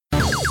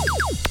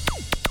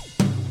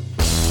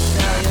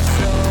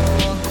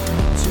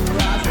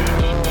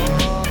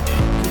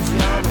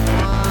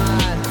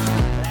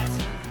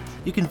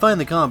You can find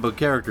the comic book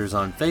characters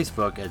on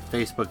Facebook at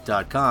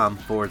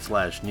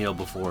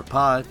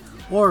facebook.com/KneelBeforePod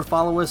or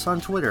follow us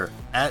on Twitter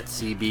at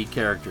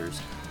CBCharacters.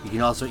 You can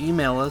also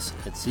email us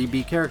at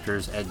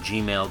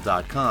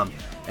cbcharacters@gmail.com.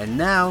 And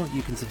now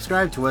you can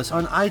subscribe to us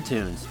on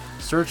iTunes.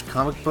 Search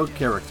Comic Book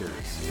Characters.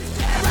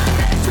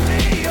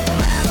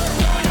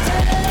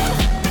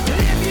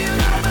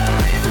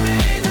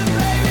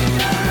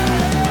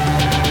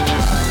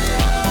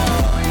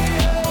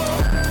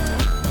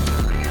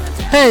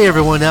 Hey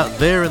everyone out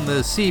there in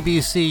the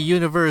CBC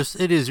universe,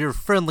 it is your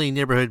friendly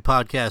neighborhood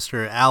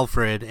podcaster,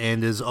 Alfred,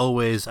 and as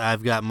always,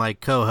 I've got my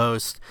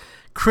co-host,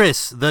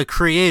 Chris, the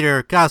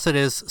creator,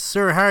 Caceres.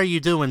 Sir, how are you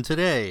doing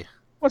today?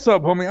 What's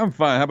up, homie? I'm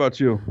fine. How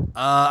about you?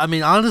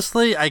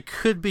 Honestly, I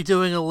could be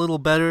doing a little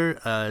better,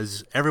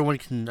 as everyone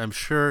can, I'm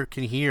sure,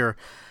 can hear.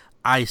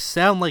 I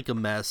sound like a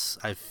mess,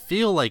 I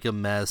feel like a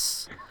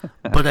mess,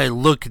 but I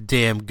look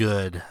damn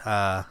good.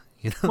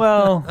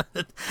 Well,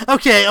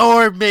 okay,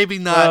 or maybe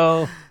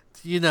not.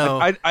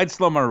 Well, I'd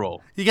slow my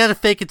roll. You gotta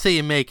fake it till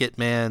you make it,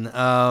 man.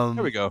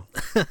 There we go.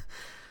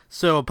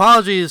 So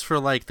apologies for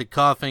the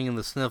coughing and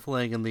the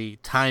sniffling and the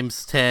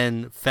times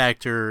 10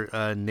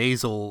 factor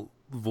nasal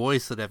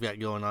voice that I've got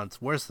going on. It's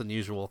worse than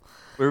usual.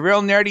 We're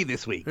real nerdy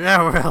this week.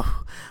 Yeah,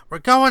 we're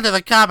going to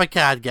the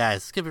Comic-Con, guys.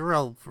 It's gonna be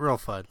real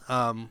fun.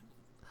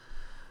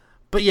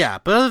 But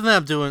other than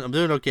that, I'm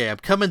doing okay. I'm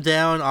coming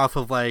down off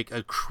of a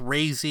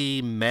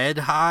crazy med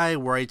high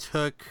where I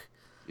took.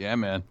 Yeah,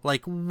 man.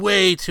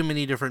 Way too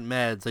many different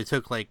meds. I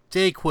took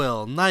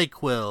Dayquil,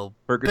 NyQuil,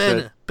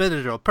 Percocet,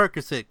 Benadryl,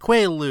 Percocet,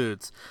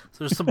 Quaaludes. So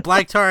there's some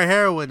black tar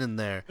heroin in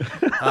there.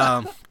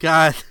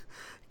 Got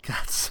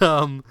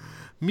some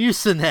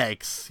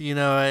Mucinex.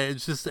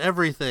 It's just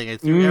everything. I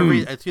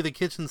threw the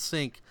kitchen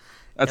sink.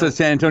 That's a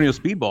San Antonio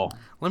Speedball.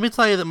 Let me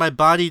tell you that my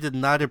body did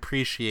not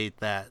appreciate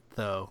that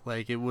though.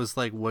 It was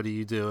what are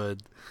you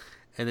doing?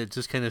 And it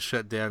just kind of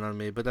shut down on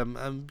me. But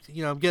I'm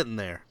getting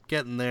there.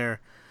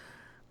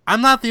 I'm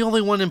not the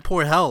only one in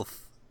poor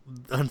health,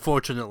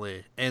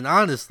 unfortunately. And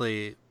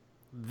honestly,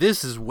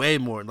 this is way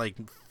more,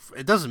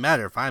 it doesn't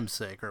matter if I'm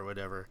sick or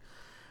whatever.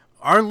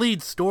 Our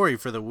lead story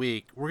for the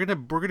week, we're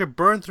gonna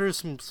burn through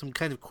some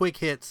kind of quick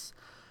hits,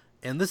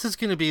 and this is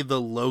gonna be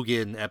the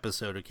Logan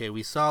episode, okay?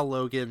 We saw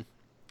Logan,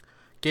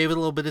 gave it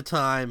a little bit of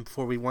time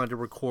before we wanted to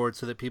record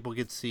so that people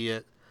could see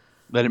it.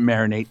 Let it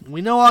marinate.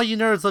 We know all you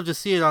nerds love to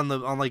see it on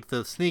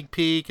the sneak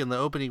peek and the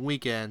opening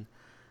weekend.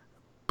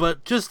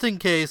 But just in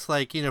case,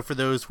 for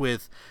those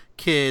with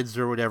kids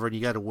or whatever, and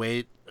you got to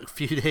wait a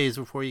few days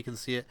before you can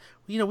see it,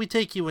 we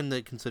take you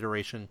into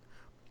consideration.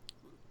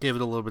 Give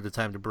it a little bit of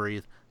time to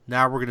breathe.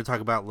 Now we're going to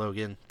talk about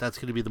Logan. That's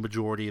going to be the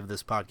majority of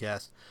this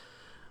podcast.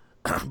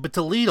 But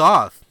to lead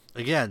off,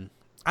 again,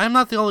 I'm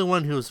not the only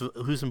one who's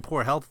in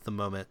poor health at the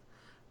moment.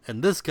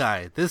 And this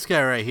guy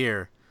right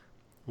here,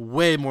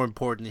 way more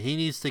important. He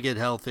needs to get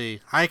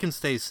healthy. I can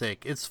stay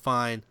sick. It's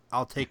fine.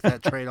 I'll take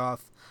that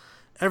trade-off.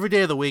 Every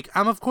day of the week.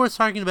 I'm, of course,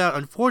 talking about,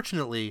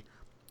 unfortunately,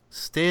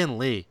 Stan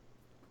Lee.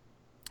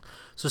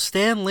 So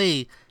Stan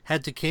Lee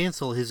had to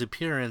cancel his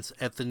appearance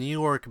at the New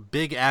York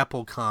Big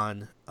Apple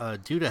Con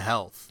due to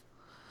health.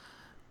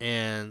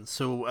 And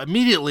so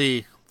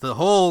immediately, the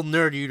whole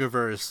nerd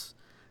universe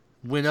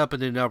went up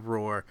in an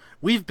uproar.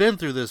 We've been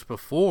through this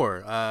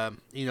before. I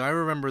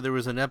remember there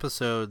was an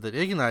episode that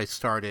Ig and I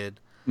started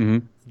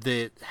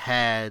that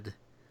had,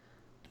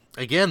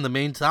 again, the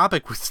main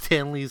topic was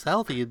Stan Lee's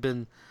health. He had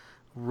been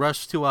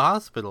rushed to a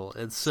hospital,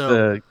 and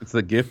so it's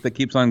the gift that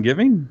keeps on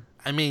giving.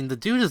 I mean, the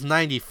dude is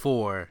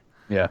 94.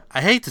 Yeah,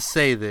 I hate to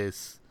say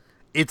this,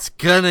 it's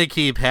gonna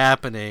keep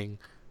happening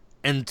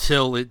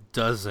until it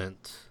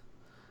doesn't.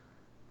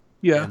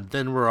 Yeah, and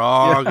then we're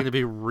all gonna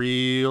be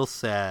real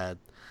sad.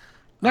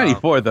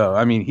 94 though.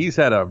 I mean, he's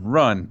had a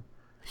run,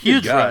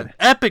 huge run,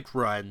 epic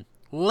run,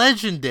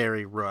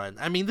 legendary run.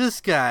 I mean, this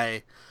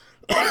guy's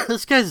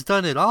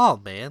done it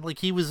all, man.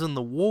 He was in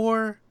the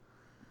war.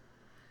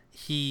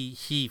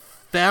 He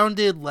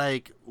founded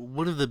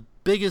one of the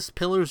biggest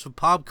pillars of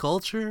pop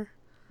culture.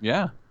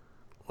 Yeah.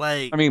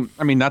 I mean,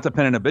 not to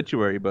pen an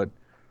obituary, but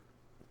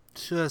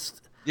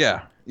just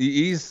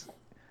he's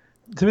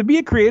to be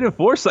a creative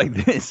force like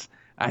this.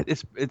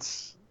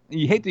 It's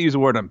you hate to use the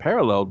word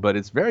unparalleled, but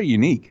it's very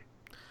unique.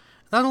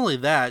 Not only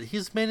that,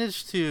 he's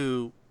managed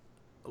to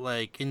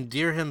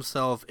endear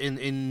himself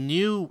in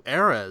new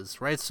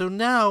eras, right? So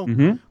now,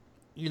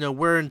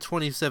 we're in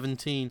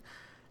 2017.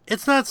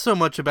 It's not so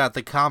much about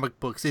the comic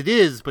books. It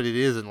is, but it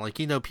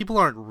isn't. People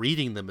aren't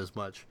reading them as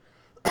much.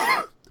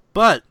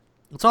 But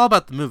it's all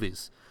about the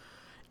movies.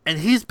 And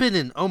he's been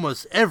in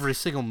almost every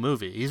single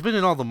movie. He's been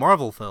in all the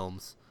Marvel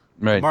films.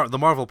 Right. The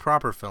Marvel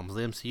proper films,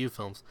 the MCU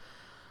films.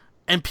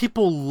 And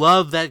people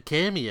love that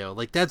cameo.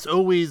 That's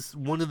always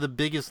one of the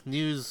biggest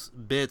news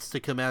bits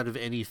to come out of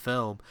any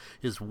film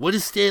is, what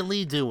is Stan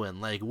Lee doing?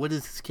 What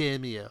is his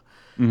cameo?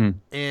 Mm-hmm.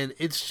 And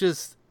it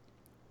just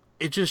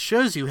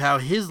shows you how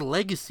his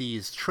legacy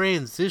is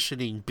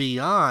transitioning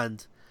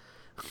beyond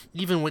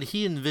even what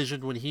he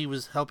envisioned when he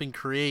was helping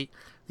create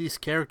these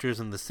characters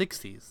in the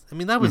 60s. I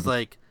mean, that was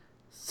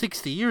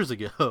 60 years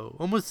ago,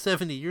 almost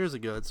 70 years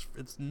ago.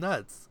 It's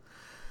nuts.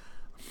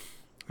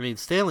 I mean,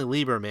 Stanley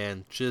Lieber,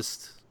 man,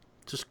 just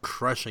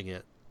crushing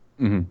it.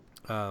 Mm-hmm.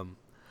 So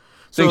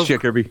Thanks,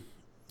 Jack Kirby.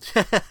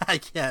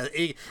 Yeah,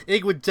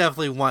 Ig would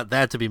definitely want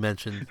that to be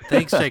mentioned.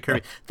 Thanks, Jack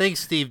Kirby.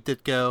 Thanks, Steve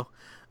Ditko.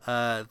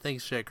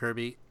 Thanks, Jack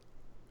Kirby.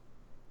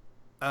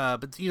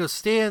 But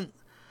Stan,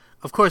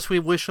 of course, we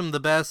wish him the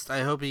best.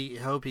 I hope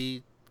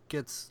he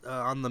gets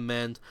on the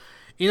mend.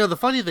 The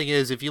funny thing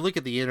is, if you look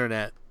at the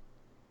internet,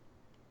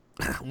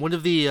 one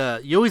of the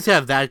you always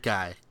have that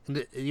guy.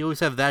 You always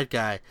have that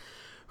guy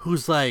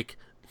who's like,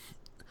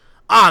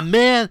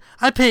 man,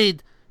 I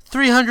paid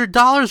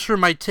 $300 for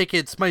my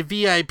tickets, my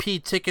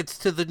VIP tickets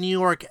to the New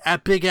York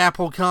at Big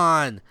Apple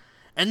Con,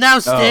 and now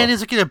Stan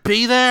isn't gonna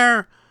be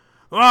there.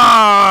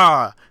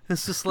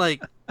 It's just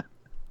like,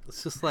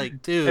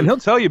 dude. And he'll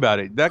tell you about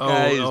it. That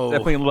guy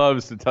definitely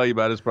loves to tell you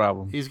about his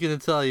problem. He's gonna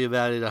tell you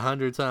about it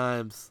 100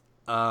 times.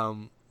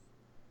 I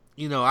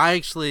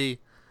actually,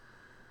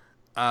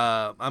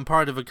 I'm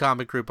part of a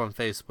comic group on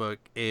Facebook,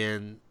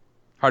 and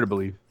hard to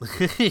believe,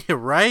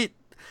 right?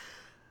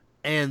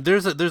 And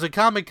there's a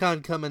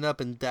Comic-Con coming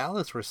up in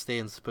Dallas where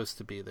Stan's supposed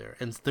to be there.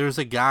 And there's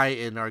a guy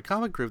in our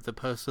comic group that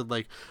posted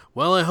like,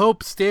 well, I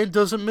hope Stan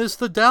doesn't miss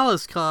the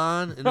Dallas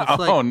Con. And it's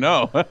oh,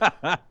 no.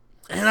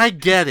 And I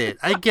get it.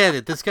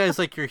 This guy's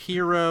like your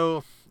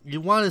hero.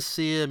 You want to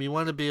see him. You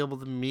want to be able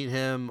to meet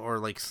him or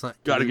like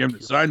gotta get him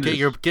to sign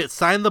this.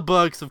 Sign the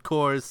books, of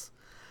course.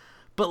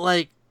 But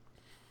like,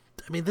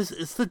 I mean,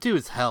 it's the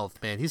dude's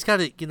health, man. He's got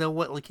to,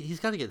 he's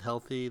got to get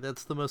healthy.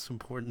 That's the most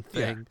important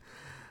thing.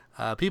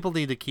 Yeah. People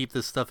need to keep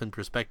this stuff in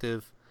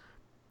perspective.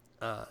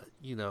 I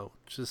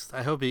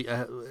hope he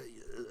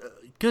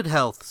good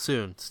health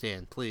soon,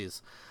 Stan,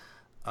 please.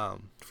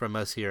 From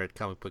us here at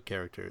Comic Book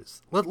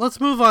Characters.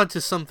 Let's move on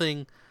to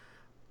something.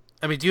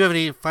 I mean, do you have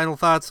any final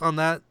thoughts on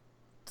that?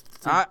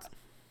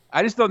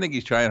 I just don't think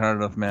he's trying hard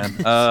enough, man.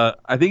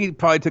 I think he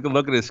probably took a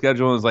look at his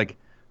schedule and was like,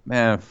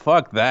 man,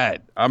 fuck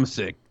that. I'm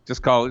sick.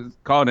 Just call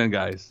it in,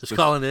 guys. Just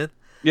calling in?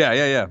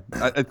 Yeah.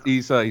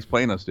 He's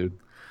playing us, dude.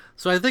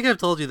 So I think I've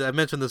told you that I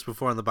mentioned this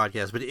before on the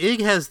podcast, but Ig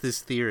has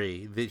this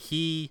theory that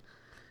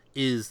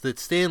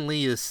Stan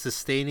Lee is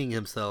sustaining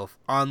himself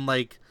on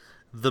like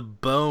the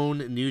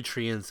bone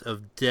nutrients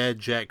of dead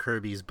Jack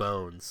Kirby's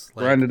bones.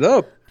 Like, grind it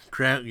up.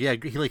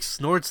 He like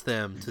snorts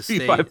them to stay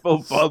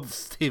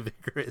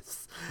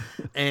vigorous.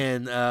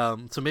 And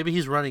so maybe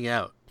he's running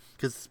out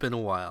because it's been a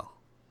while.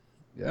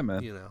 Yeah,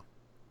 man.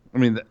 I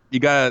mean,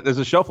 there's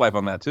a shelf life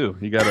on that too.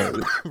 You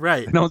gotta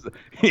right.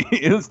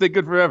 It'll stay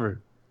good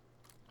forever.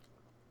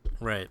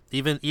 Right.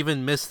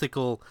 Even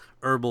mystical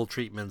herbal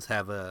treatments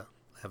have a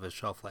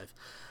shelf life.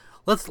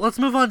 Let's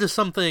move on to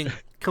something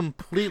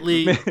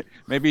completely.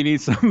 Maybe you need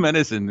some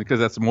medicine because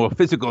that's more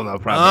physical now.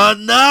 Probably. Oh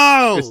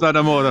no! It's not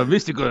a more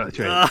mystical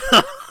trait.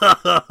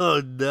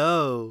 Oh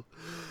no!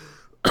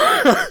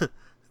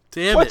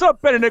 Damn What's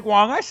up, Benedict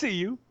Wong? I see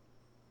you.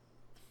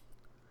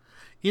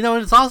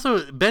 And it's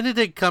also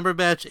Benedict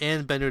Cumberbatch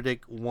and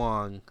Benedict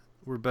Wong.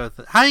 We're both.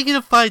 How are you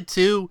gonna find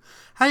two?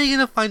 How are you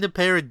gonna find a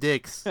pair of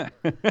dicks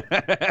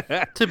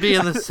to be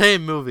in the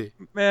same movie?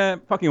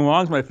 Man, fucking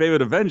Wong's my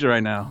favorite Avenger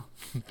right now.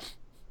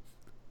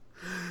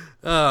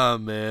 Oh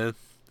man,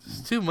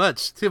 it's too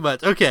much.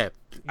 Okay,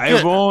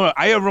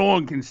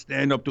 everyone can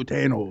stand up to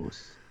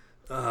Thanos.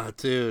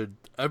 Dude,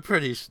 I'm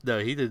pretty. No,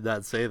 he did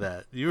not say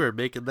that. You were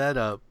making that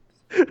up.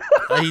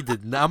 He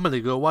did not. I'm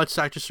gonna go watch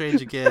Doctor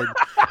Strange again.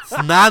 It's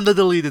not in the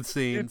deleted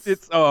scenes.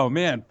 It's oh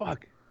man,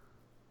 fuck.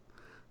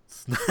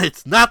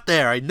 It's not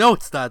there. I know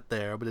it's not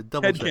there. I'm gonna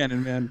double check.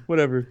 Headcanon, man.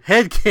 Whatever.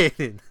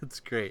 Headcanon.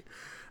 That's great.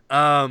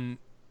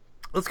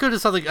 Let's go to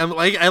something.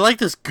 I like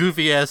this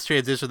goofy ass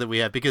transition that we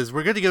have because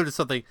we're gonna go to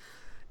something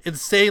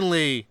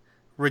insanely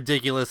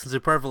ridiculous and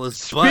superfluous.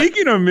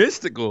 Speaking of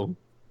mystical,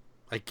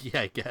 I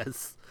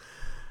guess.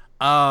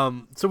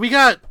 So we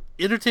got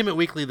Entertainment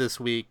Weekly this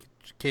week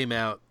came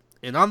out,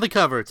 and on the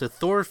cover it's a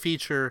Thor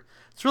feature.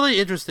 It's really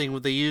interesting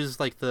when they use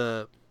like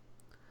the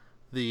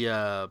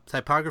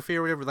typography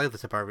or whatever, like the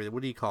typography.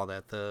 What do you call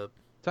that? The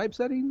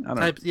typesetting? I don't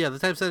know. Yeah, the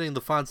typesetting,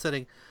 the font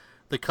setting,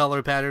 the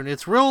color pattern.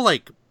 It's real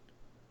like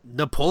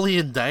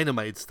Napoleon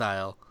Dynamite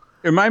style.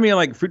 It reminded me of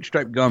like fruit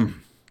stripe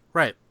gum.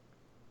 Right.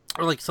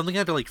 Or like something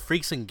out of like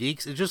Freaks and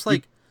Geeks. It's just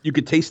like you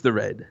could taste the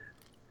red.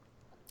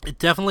 It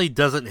definitely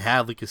doesn't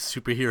have like a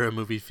superhero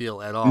movie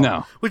feel at all.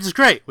 No. Which is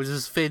great, which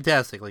is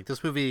fantastic. Like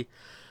this movie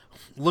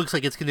looks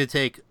like it's going to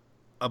take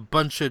a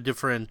bunch of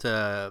different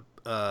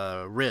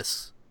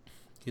risks,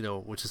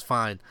 which is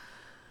fine.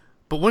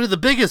 But one of the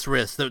biggest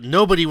risks that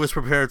nobody was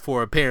prepared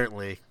for,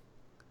 apparently,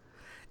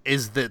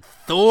 is that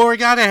Thor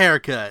got a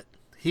haircut.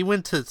 He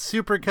went to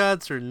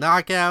supercuts or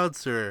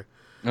knockouts or...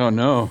 Oh,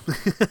 no.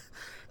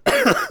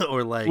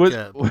 or like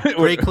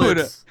great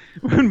clips.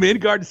 Would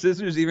Midgard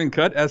scissors even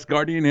cut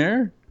Asgardian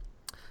hair?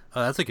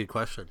 Oh, that's a good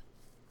question.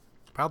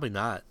 Probably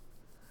not.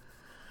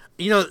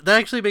 That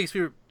actually makes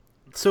me...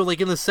 So,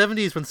 like, in the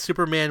 70s when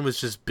Superman was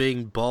just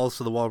being balls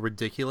to the wall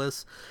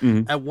ridiculous,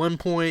 at one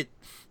point,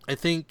 I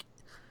think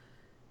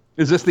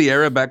Is this the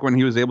era back when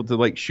he was able to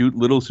like shoot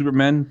little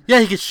Supermen?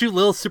 Yeah, he could shoot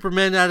little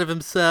Superman out of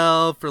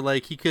himself, or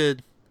like he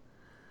could.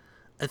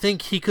 I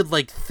think he could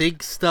like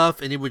think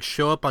stuff, and it would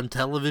show up on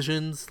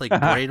televisions like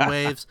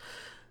brainwaves.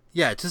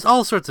 Yeah, just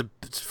all sorts of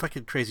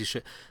fucking crazy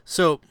shit.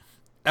 So,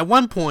 at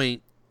one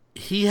point,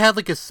 he had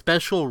like a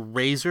special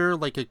razor,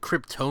 like a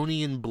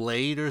Kryptonian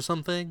blade or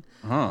something,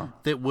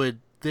 that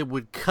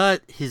would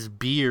cut his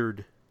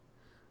beard,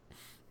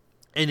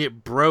 and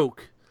it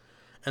broke,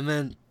 and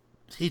then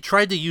he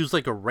tried to use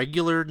like a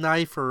regular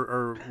knife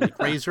or like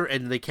razor,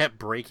 and they kept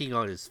breaking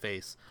on his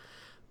face.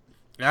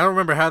 And I don't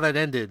remember how that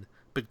ended,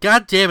 but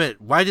god damn it,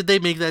 why did they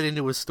make that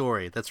into a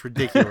story? That's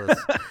ridiculous.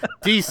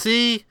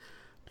 DC,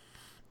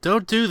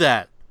 don't do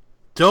that.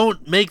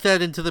 Don't make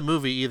that into the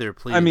movie either,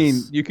 please. I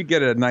mean, you could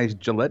get a nice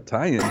Gillette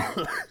tie-in.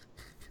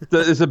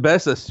 It's the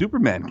best a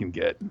Superman can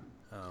get.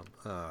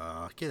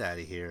 Get out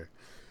of here.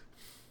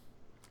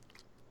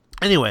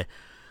 Anyway,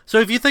 so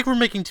if you think we're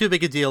making too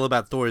big a deal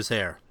about Thor's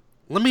hair,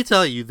 let me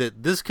tell you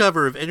that this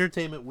cover of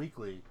Entertainment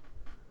Weekly,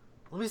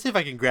 let me see if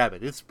I can grab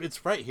it.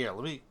 It's right here.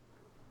 Let me...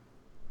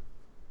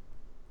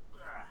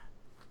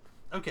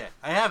 Okay,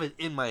 I have it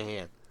in my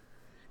hand.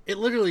 It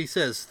literally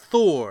says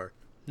Thor,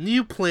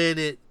 new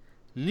planet,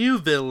 new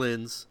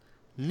villains,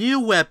 new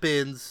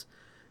weapons,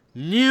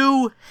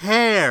 new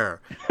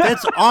hair.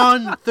 That's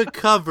on the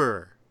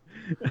cover.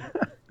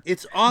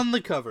 It's on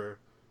the cover.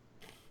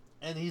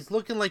 And he's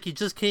looking like he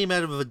just came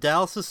out of a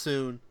Vidal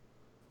Sassoon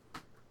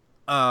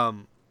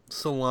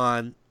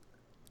salon.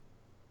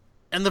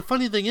 And the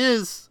funny thing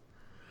is,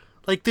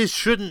 like, this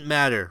shouldn't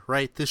matter,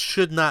 right? This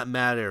should not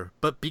matter.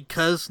 But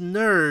because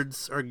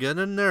nerds are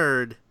gonna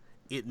nerd,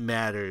 it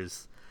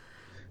matters.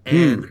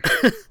 And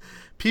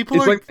people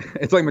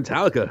it's like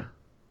Metallica.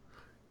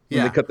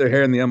 When they cut their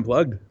hair in the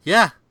Unplugged.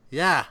 Yeah.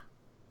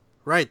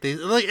 Right. They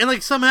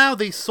like somehow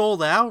they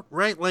sold out,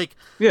 right? Like,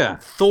 yeah.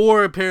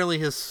 Thor apparently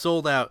has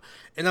sold out.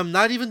 And I'm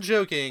not even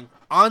joking.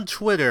 On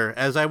Twitter,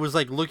 as I was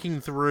like looking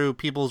through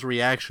people's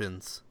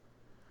reactions,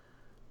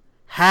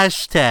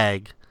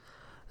 hashtag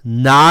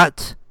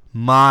not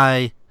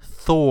my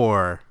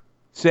Thor.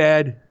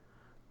 Sad.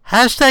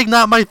 Hashtag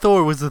not my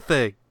Thor was the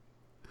thing.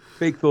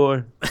 Fake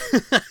Thor.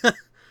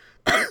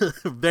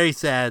 Very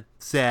sad.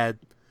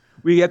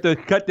 We have to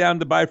cut down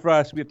the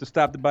Bifrost. We have to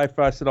stop the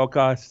Bifrost at all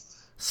costs.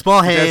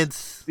 Small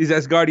hands. These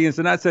Asgardians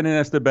are not sending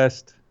us the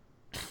best.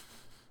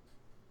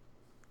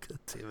 God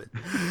damn it.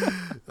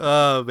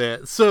 Oh,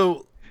 man.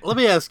 So, let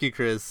me ask you,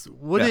 Chris.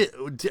 What do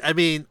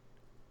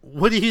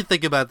you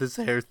think about this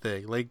hair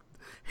thing? Like,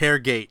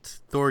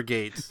 Hairgate,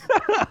 Thorgate.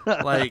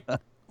 Like,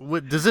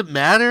 what does it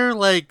matter?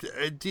 Like,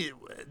 do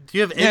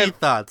you have any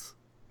thoughts?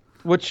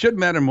 What should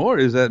matter more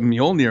is that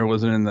Mjolnir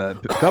wasn't in the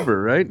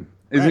cover, right?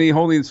 Isn't he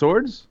holding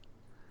swords?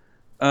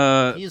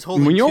 He's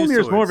holding Mjolnir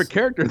is more of a swords.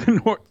 character than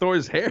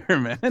Thor's hair,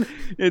 man.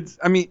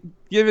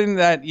 Given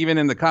that even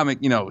in the comic,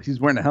 he's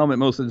wearing a helmet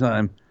most of the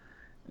time,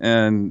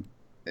 and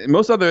in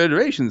most other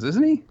iterations,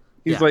 isn't he?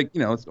 He's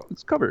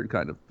it's covered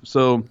kind of.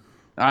 So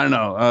I don't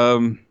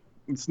know.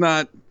 It's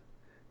not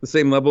the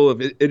same level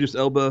of Idris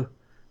Elba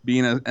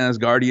being an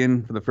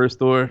Asgardian for the first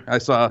Thor. I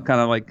saw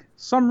kind of like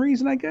some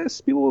reason, I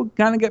guess people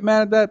kind of get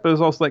mad at that, but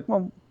it's also like,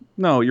 well,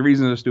 no, your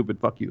reasons are stupid.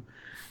 Fuck you.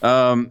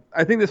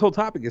 I think this whole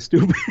topic is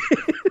stupid.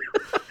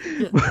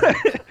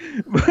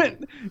 but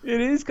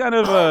it is kind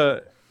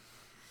of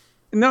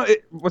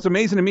what's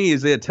amazing to me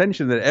is the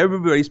attention that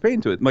everybody's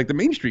paying to it, like the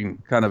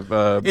mainstream kind of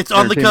it's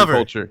on the cover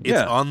culture. It's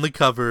on the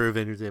cover of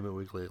Entertainment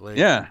Weekly. Like,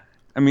 yeah,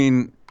 I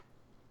mean,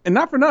 and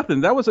not for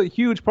nothing, that was a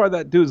huge part of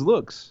that dude's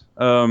looks.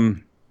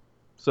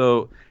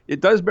 So it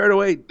does bear the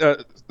weight.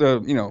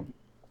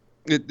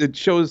 It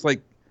shows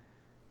like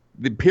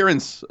the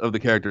appearance of the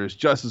character is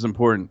just as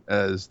important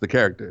as the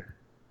character.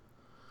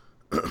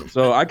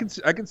 So I could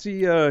see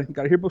you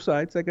got to hear both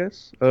sides, I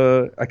guess.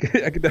 I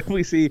could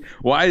definitely see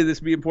why this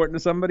be important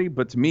to somebody,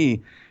 but to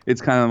me, it's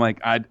kind of like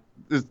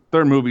the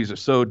third movies are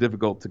so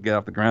difficult to get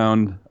off the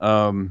ground.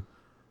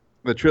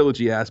 The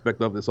trilogy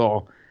aspect of this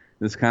all,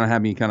 this kind of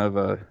had me kind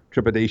of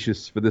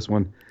trepidatious for this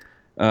one.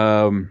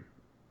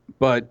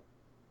 But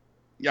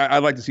yeah,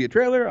 I'd like to see a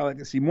trailer. I'd like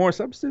to see more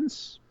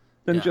substance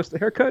than just a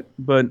haircut,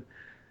 but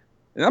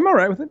I'm all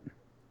right with it.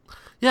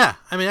 Yeah,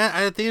 I mean,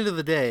 at the end of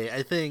the day,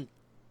 I think,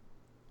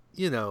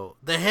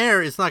 the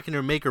hair is not going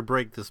to make or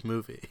break this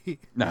movie.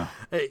 No,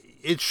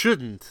 it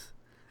shouldn't.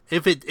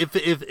 If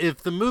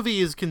the movie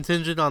is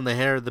contingent on the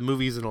hair, the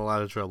movie's in a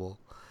lot of trouble.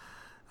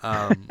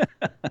 I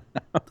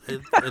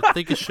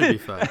think it should be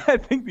fine. I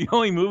think the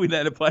only movie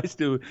that applies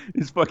to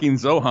is fucking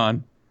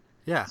Zohan.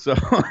 Yeah. So,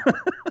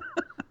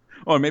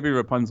 or maybe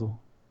Rapunzel,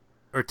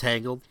 or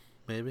Tangled,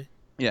 maybe.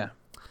 Yeah.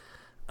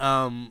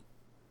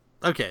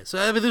 Okay, so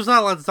I mean, there's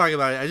not a lot to talk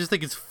about. I just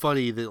think it's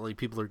funny that like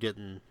people are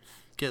getting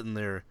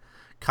their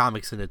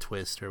comics in a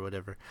twist or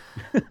whatever.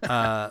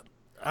 All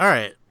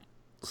right.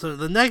 So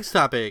the next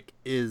topic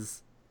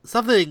is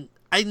something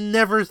I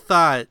never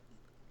thought.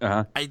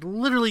 I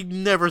literally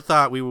never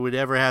thought we would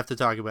ever have to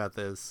talk about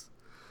this.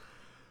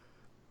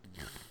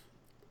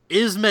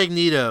 Is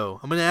Magneto?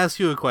 I'm going to ask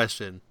you a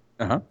question.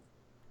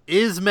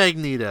 Is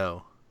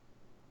Magneto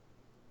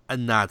a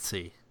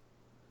Nazi.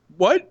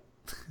 What?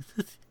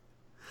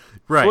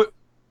 Right. What?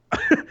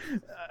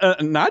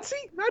 A Nazi?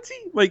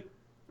 Like,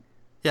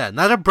 yeah,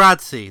 not a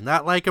Bratzi,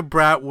 not like a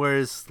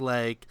bratwurst,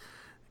 like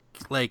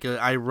an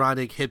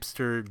ironic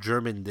hipster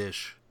German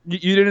dish.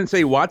 you didn't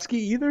say Watsky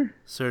either?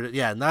 Sort of,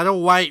 yeah, not a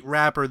white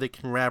rapper that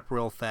can rap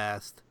real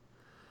fast.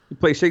 You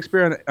play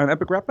Shakespeare on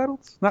Epic Rap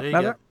Battles? Not There you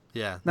go. that?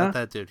 Yeah, No? not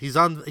that dude. He's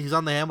on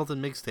the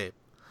Hamilton mixtape.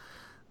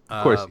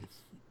 Of course.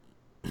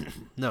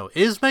 No,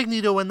 is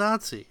Magneto a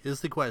Nazi?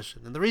 Is the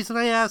question, and the reason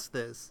I ask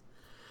this.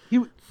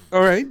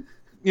 All right.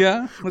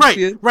 Yeah. Let's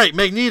see it. Right.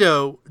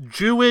 Magneto,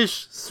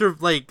 Jewish,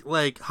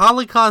 like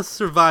Holocaust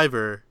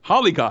survivor.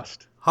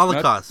 Holocaust. Not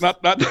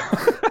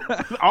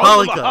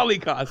all of the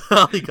Holocaust.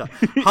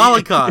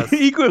 Holocaust.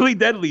 Equally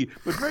deadly,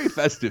 but very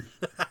festive.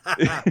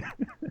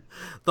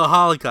 The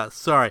Holocaust.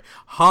 Sorry,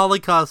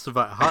 Holocaust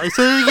survivor. I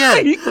said it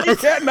again. You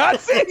can't not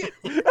say it.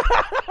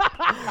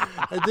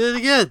 I did it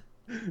again.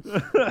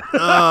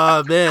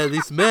 Oh man,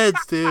 these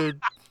meds, dude.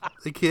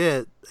 I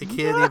can't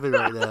even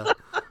right now.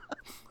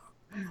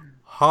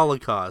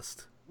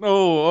 Holocaust.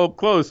 Oh,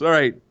 close. All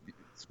right.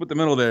 Split the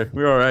middle there.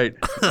 We're all right.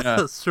 Yeah.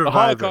 The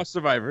Holocaust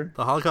survivor.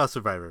 The Holocaust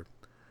survivor.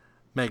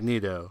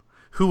 Magneto.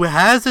 Who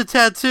has a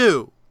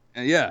tattoo.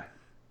 Yeah.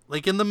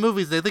 Like in the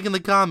movies, I think in the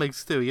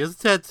comics too. He has a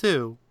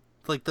tattoo.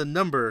 Like the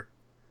number.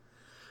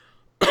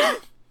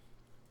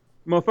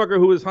 Motherfucker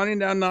who was hunting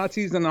down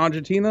Nazis in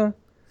Argentina.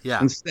 Yeah.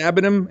 And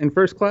stabbing him in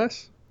first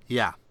class.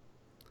 Yeah.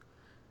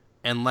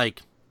 And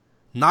like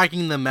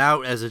knocking them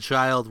out as a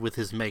child with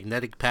his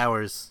magnetic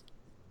powers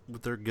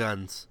with their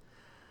guns.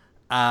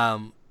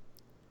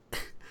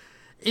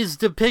 Is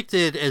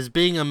depicted as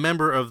being a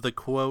member of the,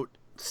 quote,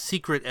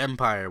 Secret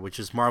Empire, which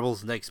is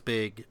Marvel's next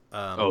big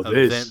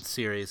event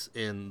series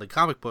in the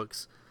comic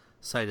books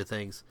side of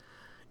things.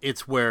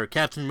 It's where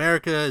Captain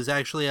America is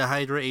actually a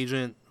Hydra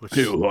agent.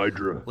 Hail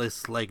Hydra.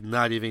 Let's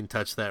not even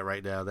touch that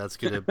right now.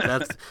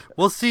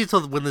 We'll see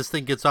till when this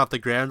thing gets off the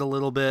ground a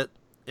little bit,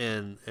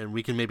 and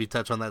we can maybe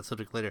touch on that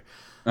subject later.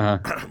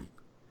 Uh-huh.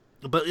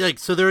 But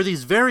so there are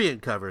these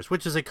variant covers,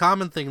 which is a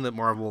common thing that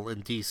Marvel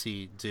and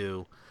DC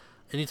do.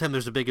 Anytime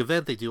there's a big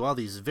event, they do all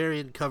these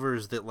variant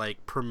covers that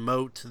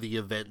promote the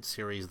event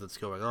series that's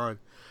going on.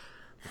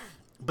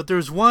 But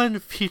there's one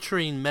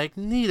featuring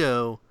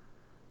Magneto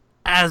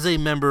as a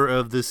member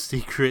of the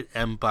Secret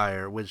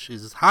Empire, which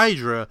is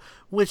Hydra,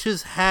 which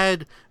has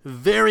had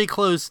very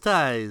close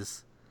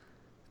ties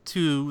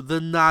to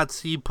the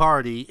Nazi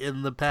Party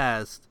in the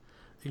past,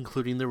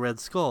 including the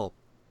Red Skull.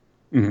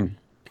 Mm-hmm.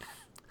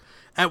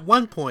 At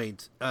one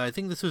point, I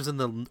think this was in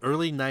the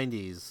early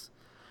 90s,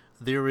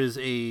 there is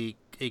a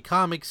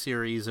comic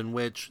series in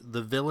which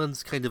the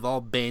villains kind of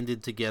all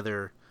banded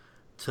together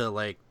to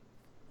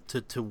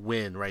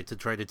win, right, to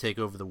try to take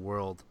over the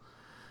world.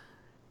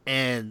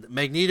 And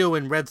Magneto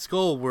and Red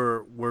Skull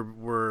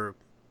were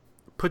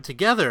put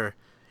together,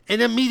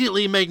 and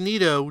immediately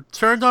Magneto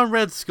turned on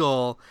Red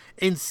Skull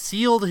and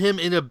sealed him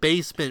in a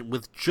basement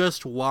with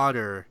just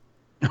water.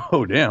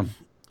 Oh, damn.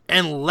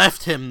 And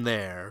left him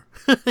there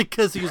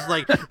because he was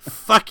like,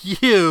 fuck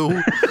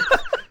you.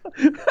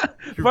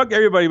 Fuck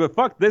everybody, but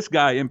fuck this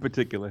guy in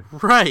particular.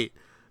 Right.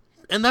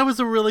 And that was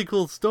a really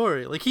cool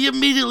story. Like, he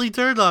immediately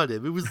turned on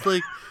him. It was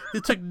like,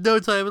 it took no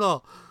time at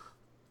all.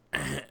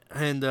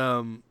 And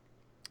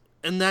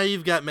now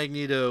you've got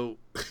Magneto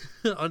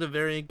on a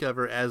variant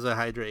cover as a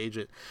Hydra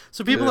agent.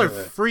 So people are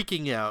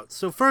freaking out.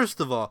 So first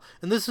of all,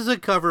 and this is a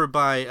cover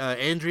by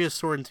Andrea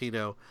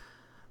Sorrentino.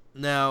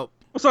 Now,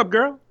 what's up,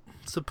 girl?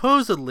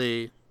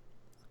 Supposedly,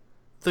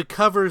 the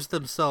covers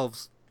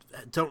themselves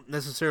don't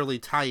necessarily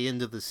tie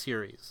into the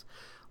series.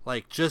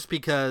 Like, just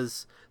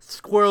because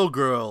Squirrel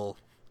Girl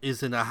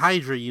is in a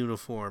Hydra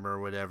uniform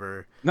or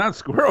whatever, not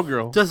Squirrel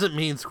Girl, doesn't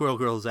mean Squirrel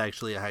Girl is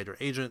actually a Hydra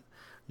agent.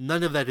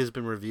 None of that has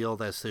been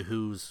revealed as to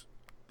who's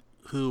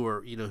in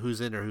or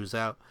who's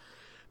out.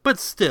 But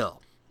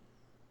still,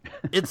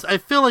 I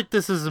feel like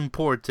this is in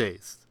poor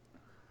taste.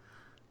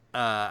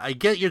 I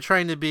get you're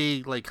trying to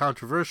be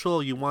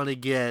controversial. You want to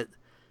get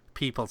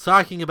people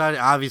talking about it.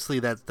 Obviously,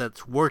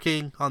 that's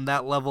working on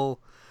that level.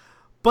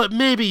 But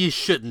maybe you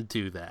shouldn't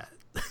do that.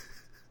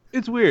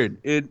 It's weird.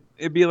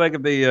 It'd be like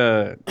if they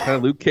had a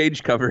Luke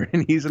Cage cover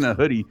and he's in a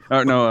hoodie.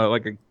 Or no,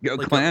 like a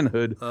Klan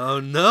hood. Oh,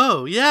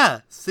 no.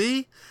 Yeah.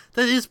 See?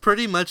 That is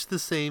pretty much the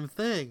same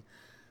thing.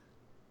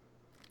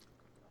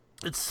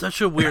 It's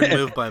such a weird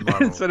move by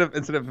Marvel. instead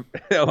of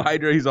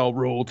Hydra, he's all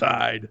Roll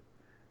Tide.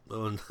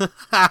 Oh,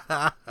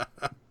 ah,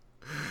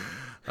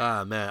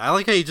 man. I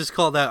like how you just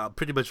called out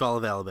pretty much all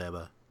of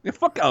Alabama. Yeah,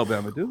 fuck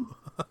Alabama, dude.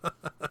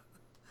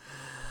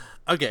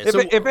 Okay,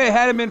 if they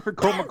had him in for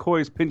Colt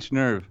McCoy's pinched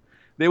nerve,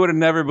 they would have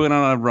never been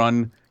on a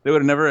run. They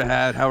would have never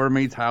had however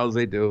many titles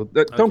they do.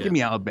 Don't give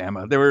me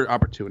Alabama. They were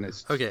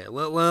opportunists. Okay,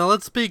 well,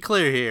 let's be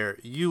clear here.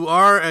 You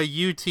are a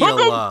UT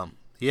alum.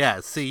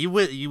 Yeah, see,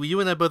 you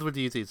and I both went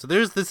to UT. So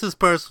this is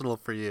personal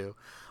for you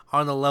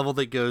on a level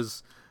that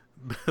goes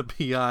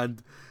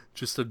beyond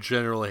just a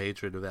general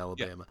hatred of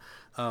Alabama.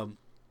 Yeah.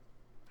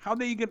 How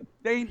they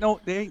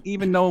ain't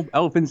even know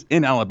elephants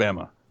in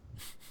Alabama.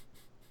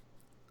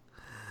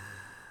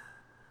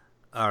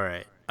 All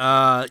right.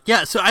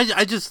 Yeah. So I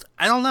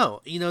don't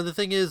know. You know, the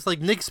thing is, like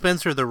Nick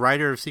Spencer, the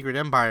writer of Secret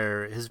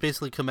Empire, has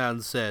basically come out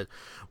and said,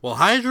 "Well,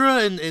 Hydra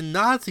and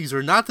Nazis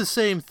are not the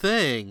same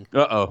thing."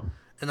 Uh-oh.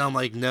 And I'm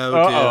like, "No,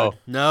 Uh-oh. dude,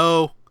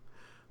 no,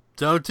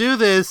 don't do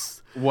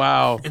this."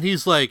 Wow. And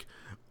he's like,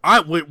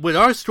 what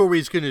our story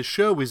is going to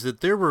show is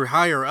that there were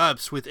higher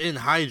ups within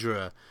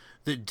Hydra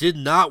that did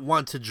not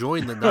want to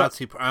join the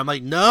Nazi party. I'm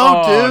like,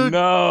 no, Oh, dude,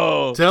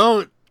 no.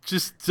 don't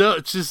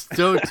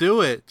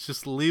do it.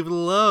 Just leave it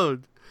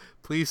alone.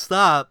 Please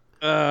stop.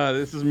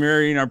 This is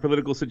mirroring our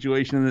political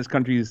situation in this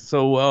country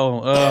so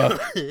well.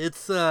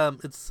 It's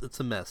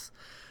a mess.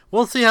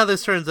 We'll see how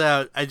this turns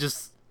out.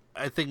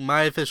 I think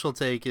my official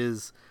take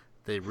is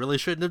they really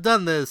shouldn't have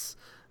done this,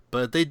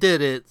 but they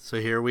did it, so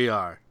here we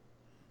are.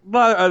 A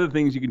lot of other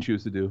things you can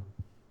choose to do.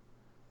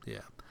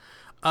 Yeah.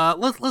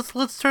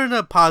 Let's turn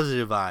a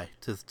positive eye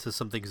to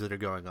some things that are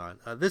going on.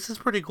 This is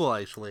pretty cool,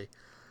 actually.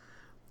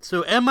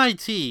 So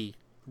MIT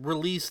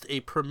released a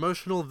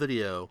promotional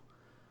video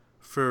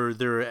for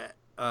their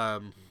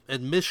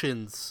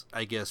admissions,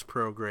 I guess,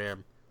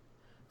 program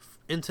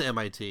into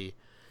MIT,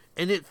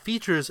 and it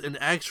features an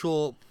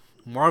actual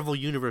Marvel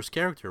Universe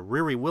character,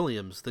 Riri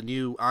Williams, the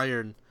new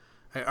her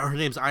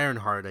name's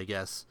Ironheart, I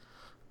guess,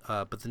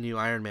 but the new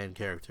Iron Man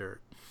character.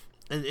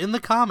 And in the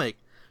comic,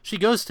 she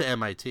goes to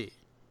MIT.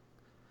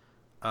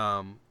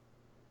 Or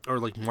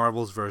like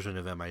Marvel's version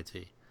of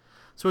MIT.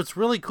 So it's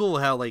really cool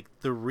how like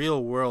the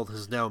real world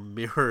has now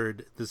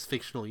mirrored this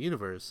fictional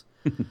universe.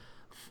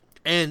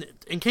 And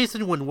in case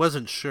anyone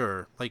wasn't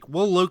sure, like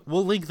we'll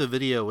link the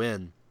video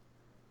in.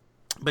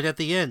 But at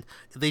the end,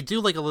 they do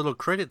like a little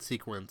credit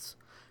sequence,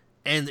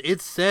 and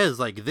it says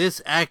like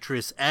this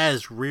actress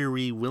as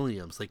Riri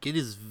Williams. Like it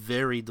is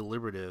very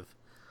deliberative.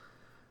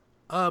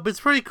 But it's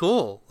pretty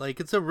cool. Like,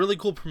 it's a really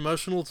cool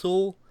promotional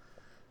tool.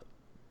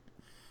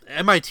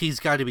 MIT's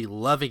got to be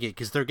loving it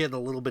because they're getting a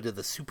little bit of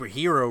the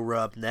superhero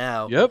rub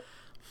now. Yep.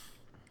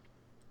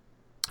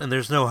 And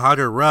there's no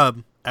hotter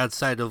rub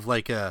outside of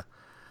like a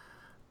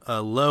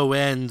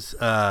low-end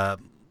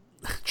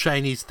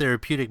Chinese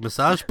therapeutic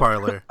massage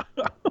parlor.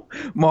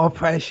 More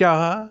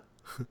pressure.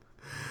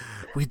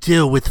 We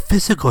deal with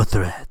physical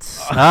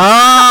threats.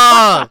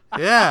 Oh,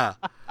 yeah.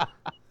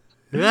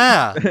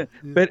 Yeah.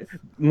 But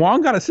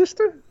Wong got a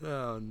sister?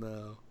 Oh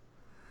no.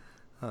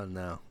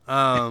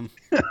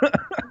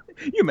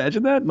 You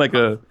imagine that? Like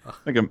a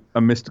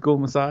mystical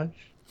massage?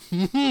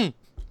 The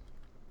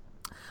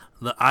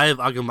Eye of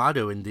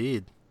Agamotto,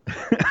 indeed.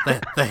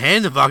 the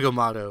Hand of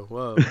Agamotto.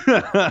 Whoa.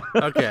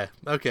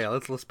 Okay,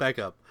 let's back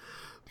up.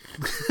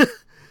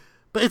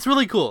 But it's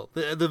really cool.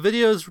 The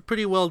video is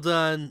pretty well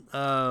done.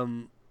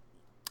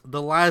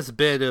 The last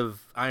bit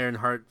of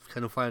Ironheart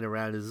kind of flying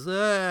around is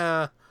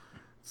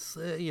it's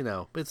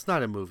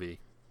not a movie,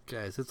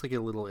 guys. It's like a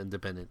little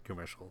independent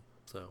commercial.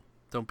 So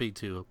don't be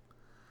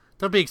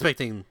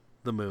expecting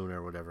the moon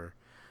or whatever.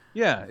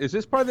 Yeah, is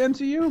this part of the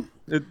MCU?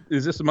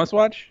 Is this a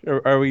must-watch?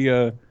 Or are we?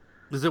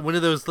 Is it one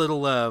of those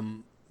little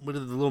what are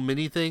the little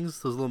mini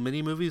things? Those little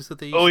mini movies that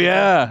they used Oh to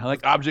yeah, do?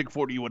 like Object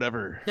 40,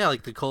 whatever. Yeah,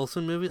 like the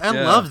Coulson movies. I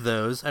love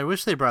those. I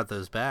wish they brought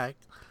those back.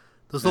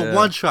 Those little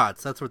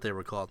one-shots. That's what they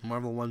were called,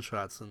 Marvel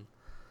one-shots, and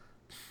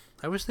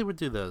I wish they would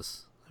do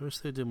those. I wish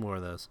they'd do more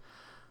of those.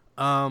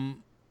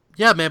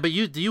 Yeah, man. But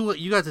you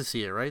got to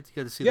see it, right?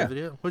 You got to see the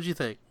video. What did you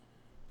think?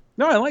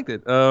 No, I liked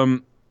it.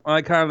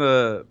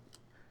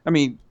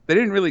 They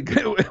didn't really.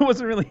 It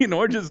wasn't really an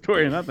origin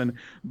story or nothing.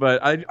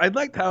 But I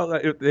liked how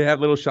they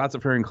had little shots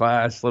of her in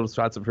class, little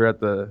shots of her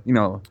at the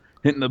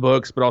hitting the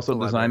books, but also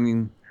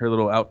designing her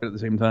little outfit at the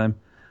same time.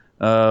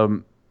 I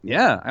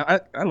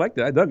liked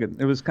it. I dug it.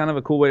 It was kind of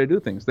a cool way to do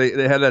things.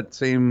 They had that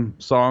same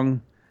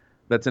song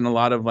that's in a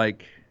lot of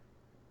like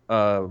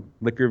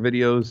liquor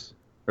videos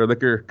or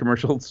liquor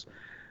commercials.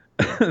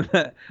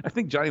 I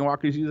think Johnny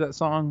Walker's used that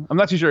song. I'm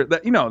not too sure.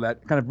 That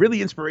that kind of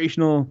really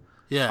inspirational,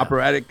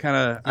 operatic kind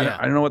of.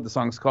 I don't know what the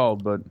song's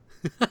called, but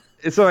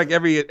it's like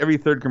every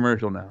third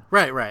commercial now.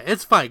 Right.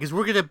 It's fine because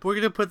we're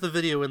gonna put the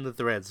video in the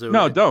thread. So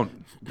no, don't.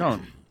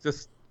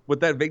 Just with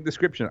that vague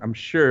description, I'm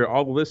sure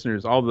all the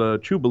listeners, all the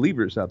true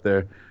believers out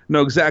there,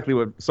 know exactly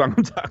what song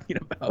I'm talking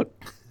about.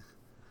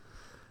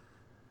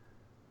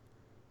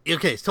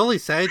 Okay, it's totally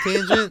side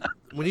tangent.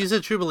 When you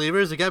said true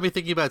believers, it got me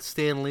thinking about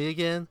Stan Lee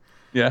again.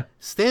 Yeah.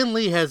 Stan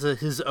Lee has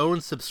his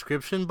own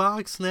subscription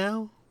box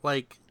now,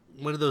 like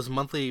one of those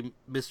monthly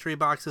mystery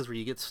boxes where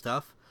you get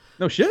stuff.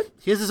 No shit.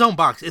 He has his own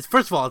box.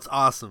 First of all, it's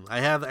awesome.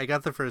 I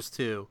got the first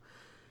two.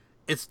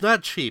 It's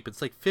not cheap.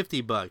 It's like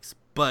 $50,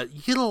 but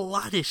you get a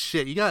lot of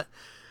shit. You got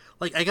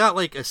I got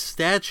like a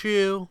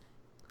statue,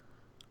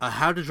 a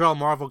How to Draw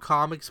Marvel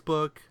Comics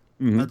book,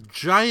 a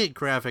giant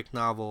graphic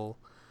novel.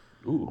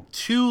 Ooh.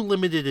 2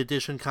 limited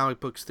edition comic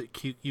books that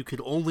you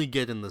could only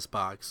get in this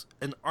box,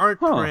 an art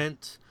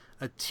print,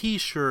 a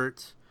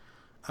t-shirt,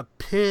 a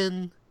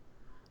pin,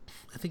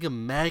 I think a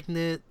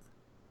magnet,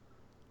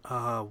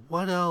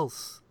 what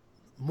else?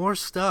 More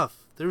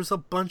stuff. There's a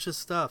bunch of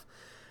stuff.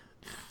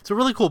 It's a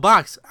really cool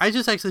box. I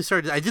just actually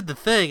I did the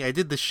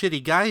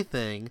shitty guy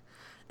thing,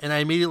 And I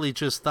immediately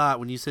just thought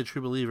when you said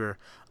True Believer,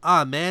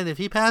 man, if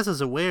he passes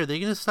away, are they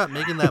going to stop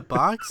making that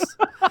box?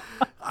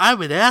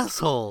 I'm an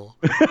asshole.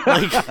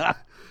 Like,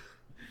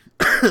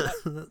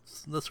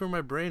 that's where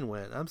my brain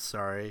went. I'm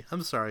sorry,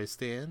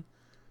 Stan.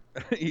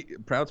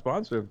 Proud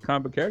sponsor of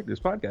Comic Book Characters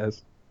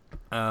podcast.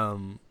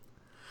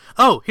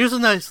 Oh, here's a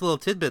nice little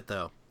tidbit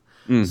though.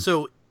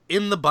 So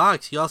in the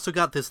box, you also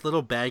got this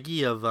little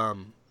baggie of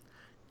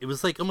it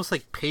was like almost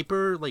like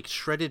paper, like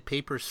shredded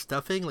paper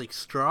stuffing, like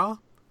straw.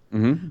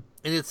 Mm-hmm.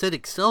 And it said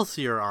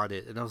Excelsior on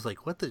it, and I was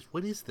like, "What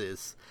is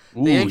this?"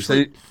 Ooh, they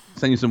actually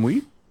send you some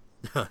weed.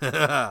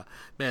 Man,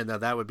 now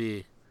that would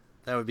be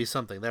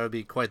something. That would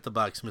be quite the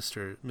box,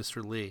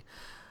 Mr. Lee.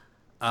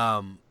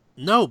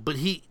 No, but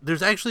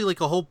there's actually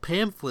like a whole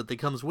pamphlet that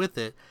comes with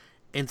it,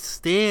 and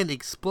Stan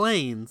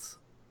explains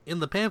in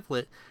the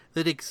pamphlet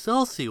that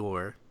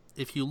Excelsior,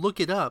 if you look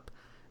it up,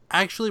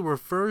 actually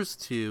refers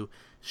to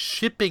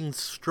shipping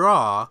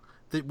straw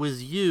that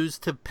was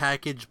used to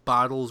package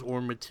bottles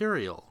or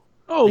material.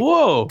 Oh, like,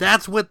 whoa!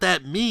 That's what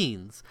that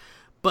means.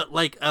 But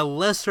like a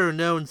lesser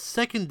known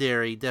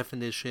secondary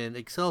definition,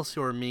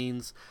 Excelsior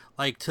means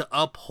like to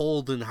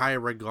uphold in high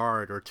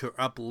regard or to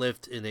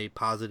uplift in a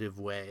positive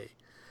way.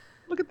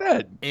 Look at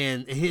that.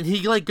 And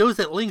he like goes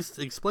at lengths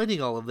explaining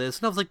all of this,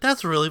 and I was like,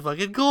 that's really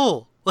fucking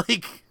cool.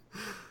 Like,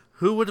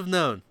 who would have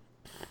known?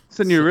 It's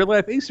a new real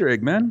life Easter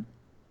egg, man.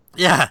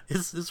 Yeah,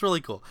 it's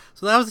really cool.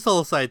 So that was a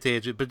total side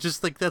tangent, but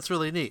just like that's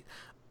really neat.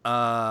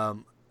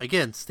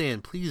 Again,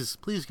 Stan, please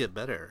get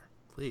better.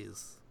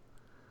 Please.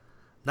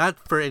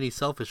 Not for any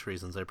selfish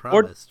reasons, I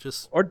promise.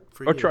 For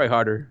you. Try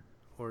harder.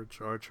 Or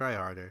try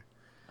harder.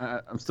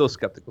 I'm still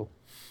skeptical.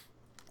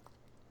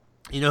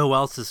 You know who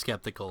else is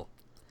skeptical?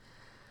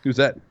 Who's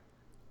that?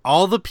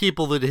 All the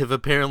people that have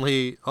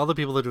apparently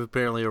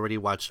already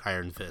watched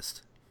Iron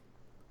Fist.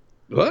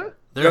 What?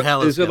 They're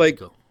hella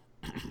skeptical.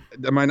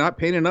 Am I not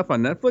paying enough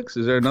on Netflix?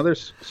 Is there another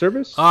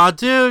service? Aw,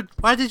 dude,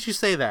 why did you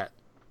say that?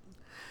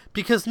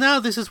 Because now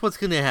this is what's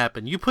going to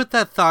happen. You put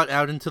that thought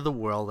out into the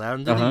world, out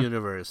into the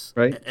universe.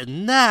 Right.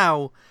 And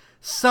now,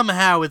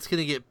 somehow, it's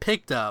going to get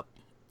picked up.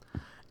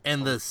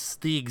 And the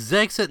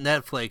execs at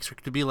Netflix are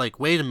going to be like,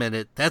 wait a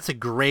minute, that's a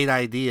great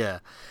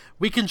idea.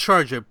 We can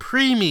charge a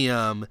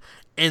premium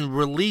and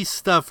release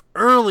stuff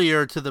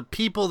earlier to the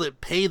people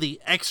that pay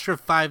the extra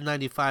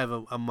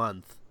 $5.95 a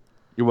month.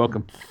 You're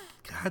welcome.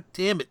 God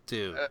damn it,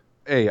 dude.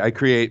 Hey, I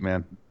create,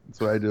 man. That's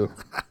what I do.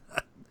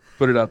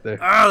 Put it out there.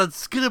 Oh,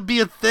 that's going to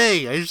be a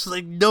thing. I just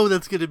know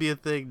that's going to be a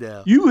thing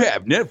now. You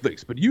have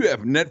Netflix, but you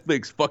have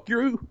Netflix fuck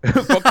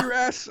your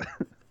ass.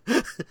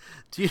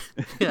 Do you,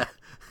 yeah.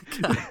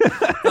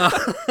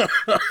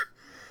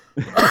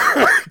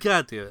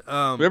 God damn it.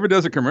 Whoever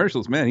does the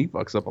commercials, man, he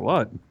fucks up a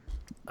lot.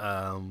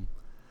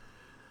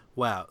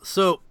 Wow.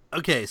 So,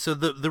 okay, so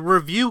the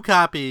review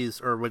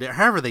copies or whatever,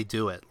 however they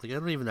do it, like I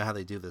don't even know how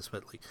they do this,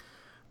 but like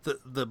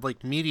the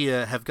like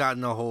media have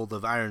gotten a hold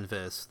of Iron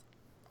Fist,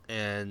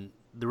 and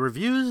the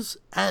reviews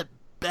at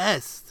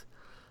best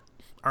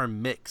are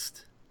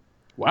mixed.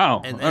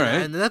 Wow. And all right.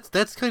 And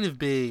that's kind of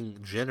being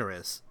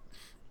generous.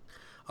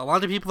 A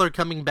lot of people are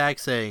coming back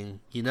saying,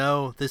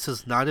 this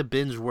is not a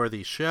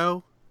binge-worthy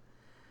show.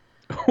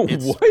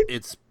 What?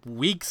 It's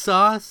weak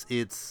sauce.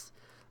 It's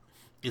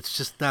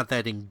just not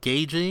that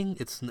engaging.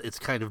 It's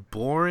kind of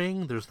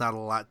boring. There's not a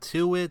lot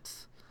to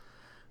it.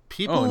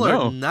 People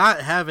are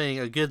not having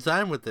a good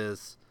time with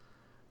this.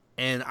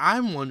 And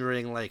I'm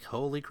wondering, like,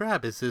 holy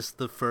crap, is this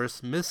the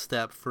first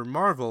misstep for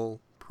Marvel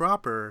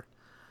proper?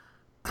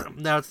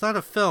 Now, it's not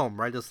a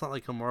film, right? It's not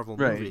like a Marvel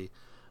movie.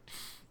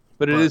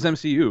 But it is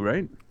MCU,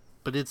 right?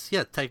 But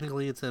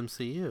technically it's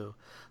MCU.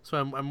 So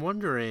I'm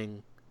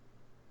wondering,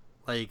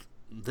 like,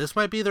 this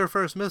might be their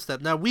first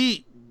misstep. Now,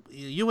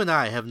 you and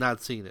I have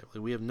not seen it.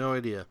 We have no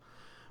idea.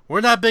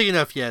 We're not big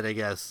enough yet, I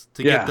guess,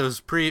 to get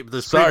those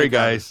Sorry,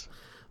 guys.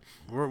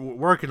 We're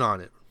working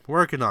on it.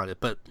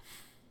 But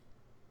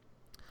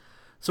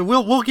so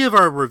we'll give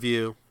our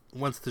review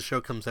once the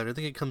show comes out. I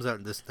think it comes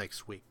out this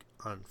next week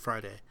on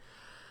Friday.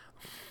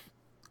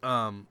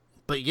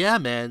 But yeah,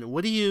 man,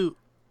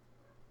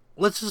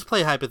 let's just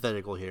play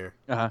hypothetical here.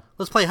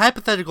 Let's play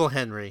hypothetical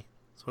Henry.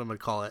 That's what I'm gonna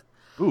call it.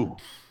 Ooh.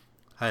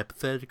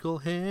 Hypothetical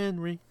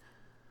Henry.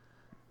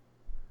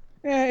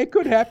 Yeah, it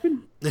could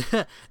happen.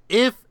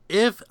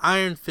 If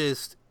Iron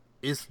Fist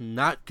is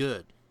not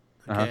good,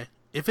 okay.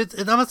 If it's,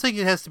 and I'm not saying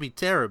it has to be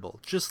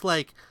terrible, just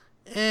like,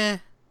 bleh.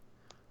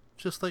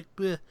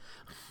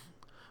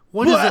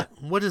 What is it?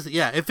 What is it?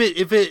 Yeah, if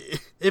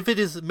it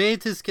is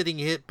Mantis getting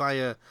hit by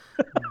a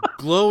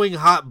glowing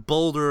hot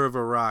boulder of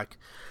a rock,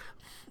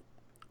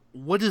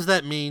 what does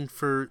that mean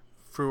for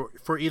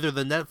either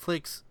the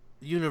Netflix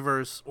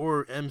universe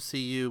or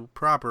MCU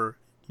proper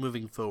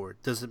moving forward?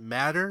 Does it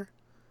matter?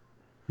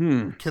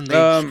 Can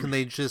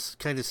they just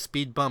kind of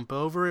speed bump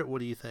over it? What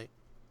do you think?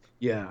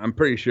 Yeah, I'm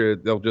pretty sure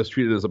they'll just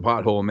treat it as a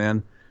pothole,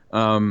 man.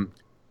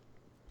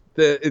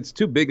 It's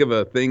too big of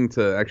a thing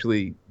to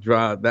actually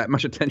draw that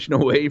much attention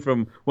away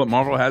from what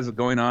Marvel has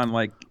going on,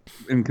 like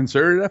in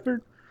concerted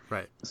effort.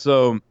 Right.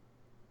 So,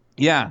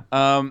 yeah.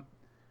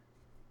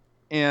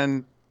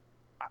 And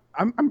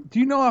Do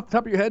you know off the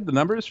top of your head the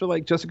numbers for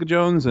like Jessica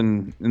Jones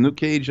and Luke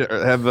Cage? Is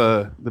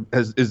the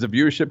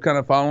viewership kind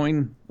of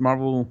following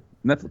Marvel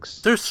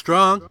Netflix? They're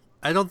strong.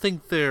 I don't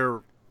think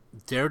they're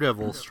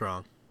Daredevil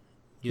strong.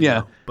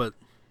 Yeah, but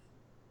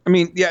I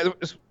mean, yeah,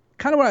 it's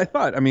kind of what I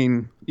thought. I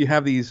mean, you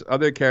have these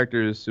other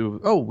characters who,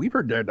 we've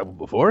heard Daredevil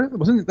before.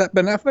 Wasn't that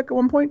Ben Affleck at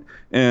one point?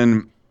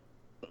 And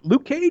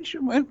Luke Cage,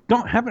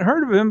 haven't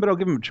heard of him, but I'll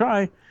give him a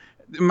try.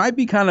 It might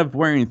be kind of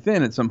wearing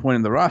thin at some point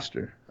in the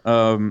roster.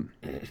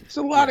 There's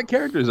a lot of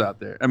characters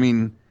out there. I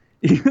mean,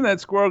 even that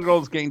Squirrel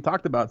Girl's getting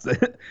talked about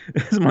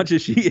as much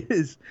as she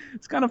is.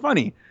 It's kind of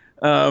funny.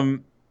 I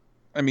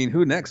mean,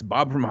 who next?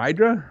 Bob from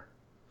Hydra?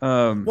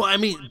 Well, I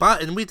mean,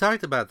 Bob, and we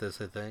talked about this,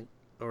 I think.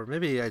 Or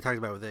maybe I talked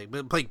about it with Egg.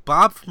 But like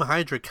Bob from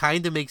Hydra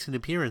kind of makes an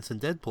appearance in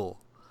Deadpool.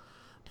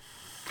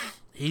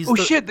 He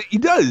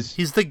does.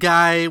 He's the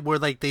guy where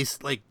like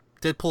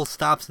Deadpool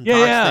stops and talks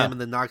to him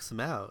and then knocks him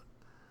out.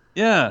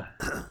 Yeah,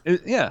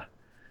 yeah.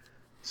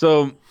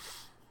 So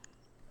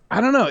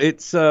I don't know.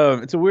 It's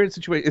a weird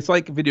situation. It's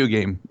like a video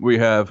game where you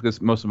have,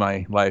 because most of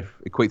my life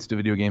equates to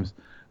video games,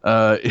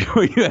 where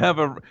you have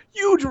a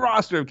huge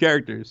roster of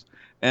characters.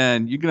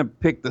 And you're gonna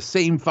pick the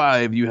same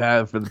 5 you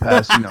have for the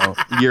past,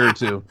 year or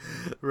two,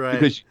 right?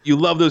 Because you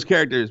love those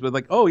characters. But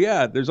like, oh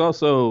yeah, there's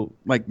also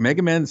like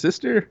Mega Man's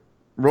sister,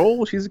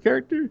 Roll. She's a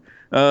character.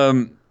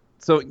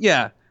 So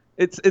yeah,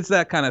 it's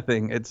that kind of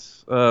thing.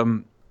 It's not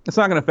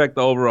gonna affect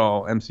the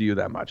overall MCU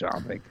that much, I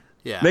don't think.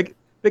 Yeah,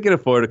 they can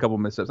afford a couple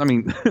missteps. I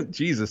mean,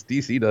 Jesus,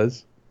 DC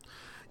does.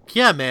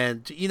 Yeah, man.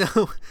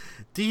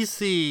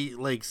 DC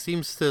like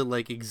seems to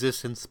like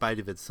exist in spite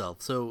of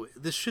itself. So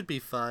this should be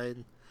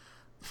fine.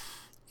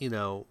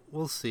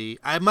 We'll see.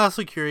 I'm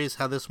also curious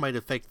how this might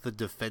affect the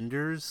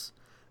Defenders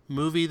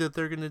movie that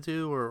they're gonna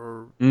do,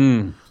 or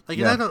yeah.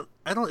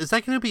 I don't. Is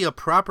that gonna be a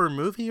proper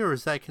movie, or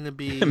is that gonna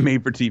be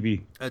made for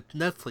TV? A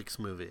Netflix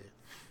movie.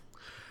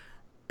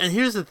 And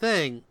here's the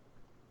thing.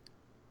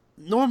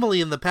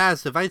 Normally in the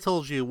past, if I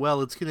told you,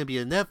 well, it's gonna be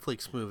a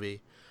Netflix movie,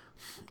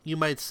 you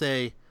might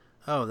say,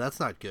 oh, that's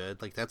not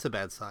good. Like that's a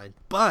bad sign.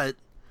 But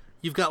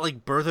you've got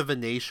like Birth of a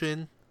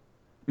Nation,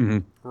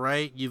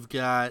 right? You've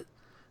got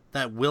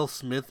that Will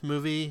Smith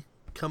movie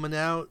coming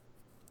out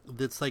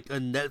that's like a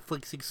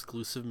Netflix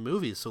exclusive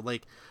movie. So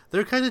like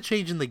they're kind of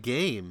changing the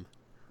game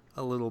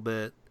a little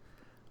bit.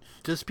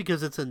 Just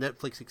because it's a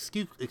Netflix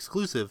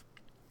exclusive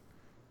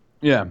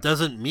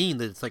doesn't mean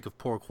that it's like of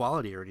poor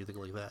quality or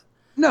anything like that.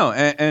 No,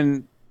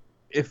 and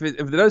if it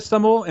does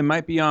stumble, it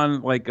might be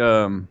on like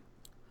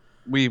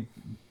we've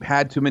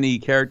had too many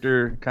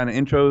character kind of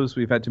intros,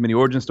 we've had too many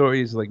origin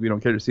stories, like we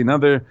don't care to see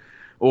another,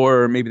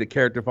 or maybe the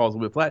character falls a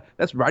bit flat.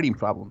 That's writing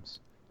problems.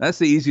 That's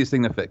the easiest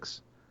thing to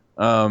fix.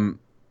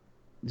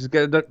 Just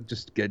get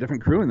a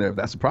different crew in there if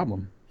that's the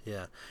problem.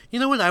 Yeah. You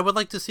know what I would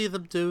like to see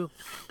them do?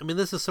 I mean,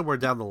 this is somewhere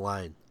down the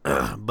line.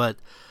 But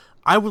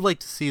I would like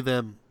to see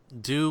them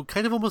do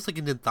kind of almost like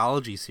an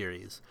anthology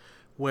series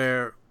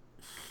where,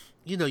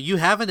 you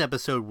have an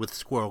episode with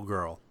Squirrel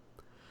Girl,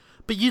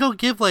 but you don't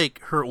give like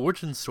her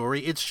origin story.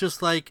 It's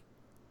just like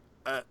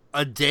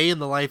a day in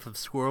the life of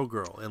Squirrel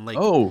Girl and like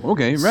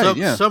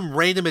some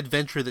random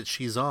adventure that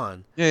she's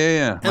on.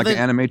 Yeah. And like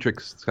then, an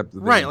Animatrix type of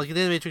thing. Right, like an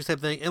Animatrix type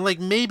thing. And like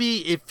maybe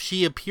if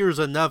she appears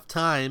enough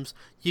times,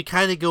 you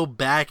kind of go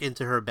back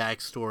into her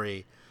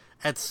backstory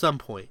at some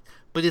point,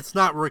 but it's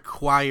not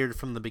required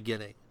from the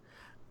beginning.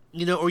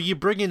 Or you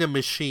bring in a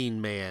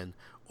Machine Man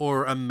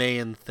or a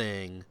Man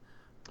Thing.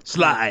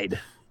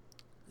 Slide.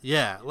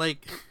 Yeah,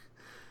 like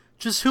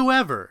just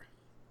whoever.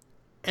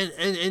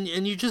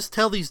 And you just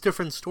tell these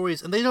different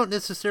stories, and they don't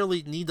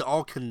necessarily need to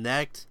all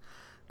connect.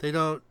 They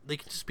can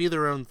just be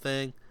their own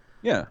thing.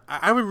 Yeah.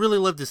 I would really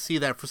love to see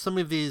that for some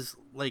of these,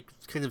 like,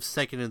 kind of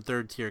second and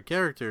third tier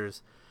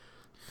characters.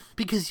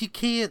 Because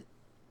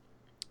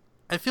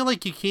I feel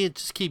like you can't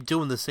just keep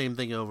doing the same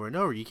thing over and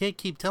over. You can't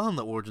keep telling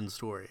the origin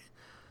story.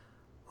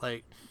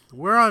 Like,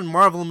 we're on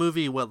Marvel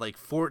movie,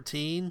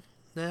 14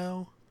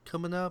 now?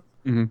 Coming up?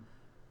 Mm-hmm.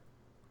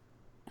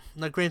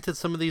 Now, granted,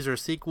 some of these are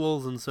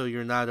sequels, and so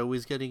you're not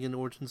always getting an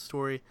origin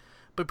story.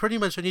 But pretty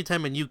much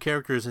anytime a new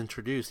character is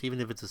introduced, even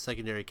if it's a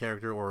secondary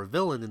character or a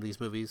villain in these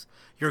movies,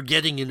 you're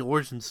getting an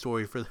origin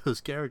story for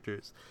those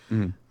characters.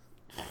 Mm-hmm.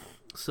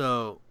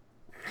 So,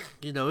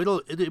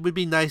 it would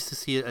be nice to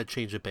see a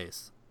change of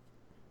pace.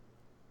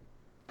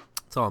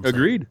 That's all I'm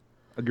saying.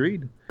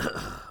 Agreed.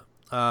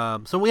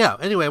 So, yeah,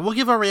 anyway, we'll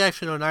give our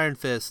reaction on Iron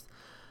Fist.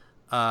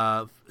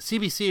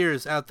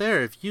 CBCers out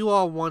there, if you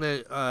all want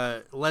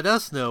to let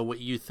us know what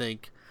you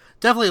think,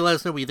 definitely let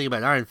us know what you think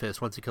about Iron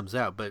Fist once it comes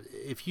out. But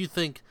if you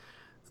think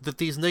that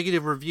these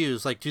negative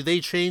reviews, like, do they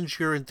change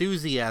your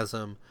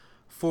enthusiasm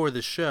for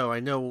the show?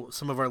 I know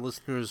some of our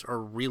listeners are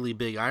really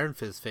big Iron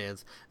Fist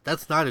fans.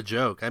 That's not a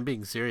joke. I'm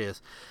being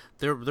serious.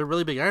 They're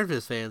really big Iron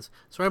Fist fans.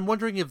 So I'm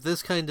wondering if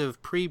this kind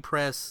of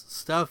pre-press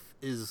stuff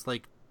is,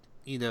 like,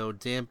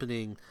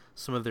 dampening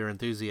some of their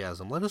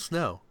enthusiasm. Let us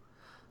know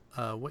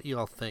what you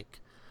all think.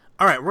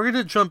 All right, we're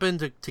going to jump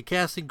into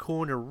casting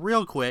corner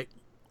real quick.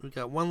 We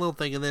got one little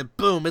thing, and then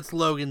boom, it's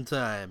Logan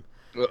time.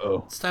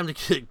 Uh-oh. It's time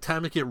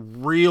to get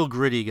real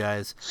gritty,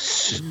 guys.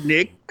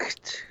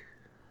 Snicked.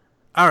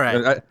 All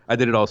right. I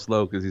did it all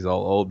slow because he's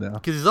all old now.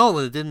 Because he's old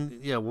and it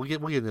didn't. Yeah, we'll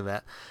get into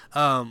that.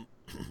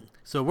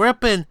 So we're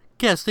up in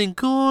guesting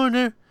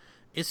corner.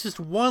 It's just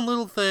one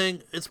little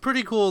thing. It's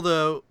pretty cool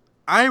though.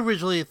 I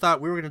originally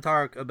thought we were going to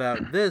talk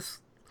about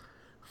this,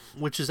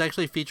 which is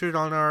actually featured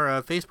on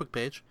our Facebook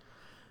page,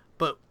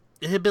 but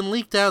it had been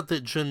leaked out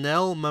that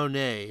Janelle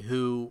Monáe,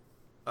 who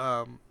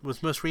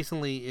was most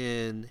recently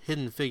in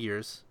Hidden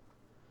Figures,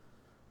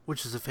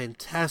 which is a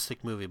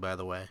fantastic movie, by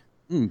the way.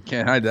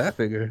 Can't hide that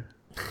figure.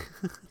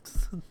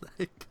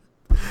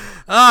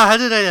 How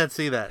did I not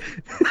see that?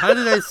 How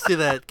did I see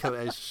that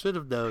coming? I should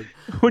have known.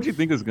 What do you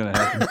think is going to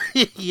happen?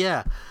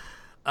 Yeah.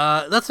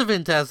 That's a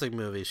fantastic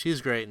movie. She's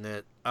great in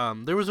it.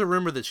 There was a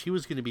rumor that she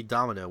was going to be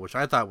Domino, which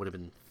I thought would have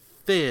been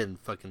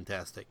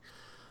fan-fucking-tastic.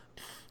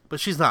 But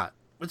she's not,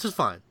 which is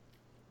fine.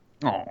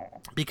 Oh.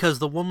 Because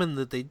the woman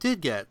that they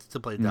did get to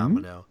play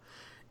Domino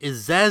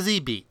is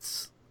Zazie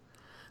Beetz.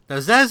 Now,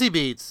 Zazie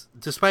Beetz,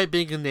 despite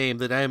being a name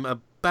that I'm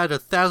about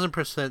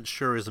 1,000%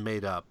 sure is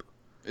made up.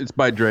 It's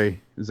by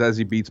Dre.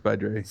 Zazie Beetz by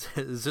Dre.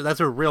 That's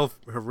her real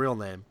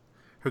name.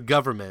 Her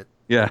government.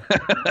 Yeah.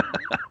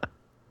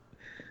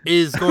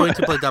 Is going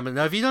to play Domino.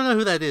 Now, if you don't know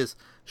who that is,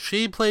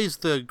 she plays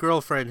the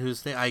girlfriend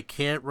whose name I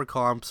can't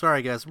recall. I'm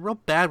sorry, guys. I'm real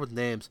bad with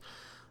names.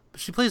 But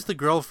she plays the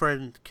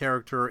girlfriend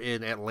character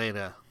in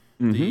Atlanta,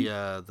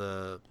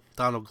 the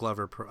Donald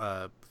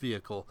Glover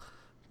vehicle,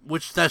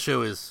 which that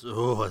show is.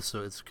 So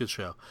it's a good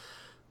show.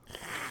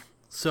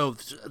 So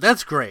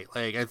that's great.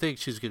 Like, I think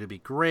she's going to be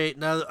great.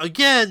 Now,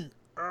 again,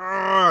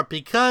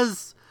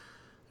 because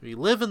we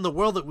live in the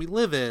world that we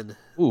live in.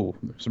 Ooh,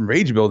 some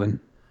rage building.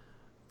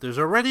 There's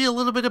already a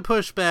little bit of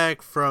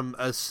pushback from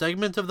a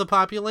segment of the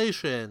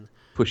population.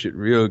 Push it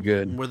real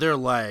good. Where they're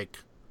like,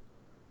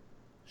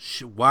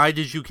 why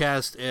did you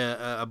cast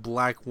a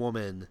black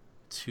woman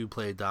to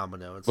play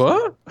Domino? It's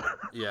what? Like,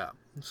 yeah.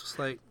 It's just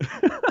like...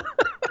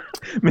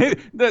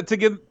 Maybe,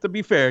 to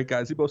be fair,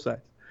 guys, see both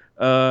sides.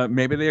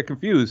 Maybe they are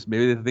confused.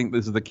 Maybe they think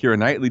this is the Keira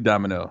Knightley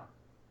Domino.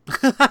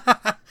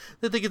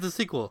 They think it's a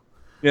sequel.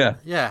 Yeah.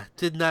 Yeah,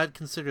 did not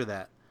consider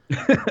that.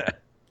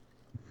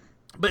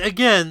 But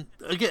again,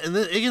 I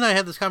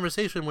had this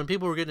conversation when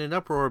people were getting an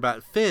uproar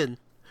about Finn,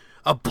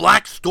 a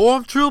black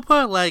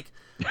stormtrooper. Like,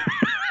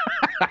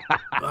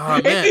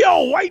 oh, man. Ain't the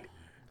all white?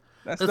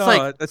 That's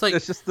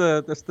just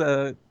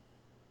the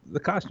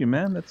costume,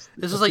 man. It's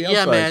just like,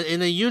 yeah, man.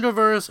 In a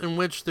universe in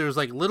which there's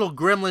like little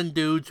gremlin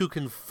dudes who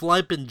can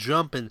flip and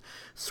jump and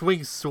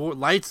swing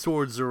light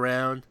swords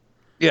around.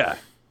 Yeah.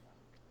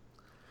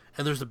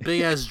 And there's a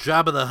big ass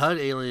Jabba the Hutt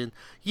alien.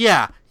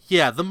 Yeah.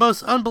 The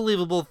most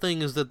unbelievable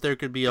thing is that there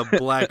could be a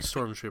black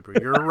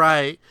stormtrooper. You're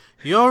right.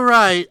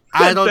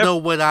 I don't know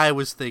what I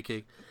was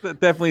thinking. That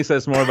definitely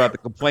says more about the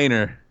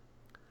complainer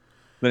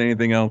than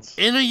anything else.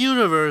 In a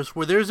universe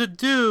where there's a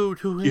dude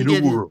who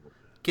can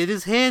get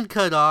his hand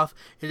cut off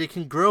and it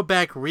can grow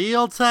back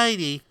real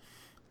tiny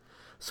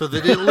so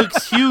that it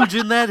looks huge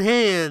in that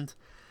hand,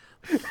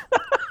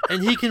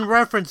 and he can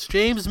reference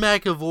James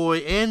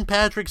McAvoy and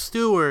Patrick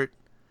Stewart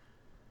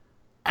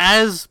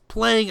as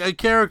playing a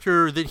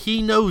character that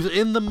he knows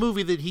in the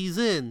movie that he's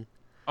in.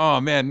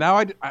 Oh, man.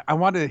 Now I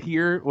want to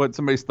hear what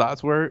somebody's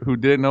thoughts were who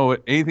didn't know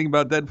anything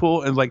about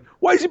Deadpool and like,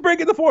 why is he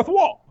breaking the fourth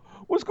wall?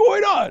 What's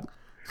going on?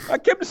 I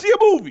came to see a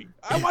movie.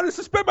 I want to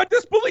suspend my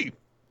disbelief.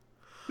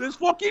 This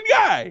fucking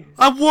guy.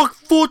 I work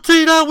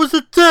 14 hours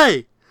a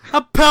day.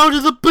 I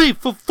pounded the beef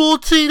for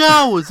 14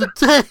 hours a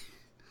day.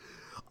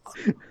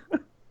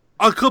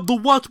 I come to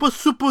watch my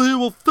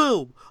superhero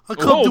film. I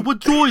come to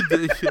enjoy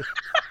this.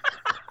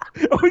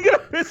 Are we going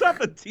to piss off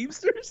the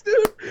Teamsters,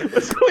 dude?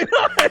 What's going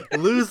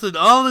on? Losing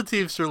all the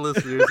Teamster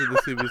listeners in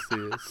the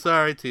CBC.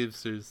 Sorry,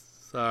 Teamsters.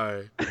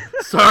 Sorry,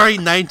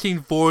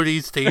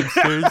 1940s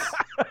Teamsters.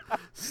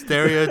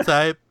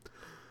 Stereotype.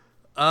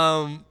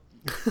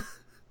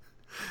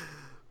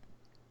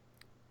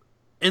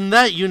 In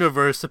that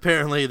universe,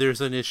 apparently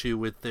there's an issue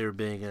with there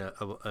being an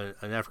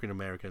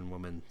African-American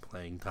woman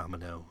playing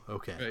Domino.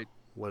 Okay, right.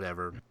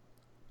 Whatever.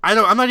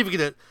 I'm not even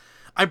going to...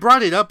 I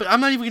brought it up, but I'm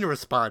not even going to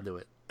respond to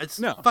it.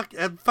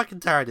 I'm fucking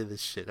tired of this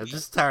shit. I'm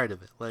just tired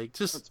of it. Like,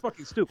 it's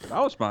fucking stupid.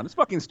 I'll respond. It's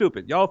fucking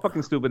stupid. Y'all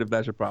fucking stupid if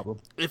that's your problem.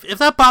 If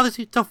that bothers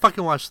you, don't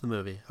fucking watch the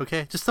movie,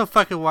 okay? Just don't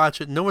fucking watch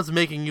it. No one's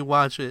making you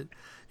watch it.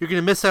 You're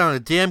gonna miss out on a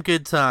damn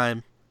good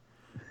time.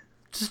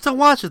 Just don't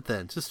watch it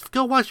then. Just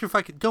go watch a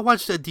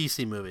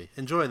DC movie.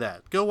 Enjoy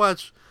that. Go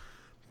watch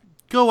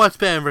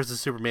Batman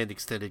vs Superman the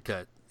extended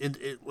cut.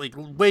 Like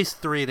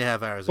waste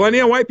 3.5 hours. Plenty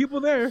of white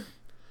people there.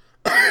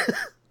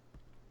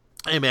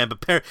 Hey man,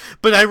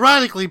 but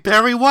ironically,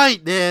 Perry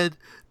White is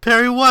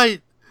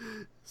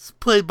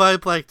played by a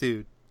black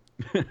dude.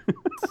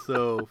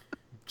 So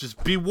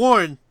just be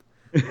warned,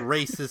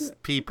 racist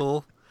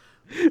people.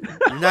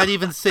 You're not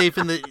even safe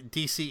in the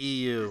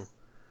DCEU,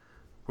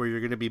 where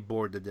you're gonna be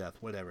bored to death.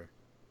 Whatever.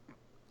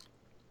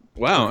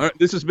 Wow,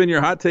 this has been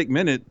your hot take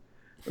minute.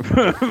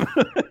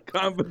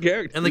 comic book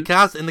characters. And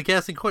the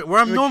casting corner, where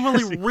I'm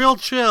normally real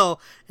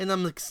chill, and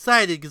I'm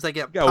excited because I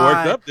got got pie.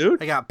 worked up,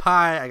 dude. I got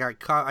pie.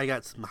 I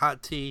got some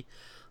hot tea.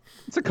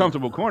 It's a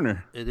comfortable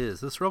corner. It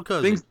is. It's real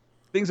cozy.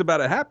 Things about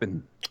to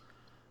happen.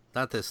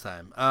 Not this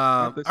time.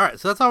 All right,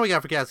 so that's all we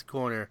got for casting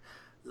corner.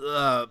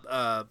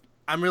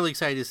 I'm really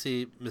excited to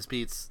see Miss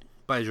Beats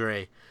by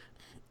Dre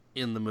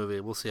in the movie.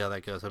 We'll see how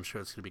that goes. I'm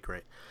sure it's gonna be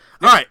great.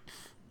 All right.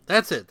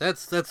 That's it.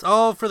 That's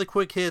all for the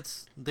quick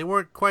hits. They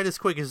weren't quite as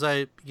quick as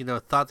I,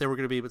 thought they were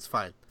going to be, but it's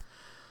fine.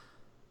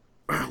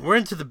 We're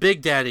into the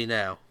Big Daddy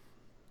now.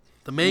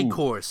 The main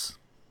course.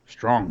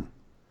 Strong.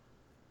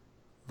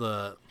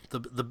 The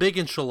big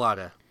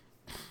enchilada.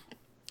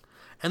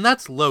 And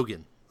that's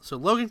Logan. So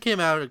Logan came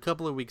out a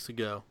couple of weeks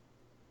ago.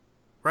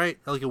 Right?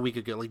 Like a week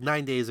ago, like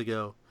 9 days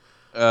ago.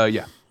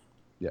 Yeah.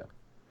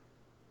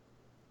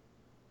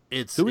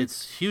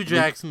 It's Hugh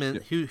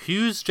Jackman.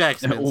 Hugh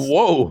Jackman's.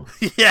 Whoa.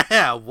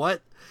 Yeah,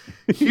 what?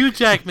 Hugh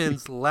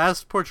Jackman's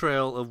last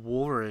portrayal of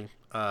Wolverine,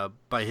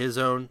 by his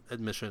own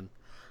admission,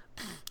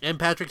 and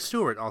Patrick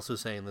Stewart also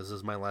saying this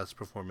is my last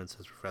performance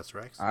as Professor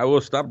X. I will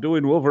stop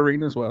doing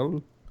Wolverine as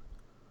well.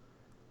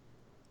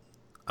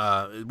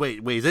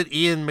 Wait, is it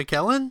Ian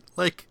McKellen?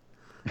 Like,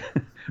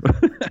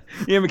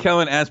 Ian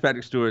McKellen asked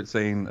Patrick Stewart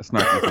saying a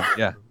snarky thing.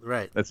 Yeah,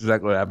 right. That's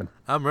exactly what happened.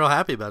 I'm real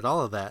happy about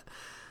all of that.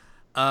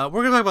 We're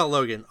going to talk about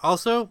Logan.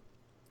 Also,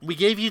 we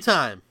gave you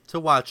time to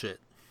watch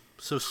it.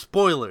 So,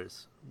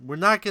 spoilers. We're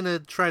not going to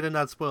try to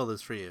not spoil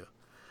this for you.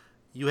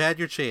 You had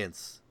your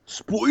chance.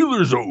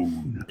 Spoiler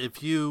zone.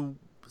 If you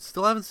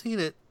still haven't seen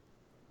it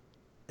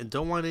and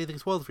don't want anything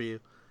spoiled for you,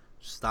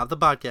 just stop the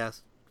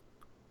podcast.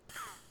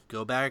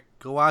 Go back,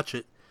 go watch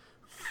it.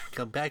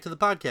 Come back to the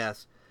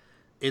podcast.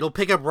 It'll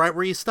pick up right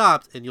where you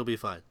stopped, and you'll be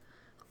fine.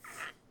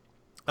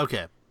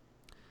 Okay.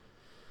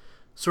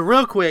 So,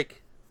 real quick.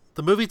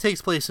 The movie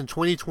takes place in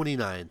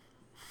 2029.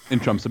 In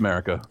Trump's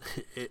America.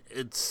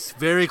 It's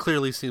very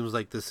clearly seems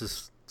like this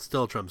is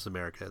still Trump's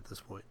America at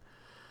this point.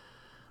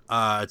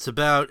 It's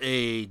about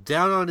a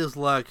down on his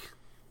luck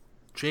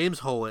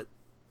James Hewlett.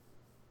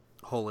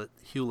 How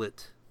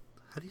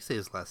do you say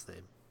his last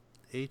name?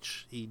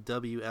 Hewlett?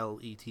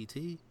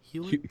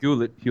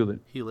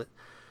 Hewlett.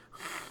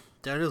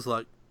 Down on his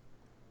luck.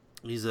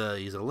 He's a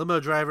limo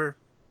driver.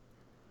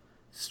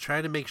 He's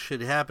trying to make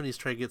shit happen. He's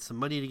trying to get some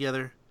money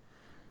together.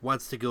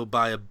 Wants to go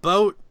buy a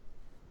boat,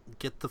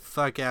 get the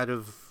fuck out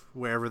of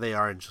wherever they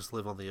are and just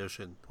live on the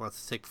ocean.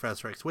 Wants to take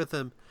Professor X with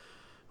him,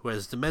 who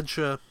has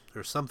dementia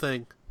or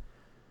something.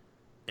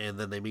 And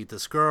then they meet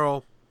this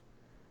girl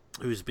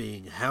who's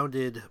being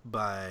hounded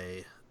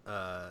by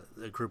a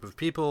group of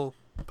people,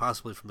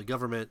 possibly from the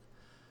government.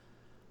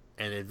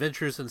 And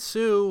adventures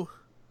ensue.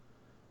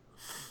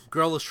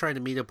 Girl is trying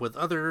to meet up with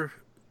other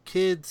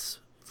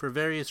kids for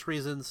various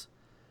reasons.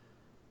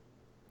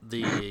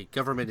 The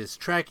government is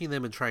tracking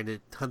them and trying to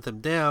hunt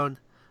them down.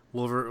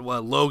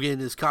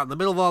 Logan is caught in the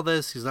middle of all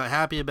this. He's not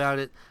happy about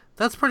it.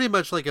 That's pretty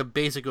much like a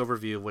basic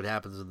overview of what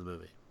happens in the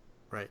movie,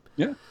 right?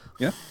 Yeah.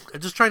 I'm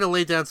just trying to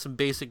lay down some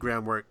basic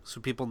groundwork so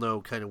people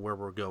know kind of where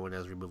we're going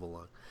as we move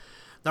along.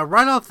 Now,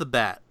 right off the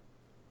bat,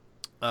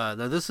 now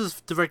this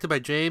is directed by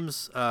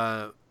James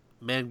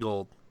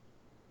Mangold,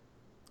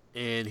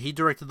 and he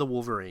directed The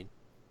Wolverine.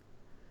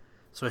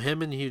 So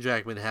him and Hugh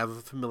Jackman have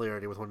a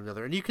familiarity with one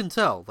another, and you can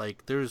tell,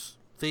 like,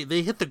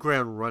 They hit the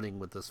ground running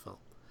with this film.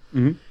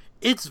 Mm-hmm.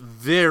 It's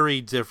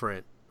very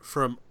different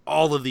from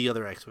all of the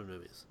other X-Men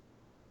movies.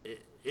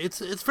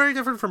 It's very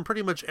different from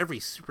pretty much every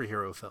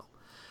superhero film.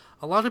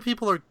 A lot of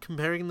people are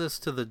comparing this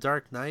to The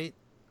Dark Knight,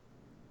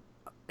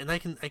 and I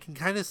can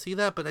kind of see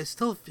that, but I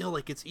still feel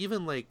like it's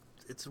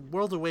a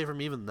world away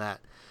from even that.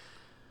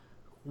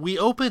 We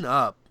open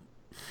up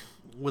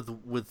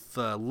with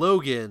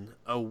Logan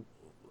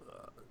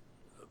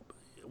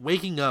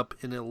waking up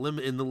in the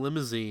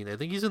limousine. I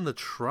think he's in the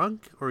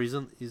trunk, or he's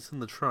in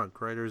the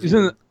trunk, right? Or is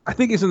I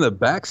think he's in the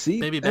back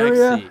seat. Maybe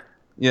back seat.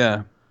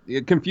 Yeah,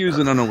 confused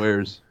and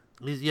unawares.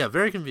 He's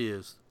very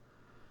confused.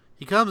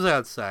 He comes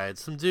outside.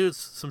 Some dudes,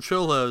 some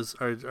cholos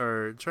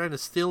are trying to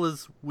steal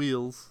his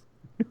wheels,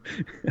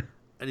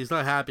 and he's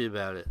not happy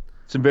about it.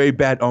 Some very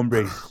bad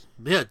hombres.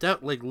 Yeah,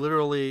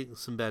 literally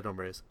some bad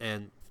hombres,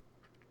 and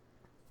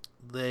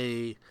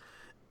they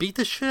beat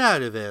the shit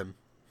out of him.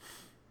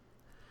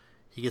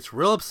 He gets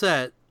real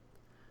upset,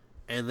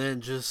 and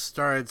then just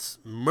starts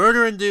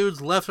murdering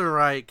dudes left and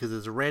right because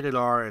it's rated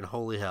R and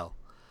holy hell.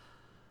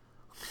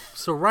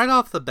 So right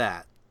off the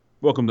bat,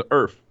 welcome to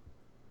Earth.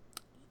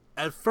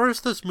 At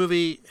first, this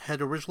movie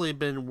had originally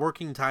been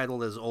working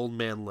titled as Old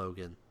Man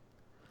Logan.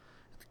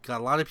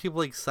 Got a lot of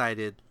people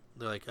excited.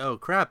 They're like, oh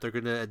crap, they're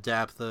going to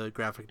adapt the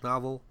graphic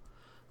novel.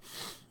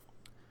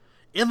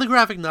 In the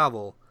graphic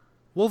novel,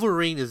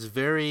 Wolverine is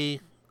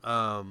very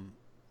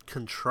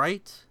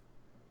contrite.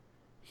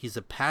 He's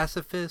a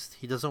pacifist.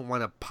 He doesn't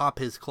want to pop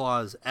his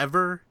claws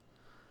ever.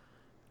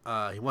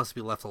 He wants to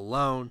be left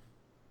alone.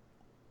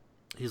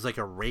 He's like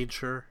a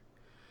rager.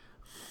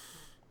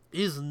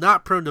 He's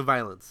not prone to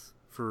violence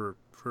for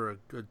a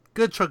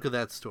good chunk of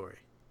that story.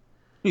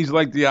 He's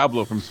like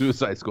Diablo from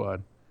Suicide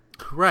Squad.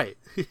 Right.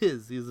 He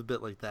is. He's a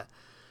bit like that.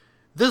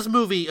 This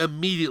movie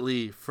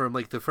immediately from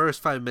like the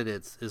first 5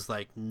 minutes is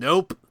like,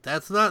 nope,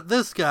 that's not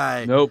this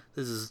guy. Nope.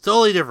 This is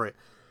totally different.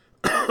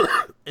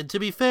 And to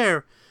be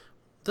fair,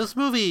 this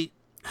movie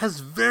has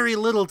very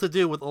little to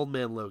do with Old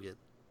Man Logan.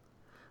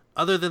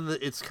 Other than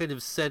it's kind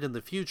of set in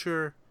the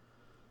future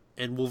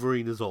and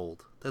Wolverine is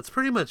old. That's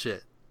pretty much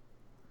it.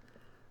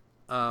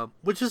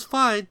 Which is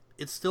fine.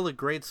 It's still a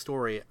great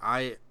story.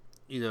 I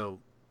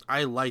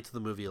liked the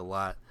movie a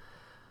lot.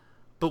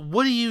 But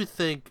what do you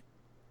think,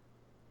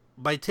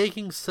 by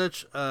taking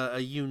such a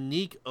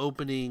unique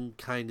opening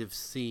kind of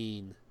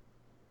scene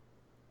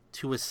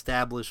to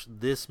establish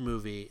this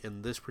movie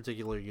in this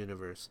particular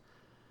universe,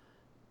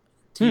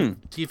 do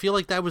you feel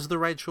like that was the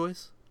right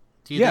choice?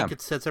 Do you think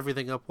it sets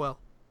everything up well?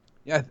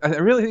 Yeah, I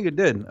really think it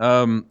did.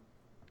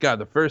 God,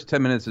 the first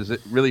 10 minutes is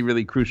really,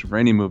 really crucial for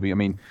any movie. I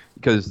mean,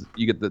 because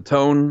you get the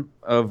tone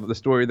of the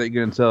story that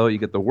you're going to tell, you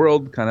get the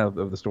world kind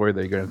of the story that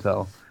you're going to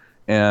tell,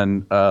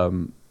 and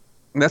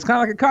that's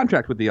kind of like a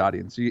contract with the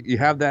audience. You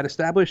have that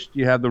established,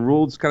 you have the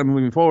rules kind of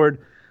moving forward,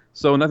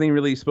 so nothing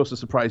really is supposed to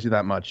surprise you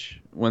that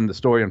much when the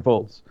story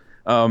unfolds.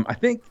 I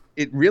think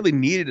it really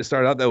needed to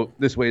start out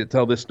this way to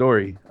tell this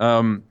story.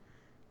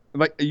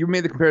 Like you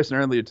made the comparison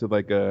earlier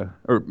to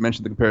or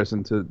mentioned the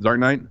comparison to Dark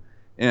Knight,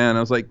 and I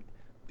was like,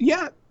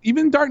 yeah,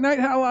 even Dark Knight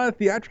had a lot of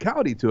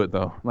theatricality to it,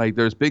 though. Like,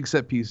 there's big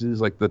set pieces,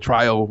 like the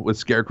trial with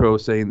Scarecrow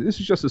saying, this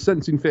is just a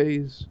sentencing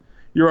phase.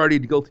 You're already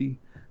guilty.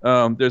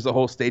 There's a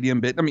whole stadium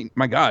bit. I mean,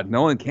 my God,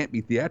 Nolan can't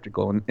be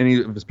theatrical in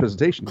any of his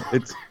presentations.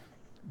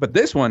 But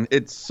this one,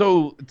 it's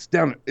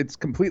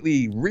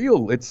completely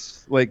real.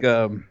 It's like,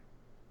 I'm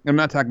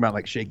not talking about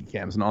like shaky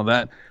cams and all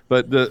that,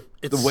 but the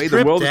way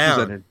the world is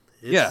presented.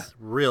 It's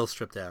real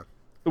stripped down.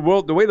 The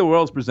way the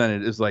world's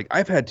presented is like,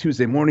 I've had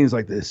Tuesday mornings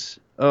like this.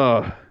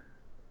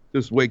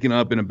 Just waking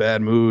up in a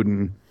bad mood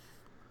and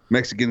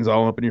Mexicans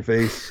all up in your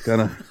face, kind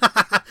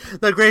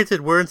of. Now,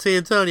 granted, we're in San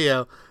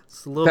Antonio.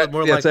 It's a little bit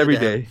more likely. That's every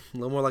day. A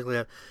little more likely to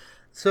have.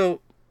 So,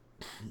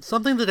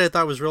 something that I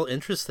thought was real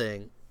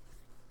interesting,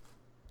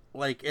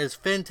 like as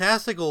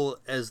fantastical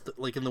as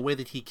like in the way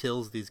that he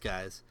kills these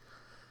guys,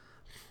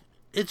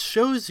 it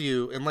shows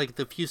you in like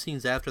the few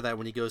scenes after that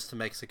when he goes to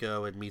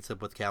Mexico and meets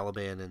up with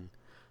Caliban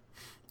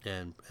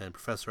and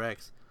Professor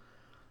X.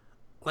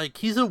 Like,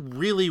 he's a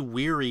really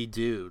weary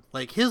dude.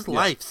 Like, his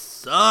life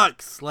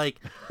sucks.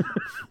 Like,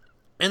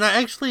 and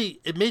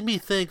it made me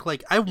think,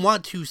 like, I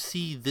want to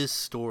see this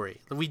story.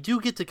 We do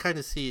get to kind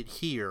of see it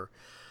here,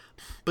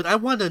 but I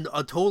want a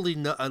totally,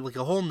 like,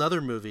 a whole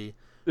nother movie.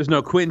 There's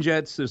no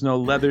Quinjets. There's no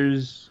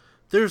leathers.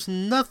 There's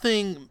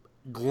nothing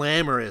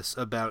glamorous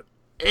about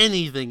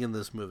anything in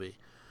this movie.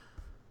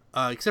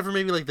 Except for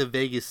maybe, like, the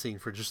Vegas scene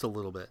for just a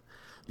little bit.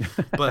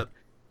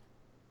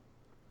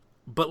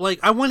 But, like,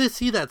 I want to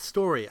see that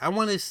story. I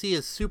want to see a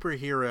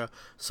superhero,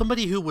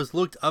 somebody who was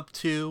looked up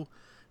to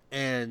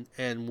and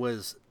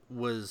was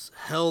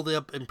held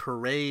up in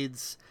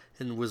parades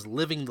and was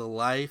living the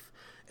life,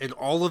 and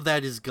all of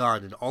that is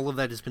gone, and all of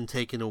that has been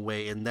taken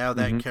away, and now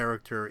that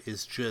character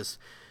is just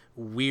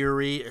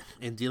weary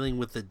and dealing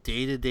with the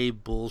day-to-day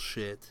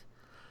bullshit.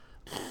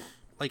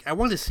 Like, I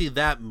want to see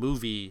that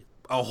movie,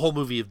 a whole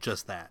movie of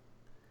just that.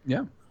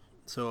 Yeah.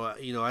 So,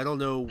 I don't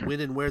know when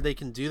and where they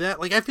can do that.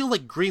 Like, I feel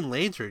like Green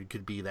Lantern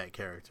could be that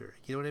character.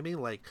 You know what I mean?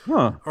 Like,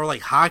 or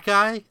like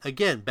Hawkeye.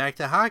 Again, back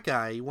to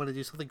Hawkeye. You want to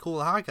do something cool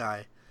with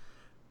Hawkeye.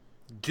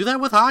 Do that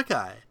with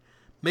Hawkeye.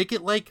 Make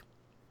it like...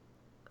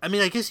 I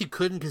mean, I guess you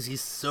couldn't because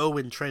he's so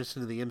entrenched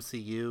into the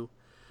MCU.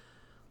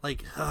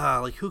 Like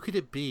who could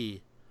it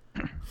be?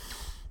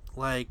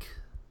 Like...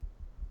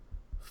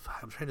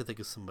 I'm trying to think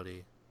of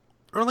somebody.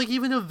 Or like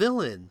even a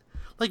villain.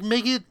 Like,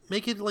 make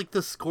it like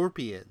the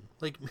Scorpion.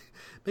 Like,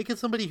 make it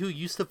somebody who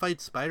used to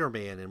fight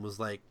Spider-Man and was,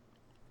 like,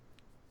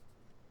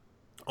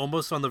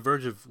 almost on the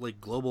verge of, like,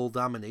 global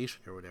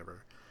domination or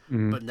whatever.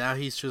 Mm-hmm. But now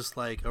he's just,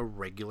 like, a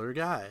regular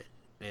guy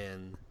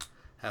and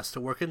has to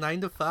work a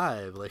 9 to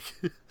 5. Like,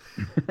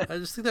 I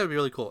just think that would be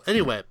really cool.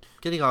 Anyway,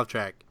 getting off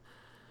track.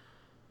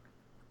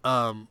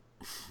 Not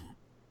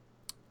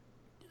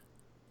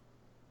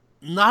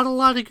a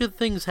lot of good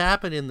things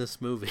happen in this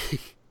movie.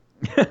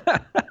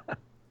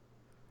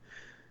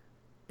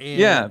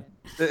 Yeah.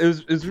 It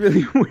was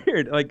really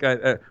weird. Like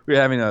we were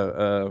having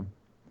a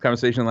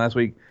conversation last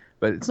week,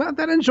 but it's not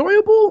that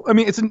enjoyable. I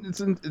mean, it's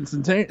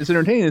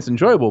entertaining, it's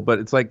enjoyable, but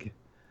it's like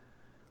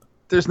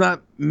there's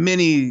not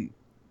many.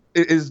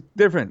 It is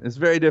different. It's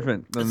very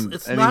different than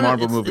any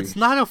Marvel movie. It's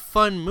not a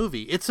fun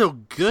movie. It's a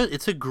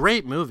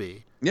great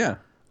movie. Yeah.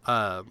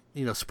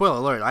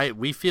 Spoiler alert.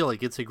 We feel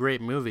like it's a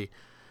great movie.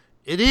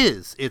 It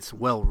is. It's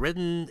well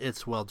written.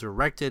 It's well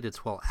directed.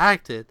 It's well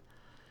acted.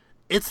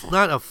 It's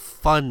not a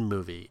fun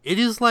movie. It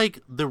is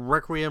like the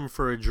Requiem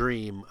for a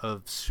Dream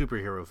of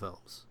superhero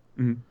films.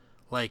 Mm-hmm.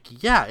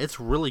 Like, yeah, it's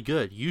really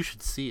good. You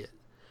should see it.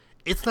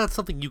 It's not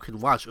something you can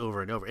watch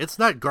over and over. It's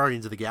not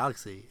Guardians of the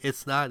Galaxy.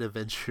 It's not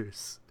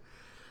Avengers.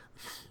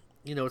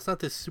 It's not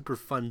this super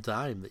fun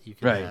time that you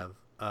can have.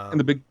 And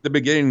the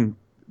beginning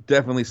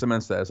definitely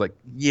cements that. It's like,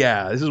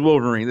 yeah, this is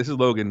Wolverine, this is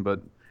Logan,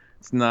 but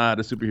it's not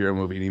a superhero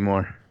movie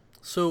anymore.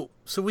 So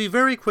we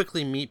very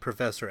quickly meet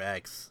Professor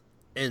X,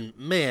 and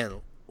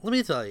man, let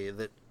me tell you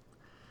that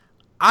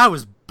I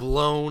was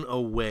blown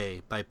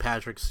away by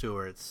Patrick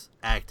Stewart's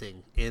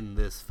acting in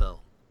this film.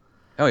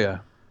 Oh yeah.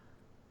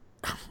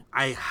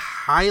 I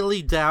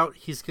highly doubt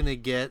he's gonna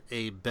get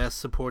a Best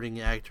Supporting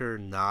Actor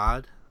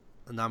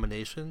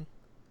nomination,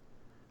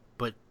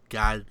 but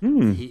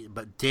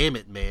but damn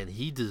it, man,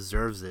 he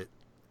deserves it.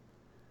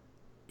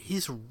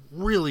 He's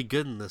really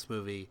good in this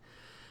movie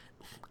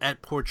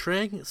at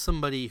portraying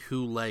somebody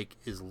who like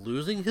is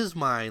losing his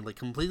mind, like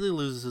completely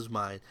loses his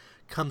mind,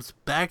 comes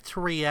back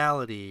to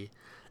reality,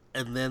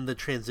 and then the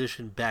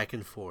transition back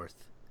and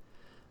forth.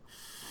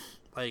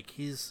 Like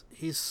he's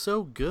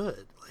so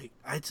good. Like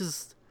I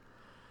just,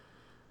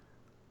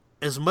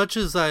 as much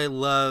as I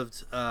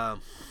loved, I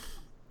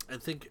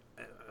think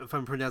if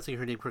I'm pronouncing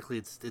her name correctly,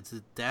 it's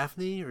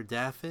Daphne or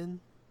Daphne.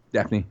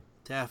 Daphne.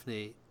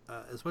 Daphne.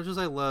 As much as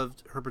I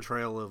loved her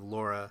portrayal of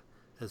Laura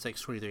as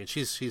X-23, and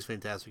she's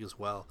fantastic as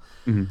well.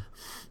 Mm-hmm.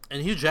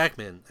 And Hugh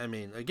Jackman, I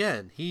mean,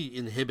 again, he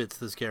inhibits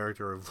this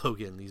character of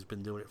Logan. He's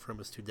been doing it for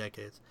almost 2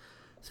 decades.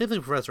 Same thing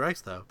with Professor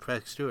X, though.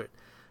 Patrick Stewart.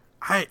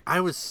 I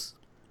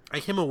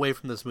came away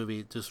from this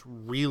movie just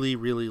really,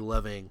 really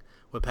loving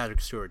what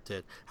Patrick Stewart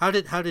did. How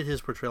did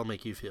his portrayal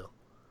make you feel?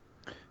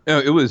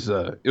 It was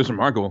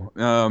remarkable.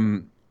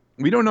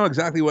 We don't know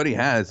exactly what he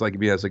has, like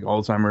if he has like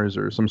Alzheimer's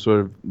or some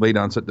sort of late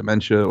onset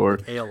dementia or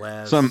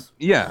ALS.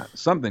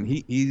 Something.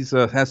 He's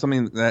has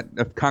something that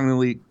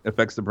cognitively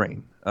affects the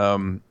brain.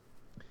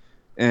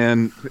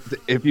 And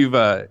if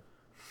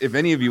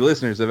any of you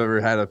listeners have ever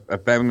had a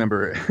family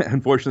member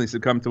unfortunately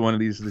succumb to one of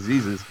these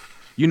diseases,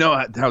 you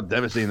know how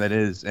devastating that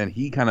is. And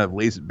he kind of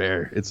lays it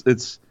bare.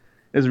 It's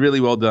really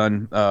well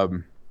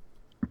done.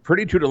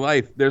 Pretty true to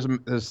life. There's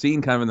a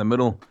scene kind of in the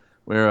middle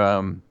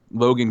where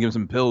Logan gives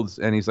him pills,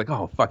 and he's like,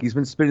 "Oh fuck, he's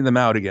been spitting them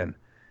out again."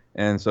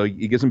 And so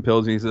he gives him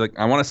pills, and he's like,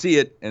 "I want to see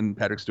it." And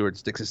Patrick Stewart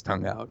sticks his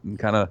tongue out and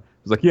kind of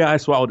is like, "Yeah, I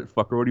swallowed it,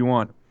 fucker. What do you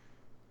want?"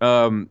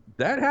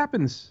 That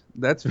happens.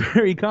 That's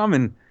very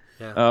common.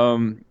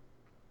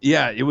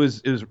 Yeah. It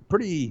was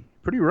pretty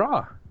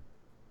raw.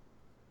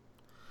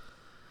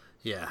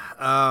 Yeah.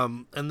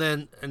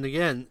 And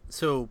again,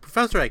 so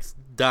Professor X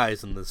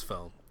dies in this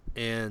film,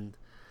 and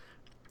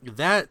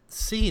that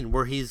scene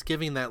where he's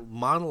giving that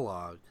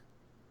monologue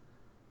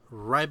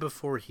right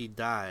before he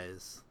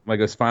dies, like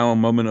his final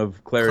moment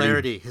of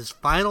clarity. His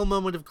final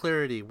moment of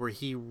clarity, where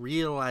he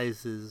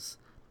realizes,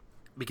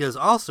 because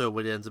also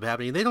what ends up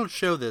happening, they don't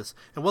show this,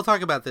 and we'll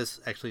talk about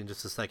this actually in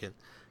just a second,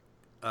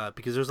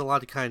 because there's a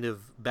lot of kind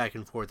of back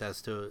and forth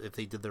as to if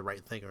they did the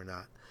right thing or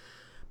not.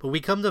 But we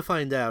come to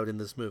find out in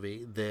this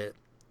movie that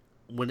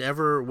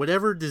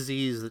whatever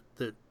disease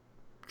that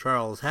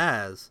Charles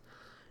has,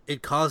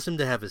 it caused him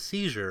to have a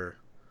seizure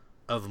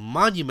of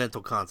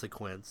monumental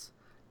consequence,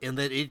 in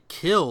that it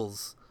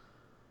kills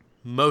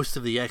most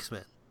of the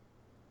X-Men.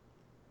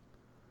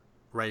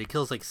 Right? It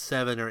kills like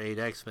 7 or 8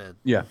 X-Men.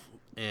 Yeah.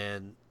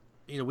 And,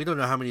 we don't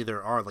know how many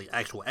there are, like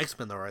actual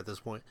X-Men there are at this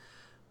point,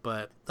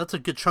 but that's a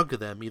good chunk of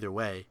them either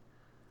way.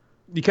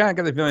 You kind of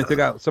get the feeling they took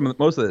out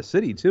most of the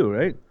city too,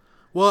 right?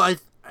 Well, I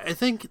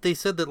think they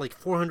said that like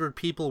 400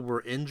 people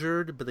were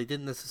injured, but they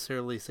didn't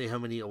necessarily say how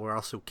many were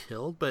also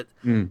killed. But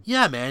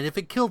yeah, man, if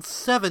it killed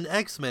 7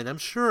 X-Men, I'm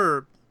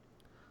sure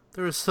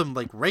there was some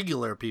like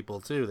regular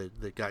people too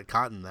that got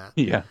caught in that.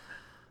 Yeah.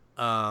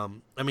 I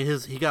mean,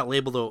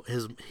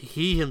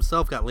 he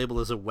himself got labeled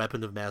as a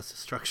weapon of mass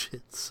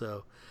destruction.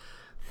 So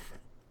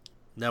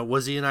now,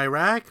 was he in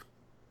Iraq?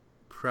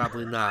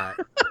 Probably not.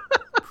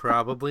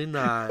 Probably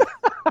not.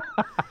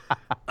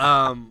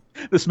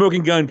 The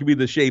smoking gun could be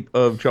the shape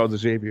of Charles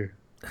Xavier.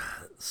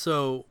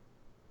 So,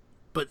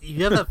 but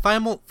you have that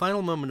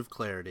final moment of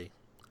clarity.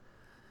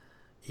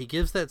 He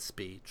gives that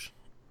speech,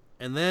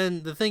 and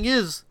then the thing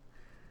is,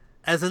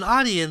 as an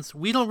audience,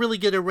 we don't really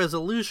get a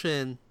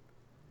resolution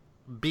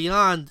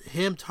beyond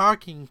him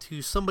talking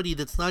to somebody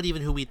that's not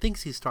even who he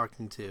thinks he's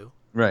talking to.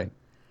 Right.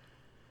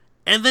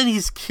 And then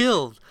he's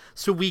killed.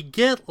 So we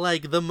get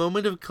like the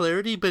moment of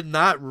clarity, but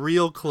not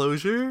real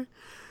closure.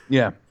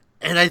 Yeah.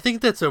 And I think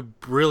that's a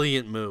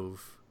brilliant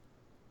move.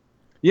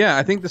 Yeah,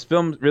 I think this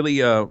film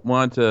really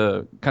wanted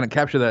to kind of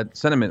capture that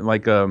sentiment.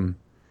 Like,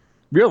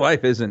 real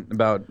life isn't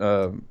about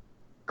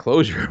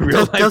closure.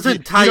 Real life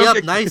doesn't tie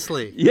up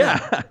nicely.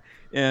 Yeah.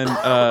 And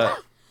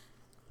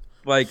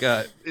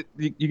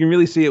you can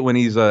really see it when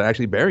he's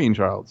actually burying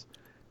Charles,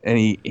 and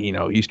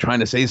he's trying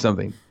to say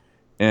something,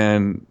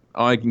 and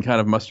all I can kind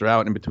of muster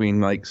out in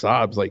between like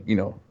sobs, like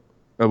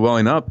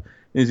welling up,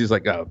 is he's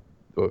like, "Oh,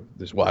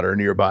 there's water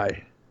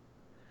nearby."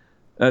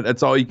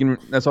 That's all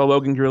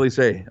Logan can really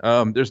say.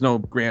 There's no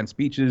grand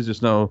speeches.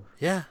 There's no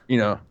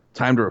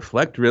time to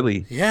reflect.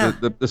 Really, yeah.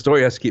 The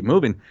story has to keep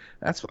moving.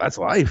 That's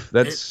life.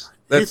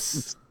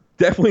 That's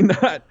definitely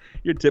not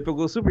your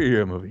typical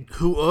superhero movie.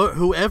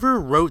 Whoever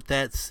wrote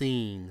that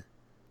scene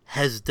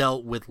has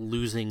dealt with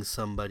losing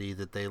somebody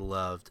that they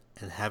loved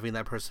and having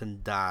that person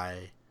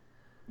die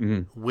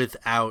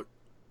without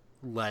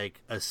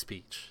like a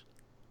speech,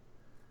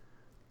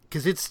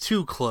 because it's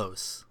too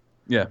close.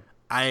 Yeah.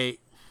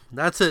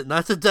 not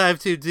to dive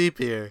too deep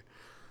here.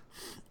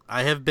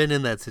 I have been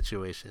in that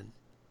situation.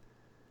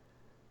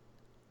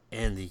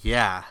 And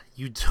yeah,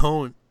 you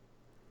don't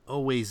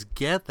always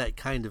get that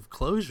kind of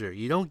closure.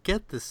 You don't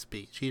get the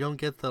speech. You don't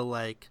get the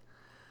like,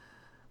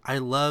 I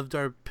loved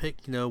our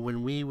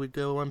when we would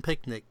go on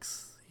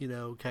picnics,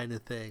 kind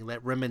of thing.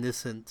 That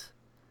reminiscent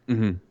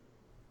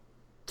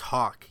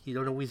talk. You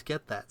don't always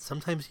get that.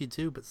 Sometimes you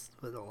do, but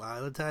a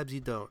lot of times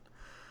you don't.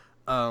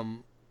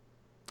 One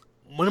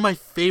of my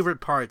favorite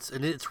parts,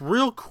 and it's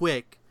real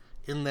quick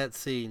in that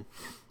scene,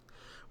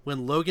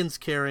 when Logan's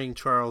carrying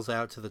Charles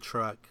out to the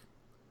truck,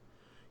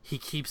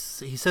 he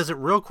says it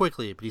real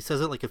quickly, but he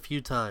says it like a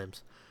few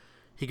times.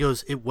 He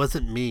goes, "It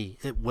wasn't me.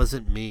 It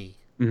wasn't me."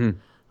 Mm-hmm.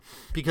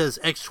 Because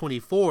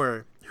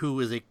X-24, who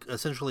is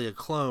essentially a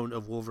clone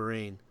of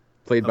Wolverine,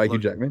 played by Hugh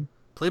Jackman,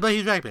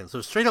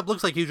 so straight up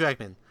looks like Hugh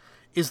Jackman,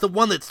 is the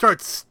one that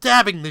starts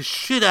stabbing the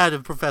shit out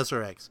of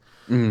Professor X.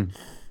 Mm.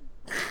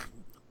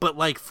 But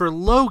like for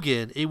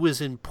Logan, it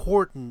was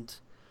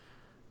important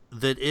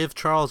that if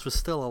Charles was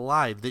still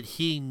alive, that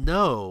he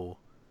know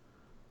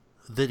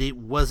that it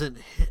wasn't,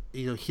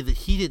 that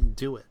he didn't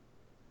do it.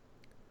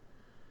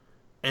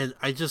 And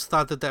I just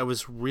thought that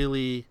was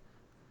really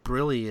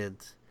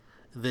brilliant.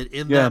 That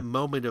in that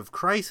moment of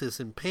crisis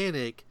and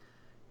panic,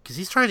 because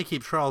he's trying to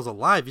keep Charles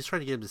alive, he's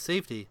trying to get him to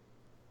safety.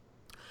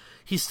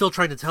 He's still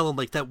trying to tell him,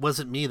 like, that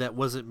wasn't me.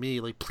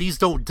 Like, please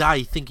don't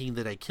die thinking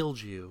that I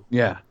killed you.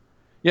 Yeah.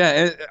 Yeah,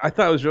 and I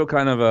thought it was real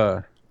kind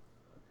of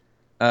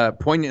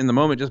poignant in the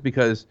moment just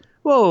because,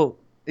 well,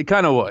 it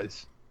kind of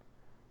was.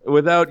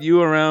 Without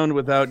you around,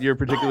 without your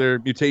particular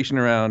mutation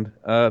around,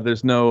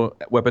 there's no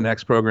Weapon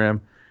X program.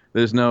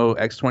 There's no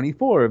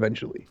X-24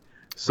 eventually.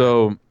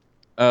 So,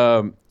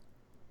 it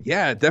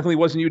definitely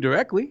wasn't you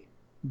directly.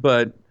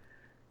 But,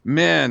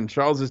 man,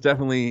 Charles has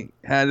definitely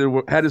had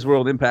his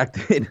world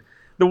impacted.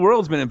 The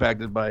world's been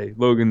impacted by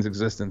Logan's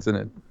existence in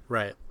it.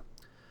 Right.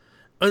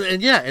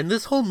 And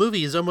this whole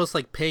movie is almost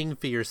like paying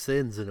for your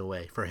sins in a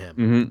way for him.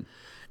 Mm-hmm.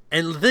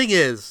 And the thing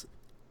is,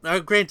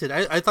 granted,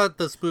 I thought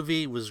this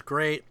movie was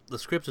great. The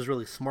script is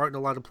really smart in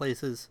a lot of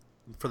places,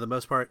 for the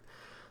most part.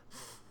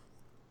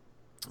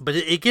 But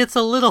it gets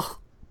a little...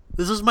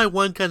 This is my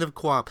one kind of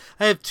qualm.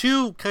 I have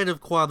two kind of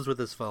qualms with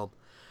this film.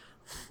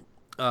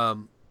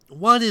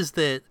 One is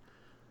that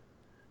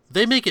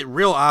they make it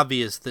real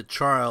obvious that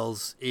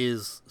Charles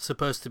is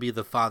supposed to be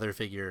the father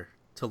figure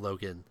to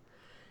Logan.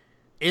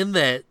 In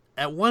that,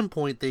 at one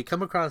point, they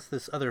come across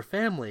this other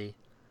family,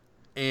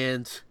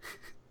 and...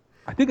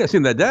 I think I've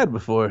seen that dad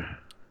before.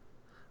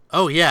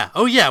 Oh, yeah.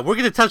 We're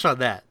going to touch on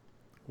that.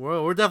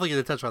 We're definitely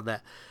going to touch on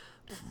that.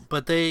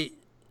 But they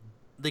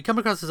come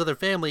across this other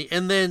family,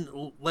 and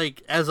then,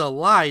 like, as a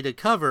lie to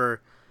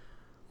cover,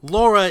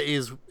 Laura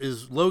is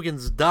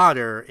Logan's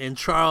daughter, and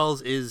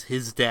Charles is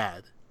his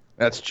dad.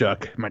 That's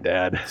Chuck, my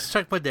dad. It's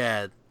Chuck, my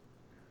dad.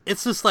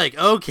 It's just like,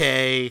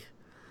 okay.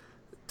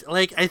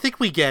 Like, I think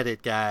we get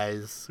it,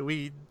 guys.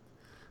 We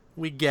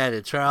get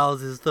it.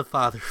 Charles is the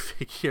father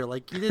figure.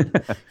 Like, you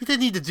didn't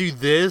need to do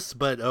this,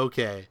 but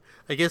okay.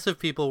 I guess if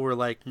people were,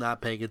 like,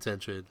 not paying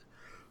attention.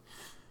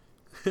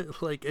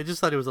 Like, I just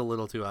thought it was a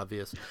little too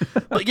obvious.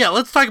 But yeah,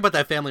 let's talk about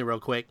that family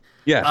real quick.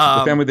 Yeah,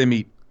 the family they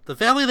meet. The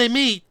family they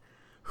meet,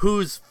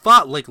 whose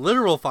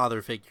literal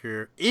father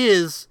figure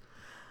is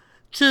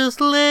just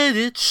let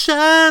it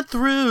shine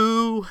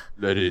through.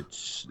 Let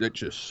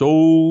your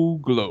soul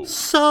glow.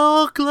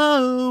 Soul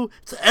glow.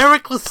 It's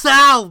Eric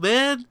LaSalle,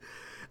 man.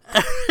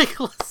 Eric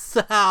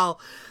LaSalle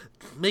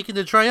making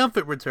a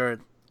triumphant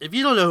return. If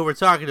you don't know who we're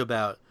talking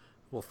about,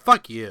 well,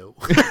 fuck you.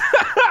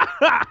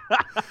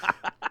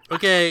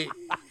 Okay.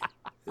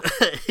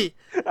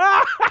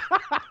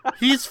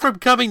 He's from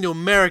Coming to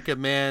America,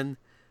 man.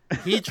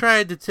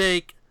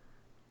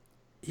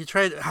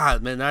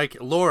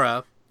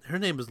 Laura. Her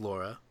name is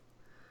Laura.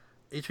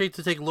 He tried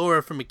to take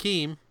Laura from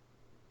Akeem.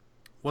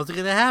 Wasn't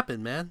going to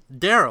happen, man.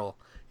 Daryl.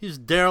 He's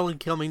Daryl in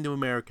Coming to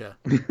America.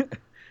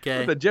 Okay.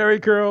 With the Jerry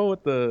curl,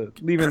 with the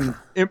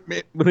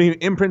leaving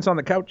imprints on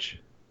the couch.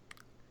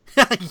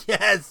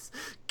 Yes.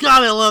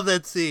 God, I love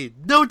that scene.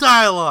 No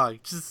dialogue.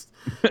 Just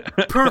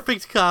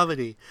perfect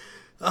comedy.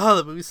 Oh,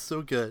 the movie's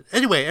so good.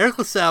 Anyway, Eric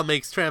LaSalle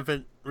makes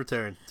triumphant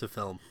return to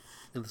film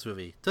in this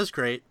movie. Does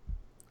great.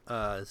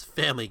 His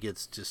family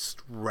gets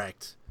just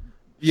wrecked.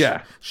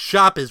 Yeah.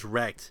 Shop is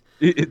wrecked.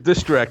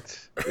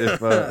 Distract, if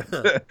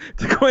to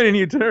coin a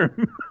new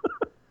term.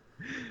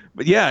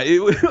 But yeah,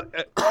 it was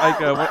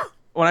like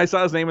when I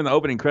saw his name in the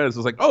opening credits, I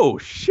was like, "Oh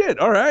shit!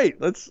 All right,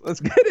 let's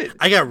get it."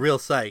 I got real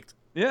psyched.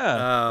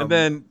 Yeah, and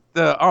then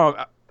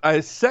the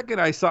second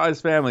I saw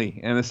his family,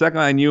 and the second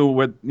I knew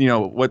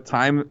what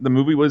time the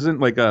movie was in,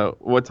 like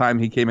what time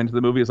he came into the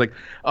movie, it's like,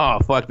 oh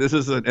fuck, this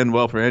doesn't end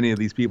well for any of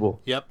these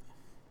people. Yep.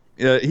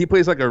 He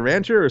plays like a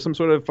rancher or some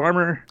sort of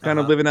farmer, kind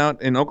of living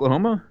out in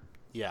Oklahoma.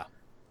 Yeah.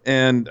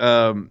 And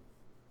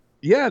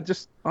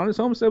just on his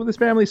homestead with his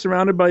family,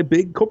 surrounded by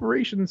big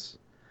corporations,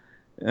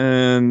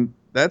 and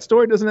that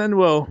story doesn't end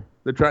well.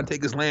 They're trying to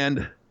take his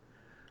land.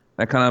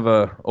 That kind of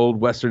a old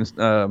Western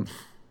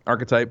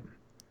archetype.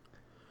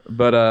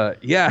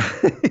 But yeah,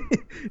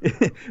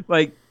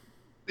 like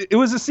it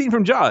was a scene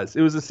from Jaws.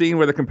 It was a scene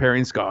where they're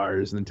comparing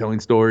scars and telling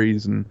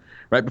stories, and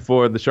right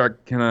before the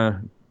shark kind of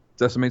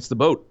decimates the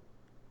boat.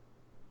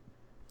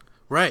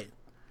 Right.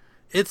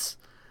 It's.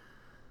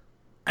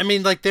 I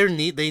mean, like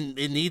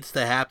it needs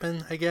to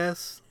happen, I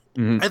guess.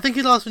 Mm-hmm. I think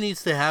it also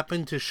needs to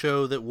happen to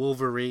show that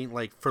Wolverine,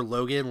 like for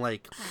Logan,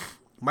 like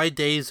my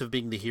days of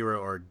being the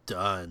hero are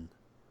done.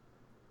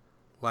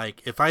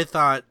 Like if I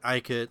thought I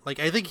could, like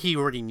I think he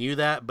already knew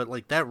that, but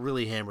like that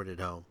really hammered it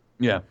home.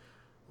 Yeah.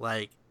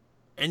 Like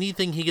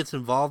anything he gets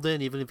involved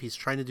in, even if he's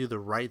trying to do the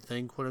right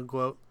thing, quote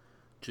unquote,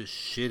 just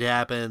shit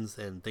happens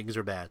and things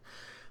are bad.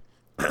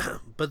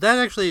 But that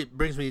actually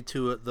brings me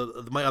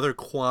to my other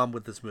qualm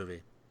with this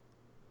movie.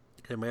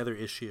 And my other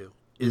issue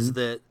is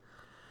that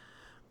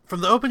from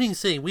the opening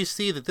scene, we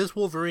see that this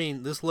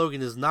Wolverine, this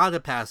Logan, is not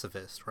a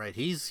pacifist, right?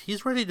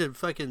 He's ready to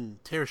fucking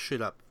tear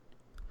shit up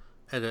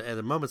at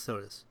a moment's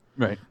notice.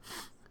 Right.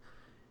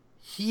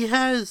 He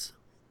has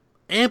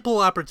ample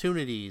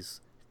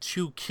opportunities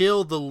to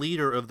kill the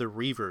leader of the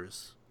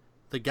Reavers,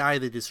 the guy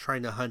that is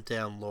trying to hunt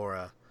down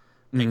Laura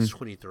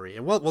X-23.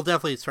 And we'll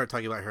definitely start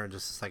talking about her in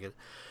just a second.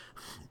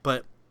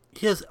 But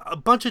he has a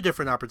bunch of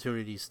different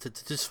opportunities to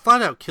just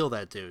flat out kill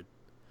that dude.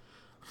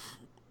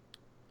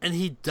 And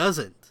he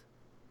doesn't.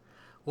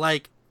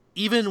 Like,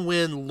 even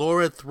when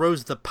Laura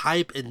throws the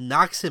pipe and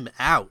knocks him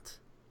out.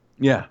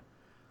 Yeah.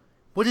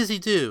 What does he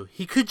do?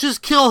 He could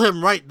just kill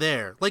him right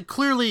there. Like,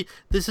 clearly,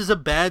 this is a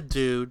bad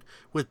dude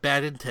with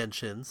bad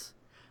intentions.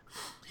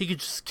 He could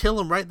just kill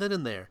him right then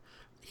and there.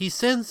 He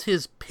sends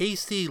his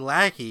pasty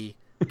lackey,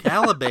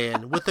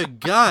 Caliban, with a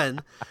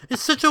gun.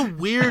 It's such a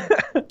weird...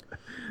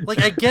 Like,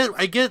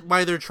 I get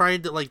why they're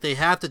trying to, like, they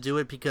have to do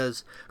it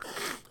because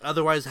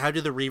otherwise, how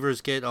do the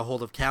Reavers get a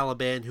hold of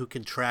Caliban who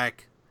can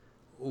track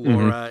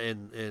Laura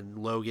and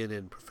Logan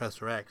and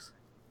Professor X?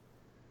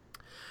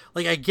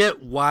 Like, I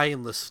get why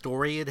in the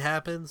story it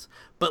happens,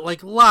 but,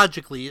 like,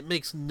 logically, it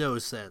makes no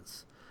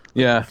sense.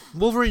 Yeah.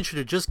 Wolverine should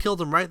have just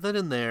killed him right then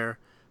and there,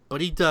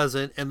 but he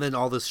doesn't, and then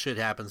all this shit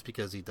happens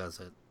because he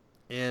doesn't.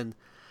 And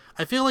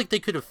I feel like they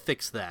could have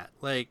fixed that.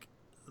 Like,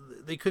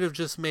 they could have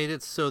just made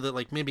it so that,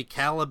 like, maybe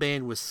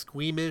Caliban was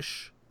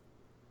squeamish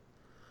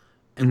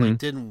and, like,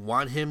 didn't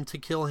want him to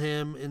kill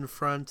him in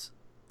front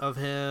of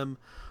him.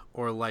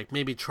 Or, like,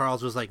 maybe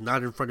Charles was, like,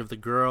 not in front of the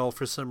girl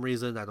for some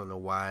reason. I don't know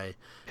why.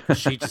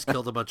 She just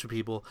killed a bunch of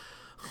people.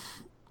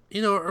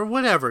 You know, or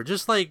whatever.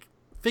 Just, like,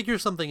 figure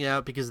something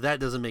out because that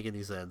doesn't make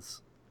any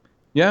sense.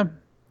 Yeah.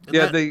 And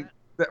Yeah,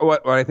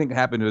 what I think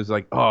happened was,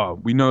 like, oh,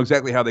 we know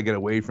exactly how they get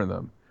away from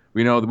them.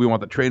 We know that we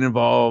want the train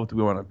involved.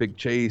 We want a big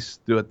chase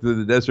through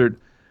the desert.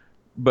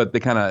 But they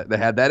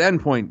had that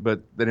end point,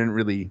 but they didn't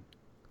really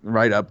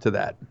write up to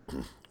that.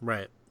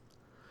 Right.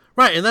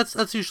 Right, and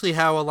that's usually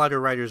how a lot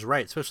of writers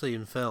write, especially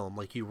in film.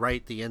 Like, you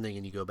write the ending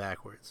and you go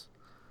backwards.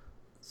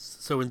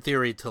 So in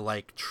theory, to,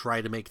 like,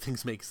 try to make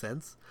things make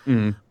sense.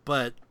 Mm-hmm.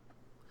 But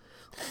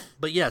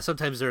yeah,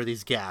 sometimes there are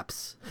these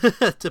gaps,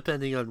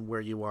 depending on where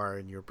you are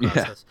in your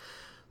process. Yeah.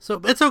 So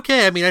it's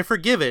okay. I mean, I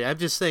forgive it. I'm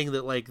just saying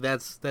that, like,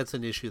 that's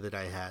an issue that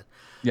I had.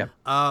 Yeah.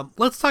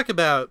 Let's talk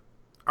about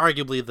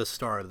arguably the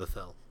star of the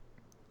film.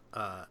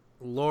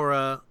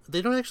 Laura.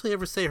 They don't actually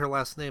ever say her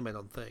last name, I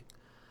don't think.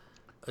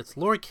 It's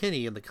Laura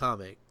Kinney in the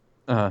comic.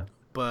 Uh-huh.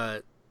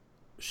 But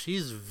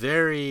she's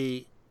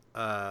very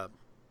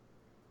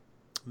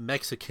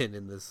Mexican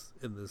in this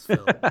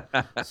film.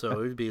 So it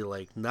would be,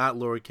 like, not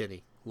Laura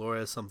Kinney.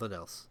 Laura is something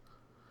else.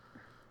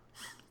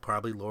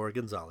 Probably Laura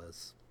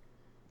Gonzalez.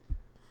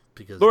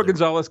 Because Laura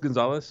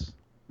Gonzalez.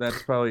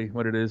 That's probably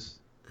what it is.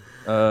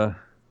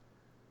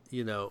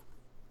 You know.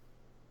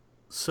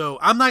 So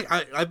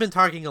I've been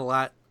talking a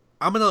lot.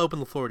 I'm going to open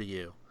the floor to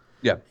you.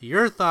 Yeah.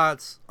 Your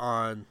thoughts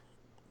on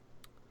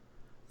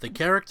the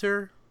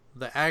character,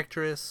 the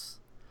actress,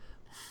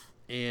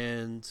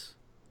 and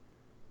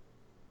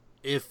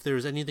if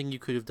there's anything you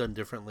could have done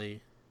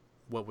differently,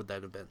 what would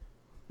that have been?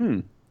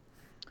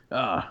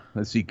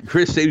 Let's see.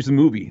 Chris saves the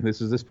movie.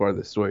 This is this part of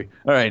the story.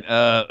 All right.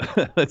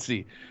 Let's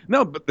see.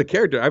 No, but the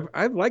character.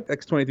 I've liked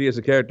X-23 as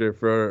a character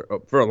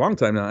for a long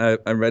time now.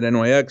 I read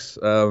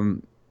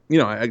NYX. You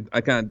know, I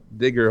kind of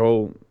dig her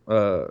whole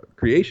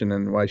creation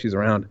and why she's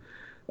around.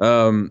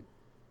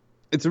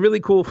 It's a really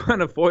cool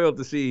kind of foil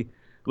to see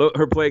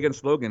her play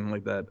against Logan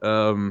like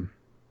that.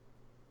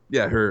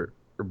 Yeah, her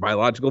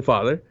biological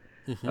father.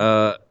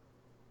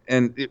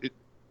 And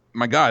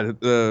my God,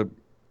 the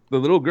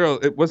little girl,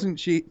 didn't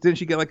she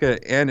get like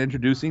an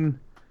introducing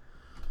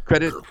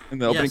credit in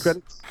the opening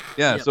credits?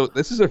 Yeah, yep. So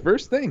this is her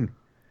first thing.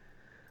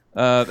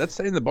 That's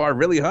setting the bar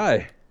really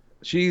high.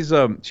 She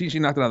knocked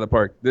it out of the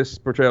park. This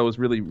portrayal was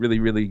really, really,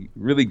 really,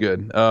 really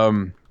good.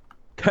 Kind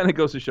of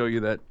goes to show you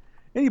that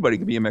anybody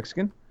can be a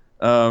Mexican.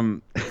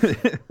 But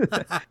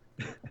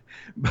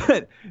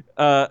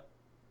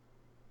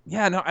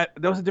yeah, no,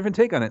 that was a different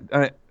take on it.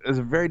 It was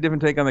a very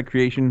different take on the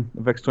creation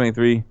of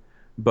X-23,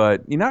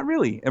 but not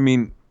really. I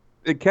mean,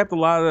 it kept a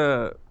lot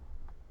of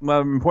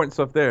important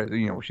stuff there.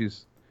 You know,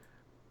 she's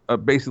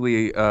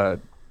basically a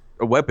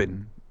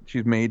weapon.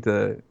 She's made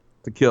to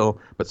to kill,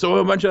 but so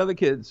a bunch of other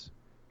kids.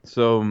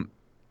 So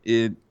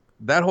it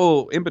that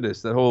whole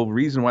impetus, that whole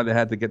reason why they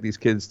had to get these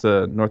kids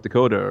to North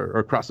Dakota or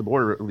across the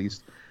border at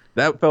least,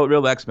 that felt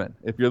real X-Men.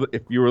 If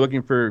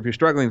you're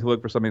struggling to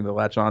look for something to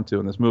latch onto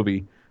in this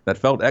movie that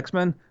felt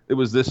X-Men, it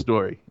was this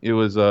story. It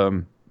was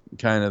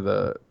kind of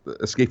the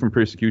escape from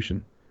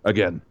persecution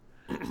again.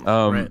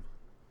 Right.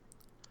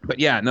 But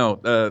yeah, no.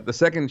 The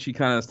second she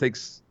kind of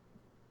takes,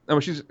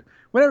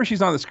 whenever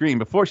she's on the screen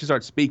before she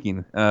starts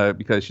speaking,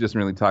 because she doesn't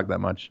really talk that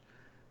much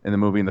in the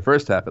movie in the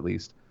first half at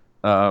least.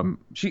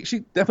 She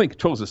definitely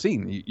controls the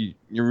scene.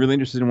 You're really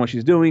interested in what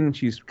she's doing.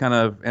 She's kind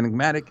of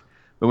enigmatic.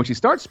 But when she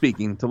starts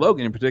speaking to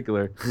Logan in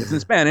particular, it's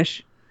in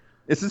Spanish.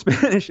 It's in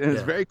Spanish, and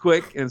it's very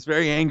quick, and it's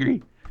very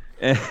angry.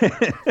 And,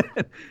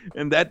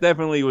 and that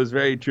definitely was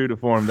very true to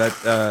form.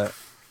 That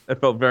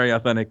felt very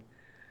authentic.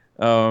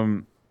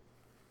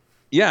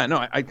 Yeah,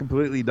 no, I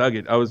completely dug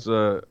it.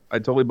 I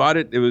totally bought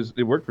it.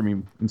 It worked for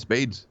me in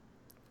spades.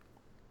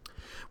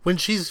 When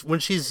she's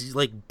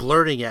like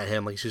blurting at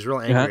him, like she's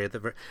real angry at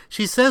the.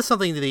 She says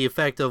something to the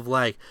effect of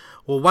like,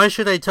 "Well, why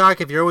should I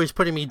talk if you're always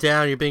putting me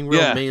down? You're being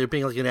real mean. You're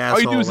being like an asshole.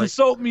 All you do is like,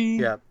 insult me."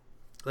 Yeah,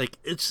 like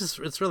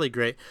it's really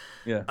great.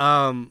 Yeah.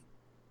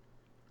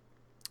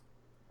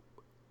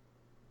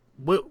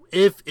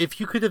 If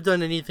you could have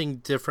done anything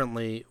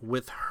differently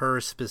with her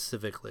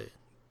specifically,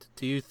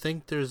 do you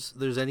think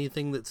there's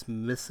anything that's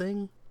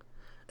missing?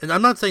 And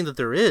I'm not saying that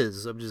there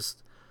is. I'm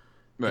just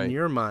in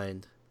your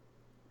mind.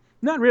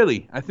 Not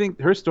really. I think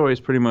her story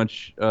is pretty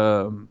much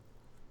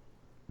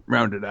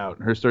rounded out.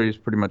 Her story is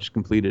pretty much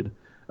completed.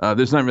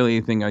 There's not really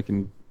anything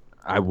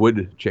I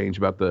would change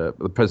about the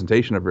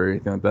presentation of her or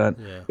anything like that.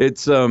 Yeah.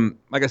 It's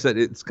like I said,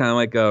 it's kind of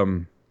like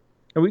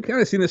we kind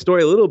of seen this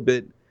story a little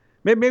bit.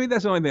 Maybe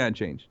that's the only thing I'd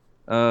change.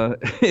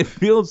 It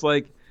feels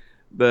like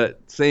the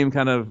same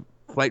kind of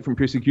flight from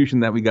persecution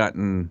that we got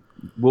in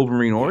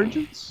Wolverine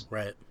Origins,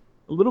 right?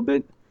 A little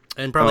bit,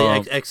 and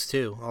probably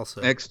X2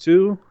 also.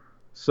 X2,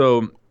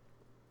 so.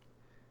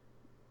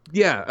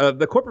 Yeah,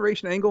 the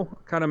corporation angle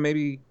kind of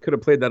maybe could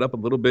have played that up a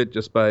little bit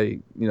just by,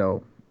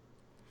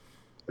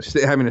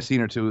 having a scene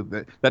or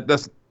two that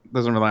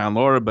doesn't rely on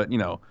Laura, but,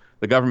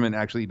 the government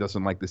actually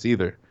doesn't like this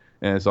either.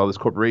 And it's all this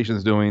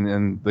corporation's doing,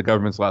 and the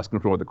government's lost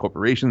control of the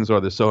corporations,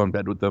 or they're so in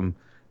bed with them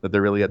that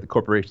they're really at the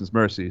corporation's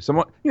mercy.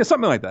 Somewhat,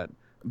 something like that.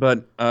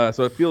 But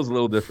so it feels a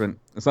little different.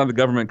 It's not the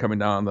government coming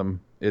down on them.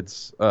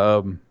 It's,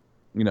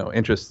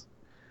 interests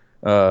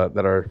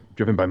that are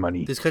driven by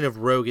money. This kind of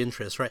rogue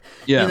interest, right?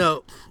 Yeah.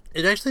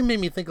 It actually made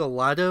me think a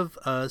lot of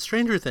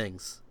Stranger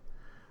Things,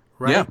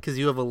 right? Yeah. Because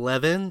you have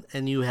 11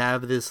 and you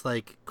have this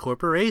like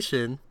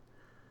corporation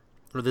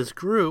or this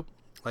group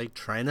like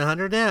trying to hunt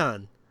her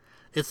down.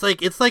 It's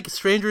like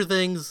Stranger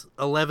Things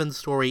 11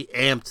 story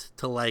amped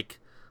to like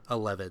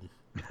 11.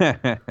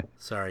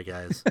 Sorry,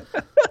 guys.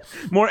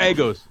 More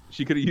egos.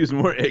 She could have used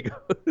more ego.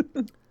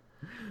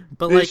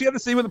 But like she had the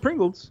same with the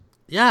Pringles.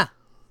 Yeah.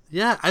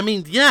 Yeah. I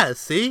mean, yeah,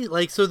 see?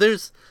 Like so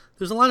there's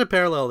a lot of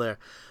parallel there.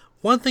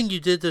 One thing you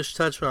did just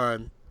touch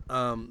on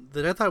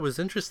that I thought was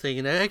interesting,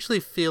 and I actually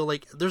feel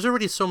like there's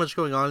already so much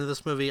going on in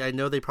this movie. I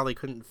know they probably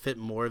couldn't fit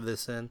more of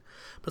this in,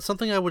 but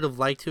something I would have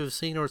liked to have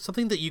seen, or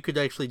something that you could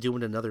actually do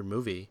in another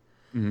movie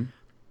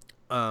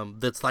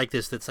that's like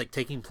this, that's like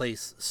taking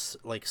place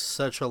like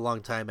such a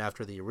long time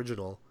after the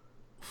original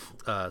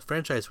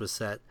franchise was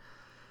set,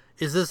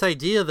 is this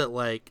idea that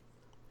like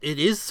it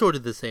is sort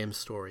of the same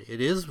story. It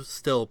is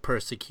still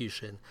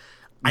persecution.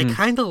 I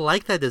kind of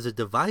like that as a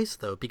device,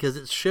 though, because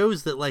it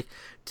shows that, like,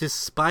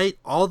 despite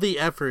all the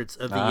efforts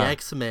of the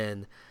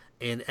X-Men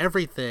and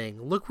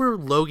everything, look where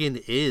Logan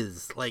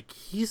is. Like,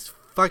 he's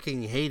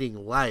fucking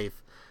hating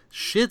life.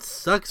 Shit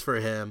sucks for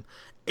him.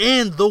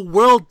 And the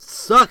world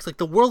sucks. Like,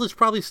 the world is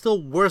probably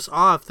still worse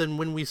off than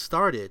when we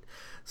started.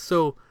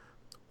 So,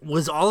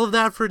 was all of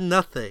that for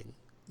nothing?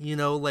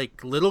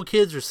 Like, little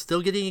kids are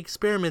still getting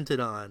experimented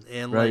on.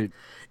 And, like,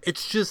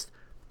 it's just...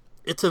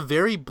 It's a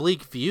very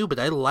bleak view, but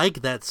I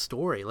like that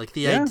story. Like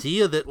the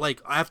idea that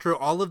like after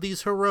all of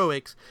these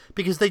heroics,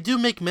 because they do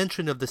make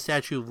mention of the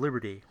Statue of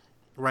Liberty,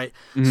 right?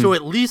 So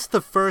at least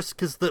the first,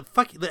 because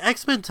the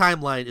X-Men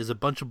timeline is a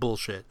bunch of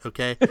bullshit.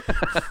 Okay,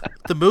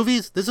 the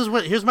movies.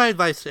 Here's my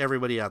advice to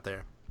everybody out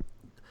there.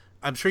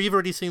 I'm sure you've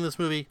already seen this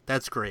movie.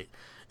 That's great.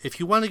 If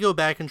you want to go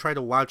back and try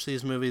to watch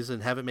these movies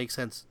and have it make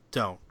sense,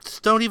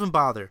 just don't even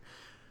bother.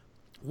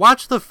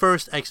 Watch the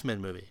first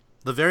X-Men movie,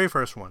 the very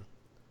first one.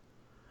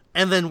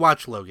 And then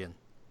watch Logan.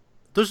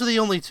 Those are the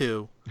only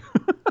two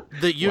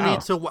that you need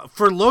to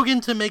for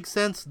Logan to make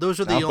sense. Those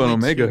are the Alpha only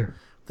and Omega. two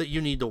that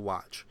you need to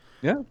watch.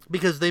 Yeah,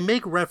 because they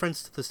make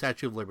reference to the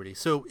Statue of Liberty.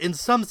 So in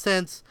some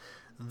sense,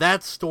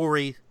 that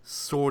story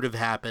sort of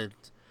happened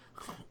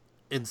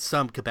in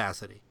some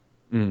capacity.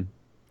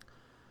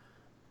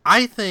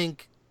 I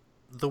think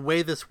the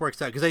way this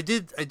works out, because I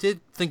did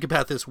think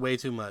about this way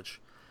too much,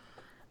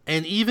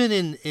 and even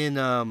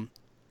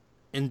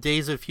in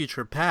Days of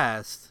Future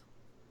Past.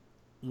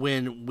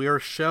 When we're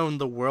shown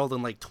the world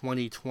in like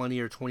 2020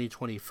 or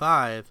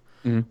 2025,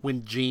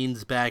 when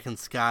Jean's back and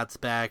Scott's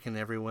back and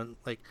everyone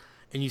like,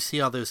 and you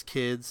see all those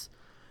kids,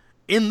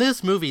 in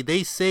this movie,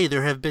 they say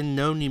there have been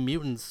no New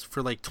Mutants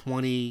for like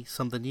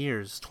 20-something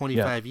years,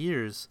 25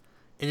 years,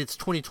 and it's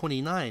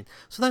 2029.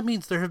 So that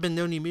means there have been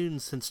no New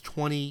Mutants since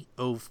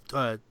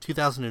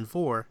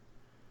 2004.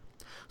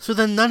 So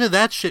then none of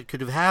that shit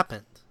could have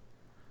happened.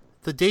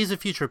 The Days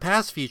of Future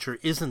Past future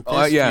isn't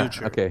this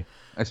future. Okay.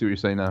 I see what you're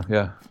saying now,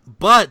 yeah.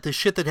 But the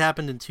shit that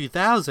happened in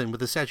 2000 with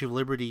the Statue of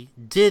Liberty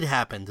did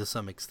happen to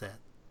some extent.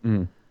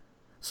 Mm.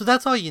 So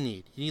that's all you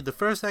need. You need the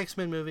first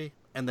X-Men movie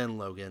and then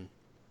Logan.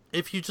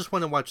 If you just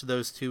want to watch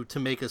those two to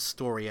make a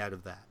story out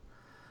of that.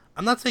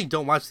 I'm not saying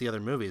don't watch the other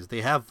movies.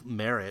 They have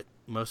merit.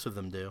 Most of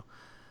them do.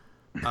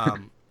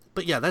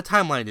 But yeah, that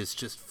timeline is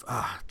just...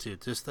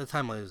 just that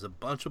timeline is a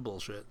bunch of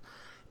bullshit.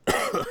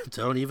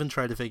 Don't even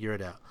try to figure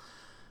it out.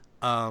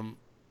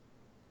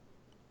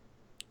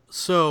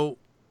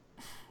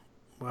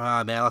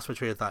 Man, I lost my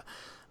train of thought.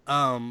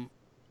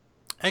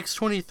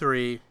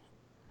 X-23...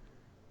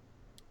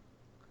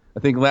 I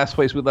think last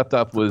place we left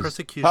off was...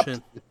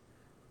 Persecution.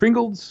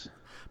 Pringles...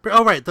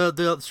 Oh right,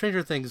 the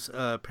Stranger Things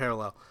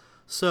parallel.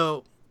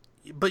 So,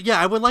 but yeah,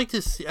 I would like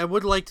to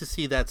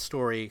see that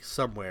story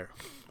somewhere,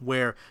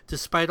 where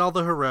despite all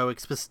the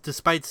heroics,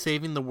 despite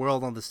saving the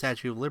world on the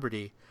Statue of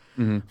Liberty,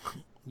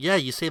 yeah,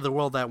 you saved the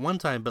world that one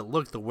time, but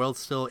look, the world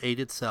still ate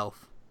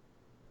itself.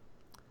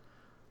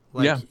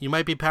 Like, you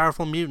might be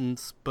powerful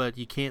mutants, but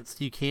you can't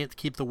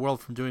keep the world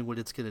from doing what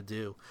it's gonna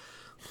do.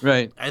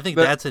 Right. I think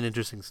that's an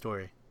interesting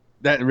story.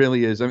 That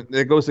really is. I mean,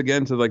 it goes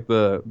again to like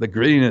the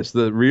grittiness,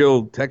 the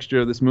real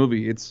texture of this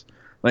movie. It's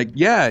like,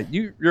 yeah,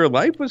 your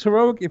life was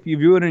heroic if you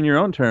view it in your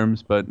own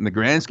terms, but in the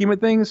grand scheme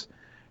of things,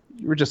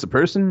 you were just a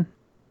person.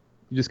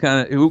 You just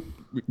kind of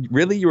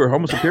really you were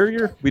homo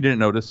superior. We didn't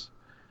notice.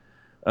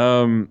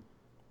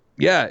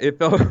 Yeah, it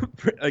felt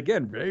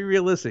again very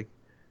realistic.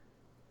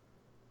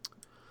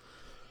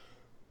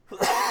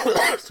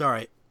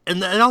 Sorry,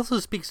 and it also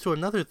speaks to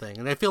another thing,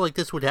 and I feel like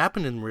this would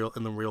happen in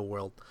the real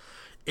world.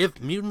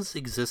 If mutants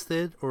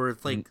existed, or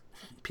if like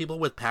people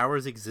with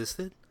powers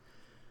existed,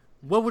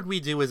 what would we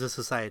do as a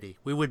society?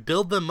 We would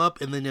build them up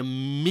and then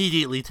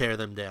immediately tear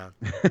them down,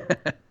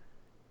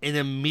 and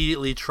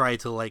immediately try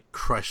to like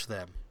crush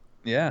them.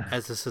 Yeah,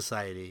 as a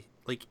society,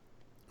 like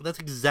that's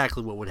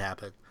exactly what would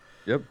happen.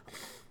 Yep.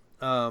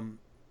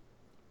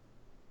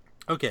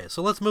 Okay,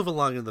 so let's move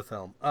along in the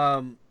film.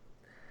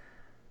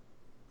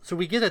 So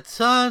we get a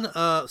ton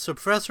of... So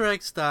Professor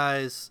X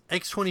dies.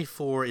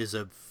 X-24 is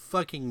a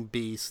fucking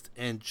beast.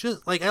 And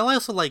just... Like, I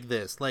also like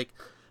this. Like,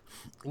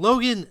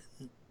 Logan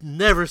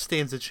never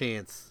stands a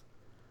chance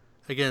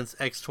against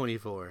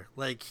X-24.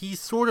 Like, he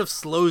sort of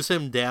slows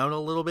him down a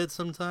little bit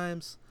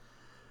sometimes.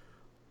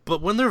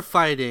 But when they're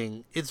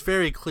fighting, it's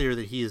very clear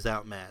that he is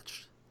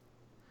outmatched.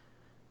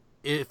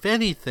 If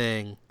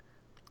anything,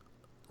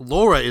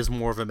 Laura is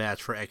more of a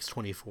match for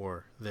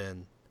X-24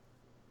 than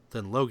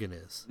Logan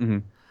is. Mm-hmm.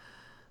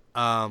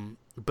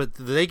 But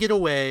they get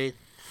away.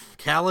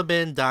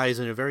 Caliban dies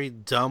in a very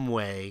dumb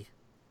way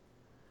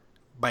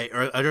by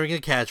uttering a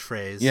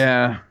catchphrase.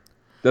 Yeah,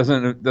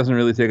 doesn't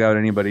really take out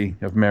anybody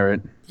of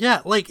merit.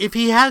 Yeah, like if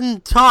he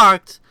hadn't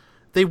talked,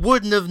 they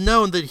wouldn't have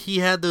known that he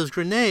had those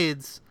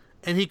grenades,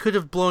 and he could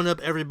have blown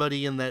up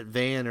everybody in that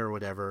van or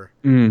whatever.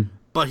 Mm.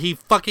 But he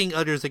fucking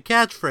utters a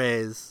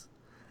catchphrase.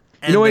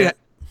 You know what?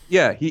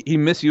 Yeah, he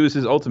misused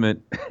his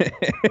ultimate.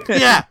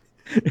 Yeah.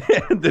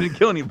 Didn't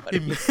kill anybody.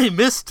 He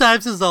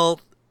mistimes his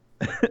ult.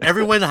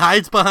 Everyone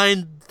hides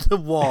behind the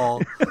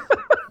wall.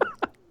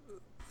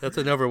 That's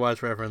an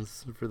Overwatch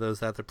reference for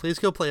those out there. Please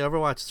go play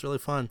Overwatch. It's really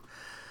fun.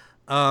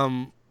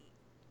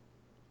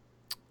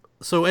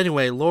 So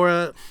anyway,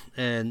 Laura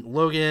and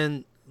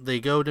Logan, they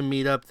go to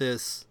meet up the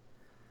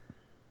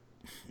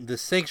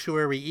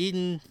Sanctuary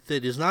Eden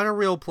that is not a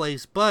real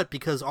place, but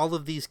because all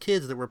of these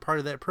kids that were part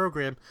of that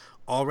program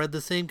all read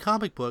the same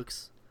comic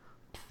books,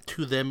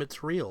 to them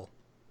it's real.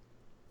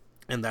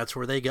 And that's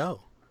where they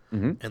go.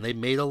 Mm-hmm. And they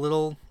made a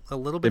little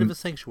bit of a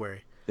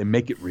sanctuary. They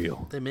make it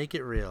real. They make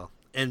it real.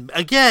 And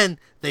again,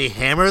 they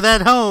hammer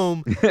that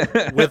home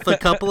with a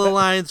couple of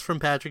lines from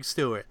Patrick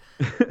Stewart.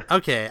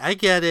 Okay, I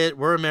get it.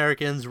 We're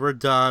Americans. We're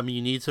dumb.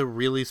 You need to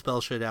really spell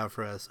shit out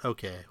for us.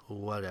 Okay,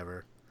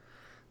 whatever.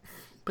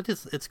 But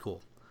it's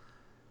cool.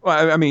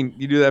 Well, I mean,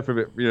 you do that for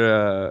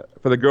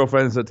the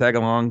girlfriends that tag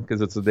along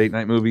because it's a date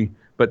night movie.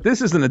 But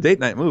this isn't a date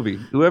night movie.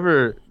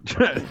 Whoever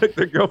took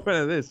their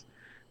girlfriend of this,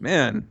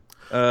 man,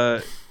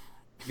 you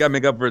got to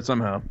make up for it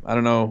somehow. I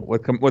don't know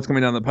what's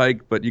coming down the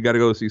pike, but you got to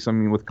go see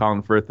something with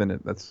Colin Firth in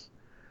it. That's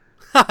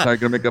how you're going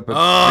to make up it.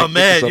 Oh,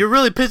 man, you're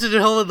really pitching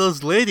it all of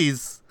those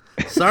ladies.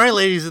 Sorry,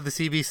 ladies of the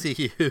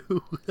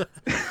CBCU.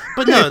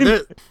 But no,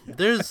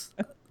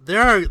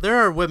 there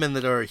are women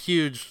that are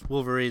huge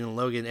Wolverine and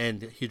Logan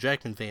and Hugh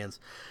Jackman fans.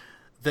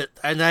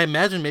 And I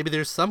imagine maybe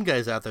there's some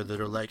guys out there that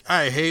are like,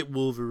 I hate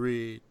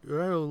Wolverine,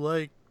 or I don't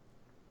like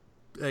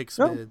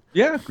X-Men. Oh,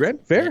 yeah,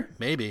 great, fair.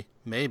 Maybe.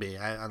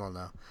 I don't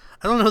know.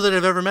 I don't know that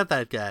I've ever met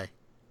that guy.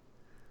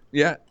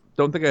 Yeah,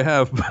 don't think I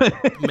have.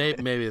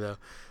 maybe though.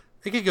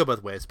 It could go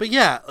both ways. But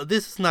yeah,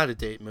 this is not a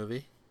date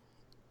movie.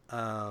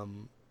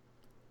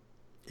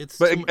 it's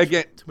But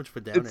again, too much of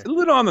a downer. it's a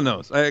little on the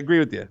nose. I agree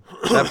with you.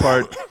 That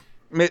part,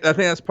 I think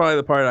that's probably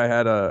the part I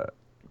had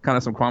kind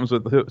of some qualms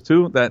with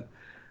too. That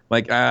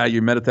like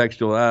you're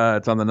metatextual.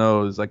 It's on the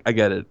nose. Like I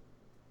get it.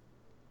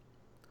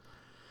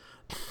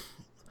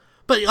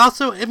 But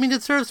also, I mean,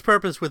 it serves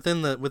purpose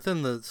within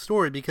the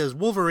story because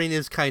Wolverine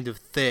is kind of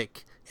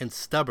thick and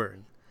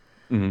stubborn,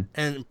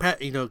 and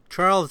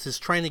Charles is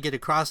trying to get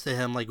across to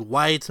him like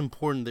why it's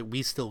important that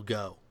we still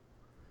go.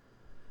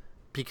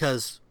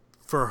 Because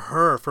for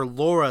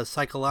Laura,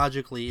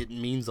 psychologically, it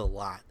means a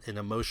lot and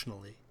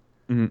emotionally.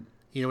 Mm-hmm.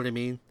 You know what I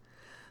mean?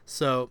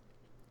 So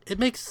it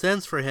makes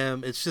sense for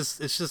him. It's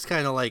just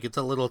kind of like it's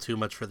a little too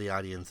much for the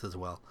audience as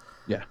well.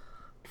 Yeah.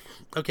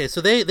 Okay,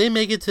 so they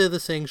make it to the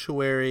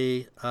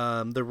sanctuary.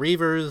 The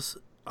Reavers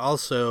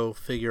also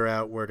figure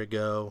out where to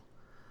go,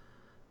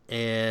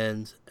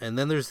 and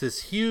then there's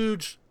this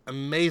huge,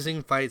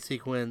 amazing fight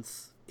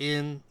sequence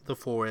in the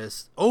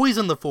forest. Always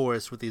in the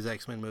forest with these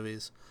X-Men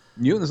movies.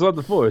 Mutants love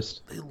the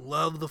forest. They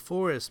love the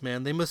forest,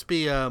 man. They must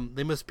be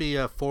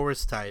a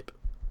forest type.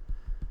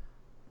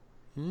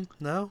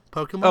 No?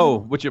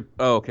 Pokemon?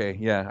 Okay,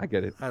 yeah, I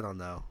get it. I don't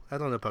know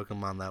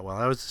Pokemon that well.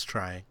 I was just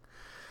trying.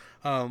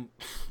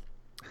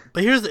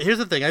 But here's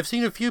the thing. I've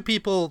seen a few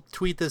people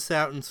tweet this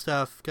out and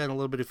stuff, gotten a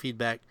little bit of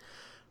feedback.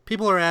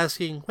 People are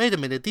asking, wait a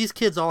minute, these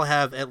kids all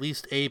have at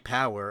least a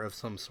power of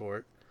some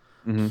sort.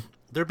 Mm-hmm.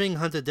 They're being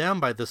hunted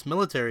down by this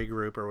military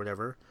group or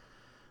whatever.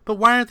 But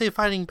why aren't they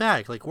fighting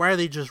back? Like, why are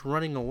they just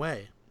running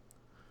away?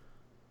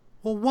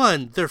 Well,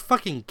 one, they're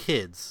fucking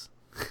kids.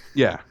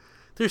 Yeah.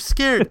 They're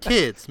scared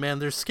kids, man.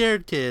 They're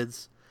scared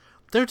kids.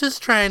 They're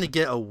just trying to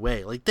get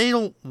away. Like, they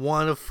don't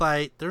want to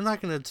fight. They're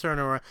not going to turn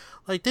around.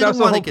 Like, they don't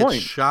want to get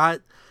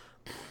shot.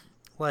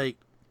 Like,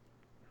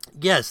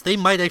 yes, they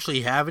might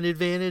actually have an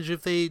advantage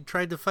if they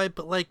tried to fight,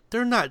 but, like,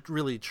 they're not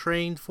really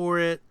trained for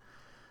it.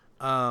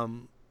 They're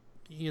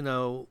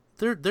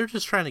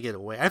just trying to get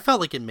away. I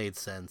felt like it made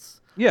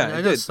sense. Yeah,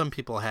 I know some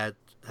people had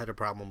a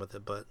problem with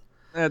it, but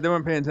they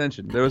weren't paying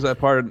attention. There was that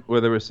part where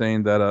they were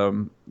saying that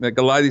like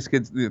a lot of these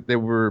kids, they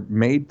were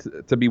made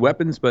to be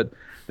weapons, but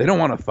they don't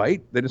want to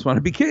fight. They just want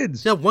to be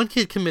kids. Yeah, one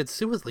kid commits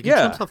suicide. Like, he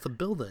jumps off the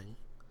building.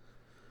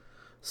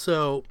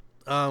 So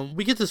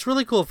we get this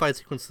really cool fight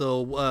sequence,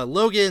 though.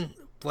 Logan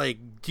like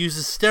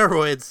uses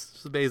steroids.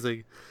 It's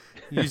amazing.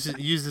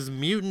 Uses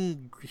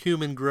mutant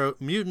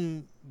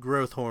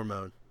growth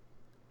hormone.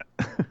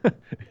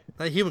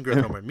 Not human growth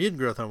hormone, mutant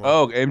growth hormone.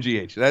 Oh,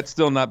 MGH. That's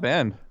still not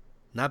banned.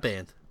 Not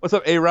banned. What's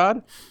up,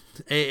 A-Rod?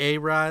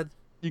 A-Rod.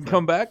 You can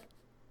come back?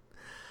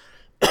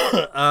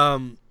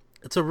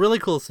 It's a really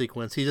cool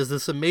sequence. He does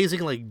this amazing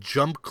like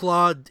jump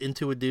claw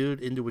into a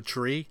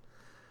tree.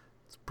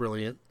 It's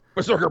brilliant.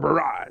 Berserker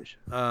Barrage.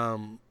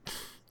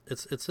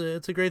 It's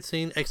a great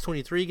scene.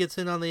 X-23 gets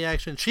in on the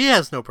action. She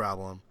has no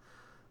problem.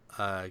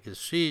 Because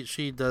she's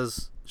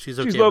okay. She's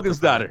Logan's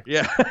daughter.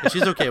 Yeah.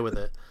 She's okay with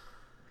it.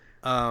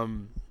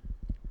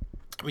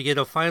 We get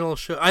a final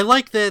show. I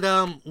like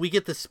that we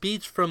get the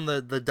speech from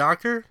the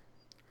doctor.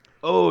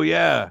 Oh,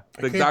 yeah.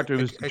 The doctor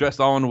who's dressed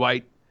all in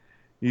white.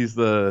 He's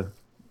the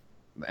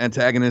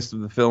antagonist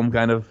of the film,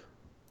 kind of.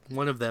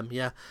 One of them,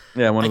 yeah.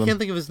 Yeah, one of them. I can't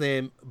think of his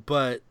name,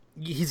 but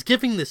he's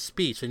giving this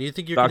speech, and you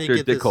think you're going to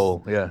get Dick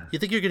Cole, yeah. You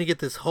think you're going to get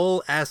this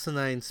whole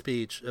asinine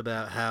speech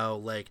about how,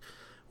 like,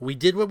 we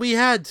did what we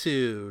had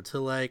to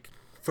like,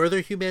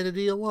 further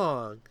humanity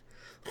along,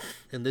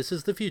 and this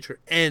is the future.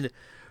 And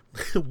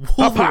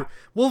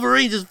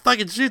Wolverine just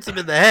fucking shoots him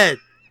in the head.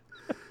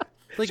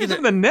 Like shoots him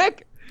in the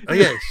neck? Oh,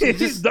 yeah.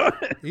 He's done.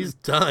 He's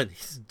done.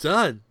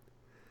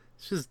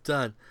 It's just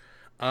done.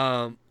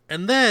 And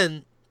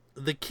then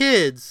the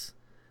kids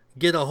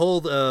get a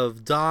hold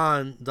of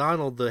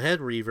Donald, the head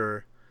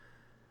Reaver,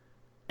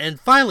 and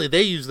finally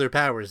they use their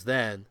powers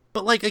then.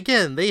 But, like,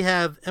 again, they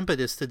have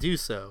impetus to do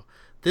so.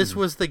 This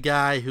was the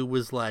guy who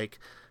was, like,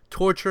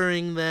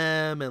 torturing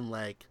them and,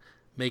 like,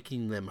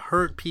 making them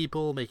hurt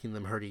people, making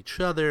them hurt each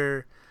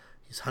other.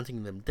 He's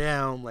hunting them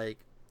down. Like,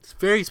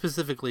 very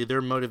specifically,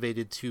 they're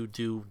motivated to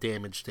do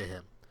damage to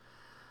him,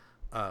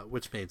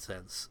 which made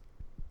sense.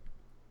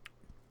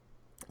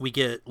 We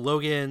get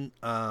Logan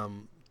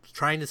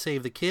trying to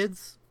save the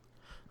kids,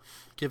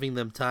 giving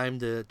them time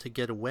to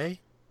get away.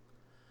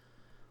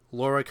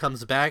 Laura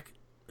comes back,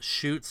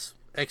 shoots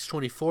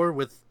X-24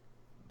 with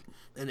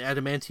an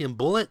adamantium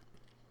bullet.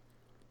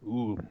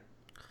 Ooh.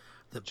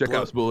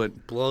 Chekhov's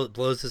bullet.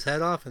 Blows his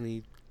head off and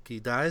he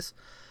dies.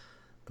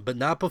 But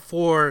not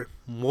before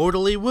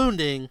mortally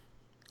wounding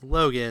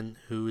Logan,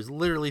 who is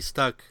literally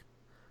stuck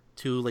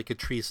to like a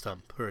tree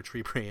stump or a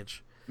tree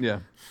branch. Yeah.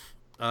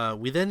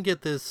 We then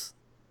get this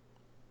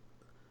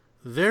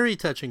very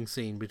touching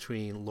scene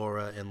between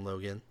Laura and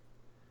Logan.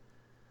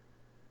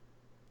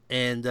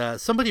 And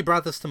somebody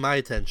brought this to my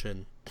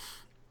attention.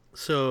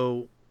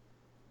 So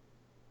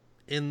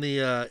in the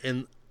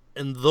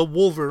in the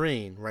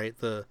Wolverine, right?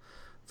 The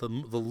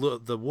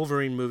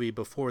Wolverine movie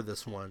before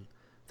this one,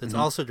 that's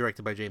also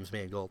directed by James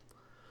Mangold.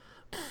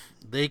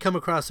 They come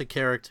across a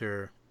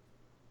character.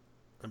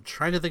 I'm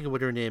trying to think of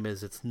what her name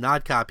is. It's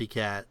not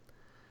Copycat.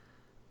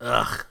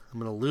 Ugh, I'm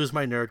gonna lose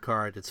my nerd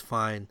card. It's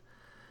fine.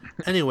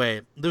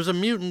 Anyway, there's a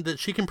mutant that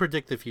she can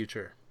predict the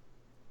future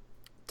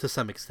to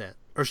some extent,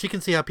 or she can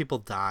see how people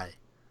die.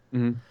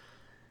 Mm-hmm.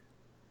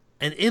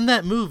 And in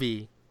that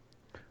movie,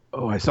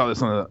 oh, I saw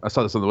this on the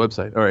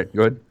website. All right,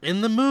 go ahead.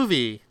 in the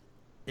movie,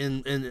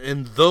 in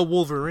The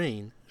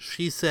Wolverine,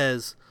 she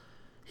says,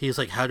 he's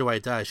like, "How do I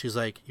die?" She's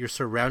like, "You're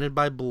surrounded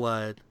by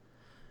blood,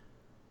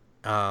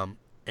 and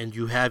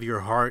you have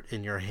your heart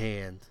in your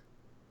hand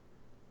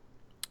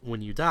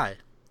when you die."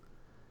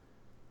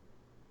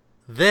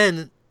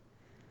 Then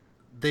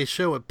they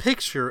show a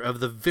picture of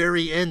the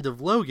very end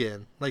of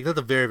Logan, like not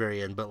the very,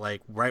 very end, but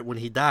like right when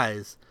he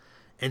dies,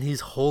 and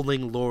he's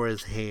holding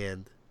Laura's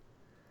hand,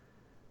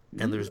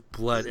 and there's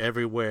blood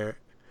everywhere.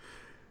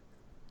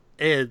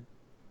 And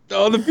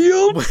the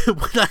field.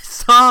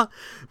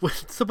 when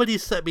somebody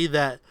sent me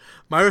that,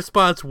 my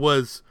response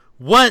was,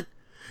 "What?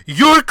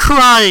 You're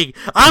crying?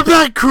 I'm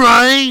not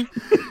crying.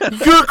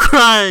 You're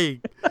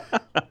crying."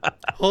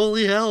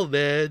 Holy hell,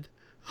 man!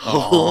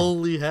 Aww.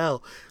 Holy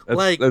hell!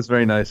 That's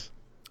very nice.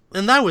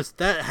 And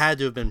that had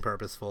to have been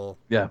purposeful.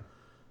 Yeah.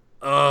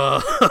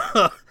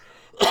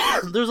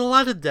 There's a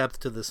lot of depth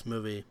to this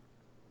movie.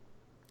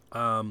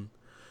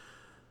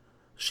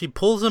 She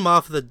pulls him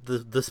off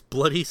this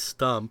bloody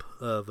stump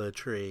of a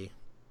tree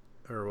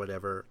or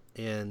whatever,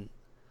 and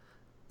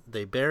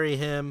they bury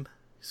him.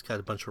 He's got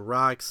a bunch of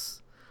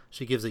rocks.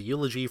 She gives a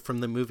eulogy from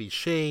the movie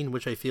Shane,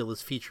 which I feel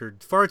is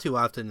featured far too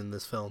often in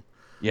this film.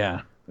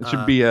 Yeah. It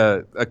should be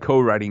a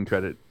co-writing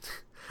credit.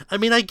 I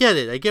mean, I get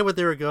it. I get what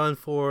they were going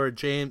for.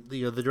 James,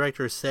 the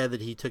director said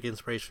that he took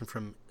inspiration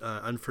from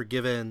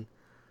Unforgiven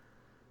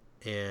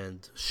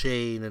and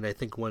Shane, and I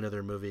think one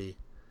other movie.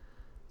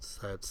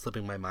 It's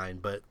slipping my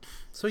mind, but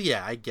so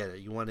yeah, I get it.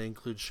 You want to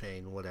include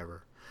Shane,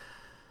 whatever.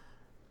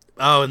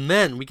 Oh, and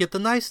then we get the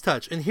nice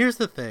touch. And here's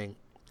the thing: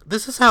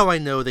 this is how I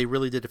know they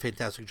really did a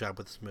fantastic job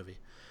with this movie,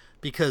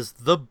 because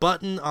the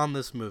button on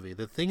this movie,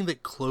 the thing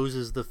that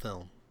closes the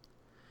film,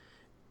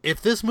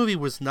 if this movie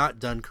was not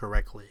done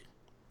correctly,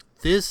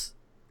 this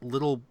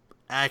little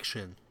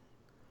action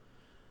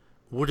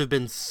would have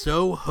been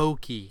so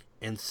hokey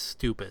and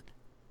stupid,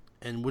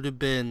 and would have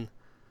been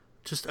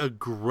just a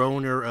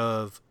groaner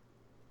of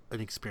an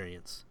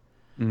experience.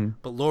 Mm-hmm.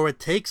 But Laura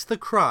takes the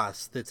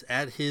cross that's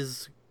at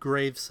his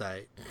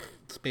gravesite.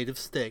 It's made of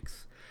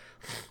sticks.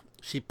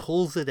 She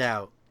pulls it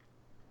out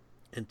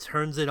and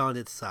turns it on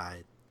its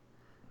side,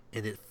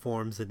 and it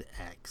forms an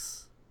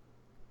X.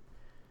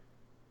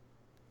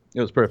 It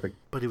was perfect.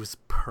 But it was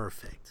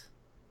perfect.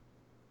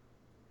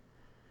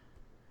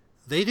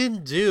 They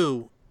didn't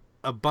do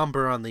a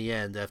bumper on the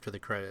end after the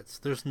credits.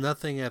 There's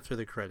nothing after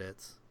the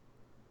credits,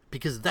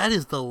 because that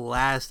is the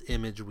last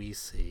image we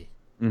see.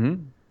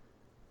 Mm-hmm.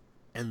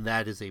 And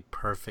that is a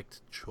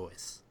perfect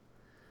choice.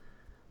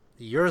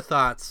 Your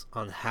thoughts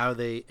on how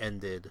they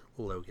ended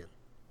Logan?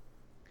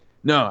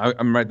 No,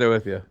 I'm right there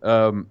with you.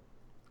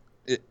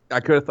 I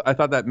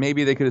thought that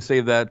maybe they could have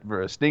saved that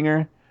for a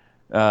stinger,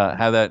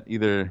 have that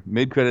either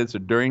mid credits or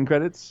during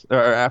credits or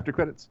after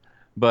credits.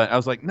 But I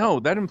was like, no,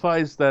 that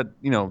implies that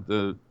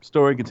the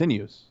story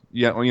continues.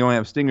 Yeah, when you only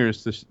have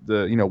stingers to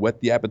whet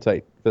the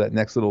appetite for that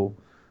next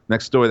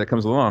story that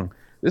comes along.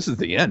 This is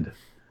the end.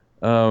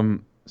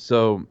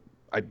 So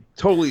I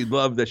totally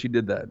love that she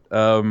did that.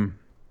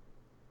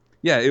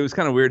 Yeah, it was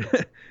kind of weird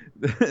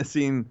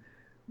seeing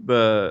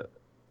the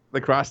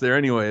cross there.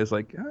 Anyway, it's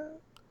like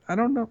I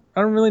don't know.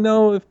 I don't really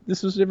know if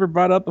this was ever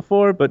brought up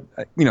before, but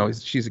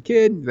she's a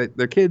kid.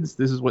 They're kids.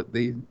 This is what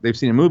they've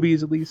seen in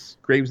movies, at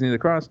least. Graves near the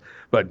cross.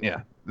 But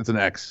yeah, it's an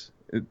X.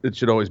 It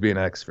should always be an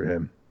X for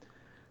him.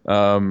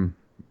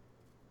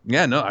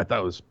 Yeah, no, I thought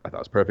it was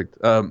perfect.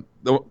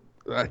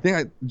 I think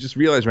I just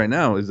realized right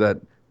now is that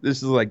this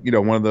is like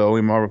one of the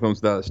only Marvel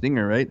films without a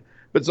stinger, right?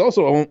 But it's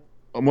also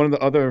one of the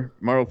other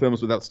Marvel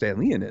films without Stan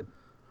Lee in it.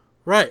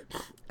 Right.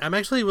 I'm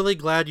actually really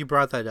glad you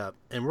brought that up,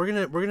 and we're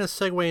gonna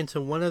segue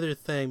into one other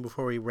thing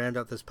before we round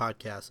out this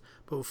podcast.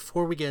 But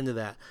before we get into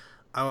that,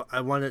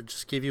 I want to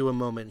just give you a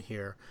moment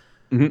here.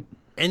 Mm-hmm.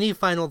 Any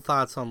final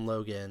thoughts on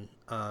Logan?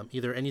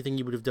 Either anything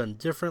you would have done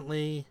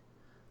differently,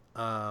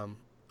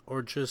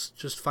 or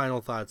just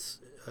final thoughts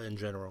in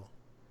general.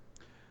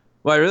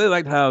 Well, I really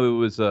liked how it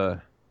was.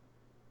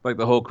 Like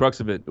the whole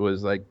crux of it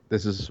was like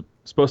this is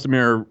supposed to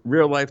mirror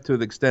real life to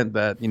the extent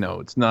that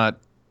it's not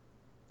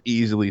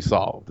easily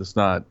solved. It's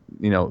not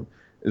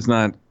it's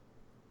not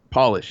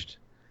polished,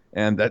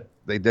 and that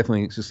they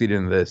definitely succeeded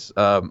in this.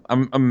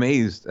 I'm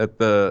amazed at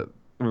their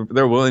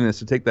willingness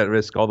to take that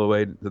risk all the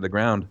way to the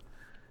ground,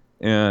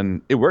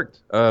 and it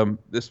worked.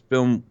 This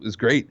film is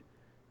great.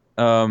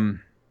 The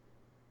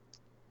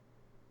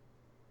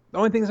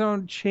only things I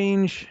want to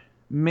change,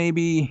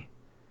 maybe,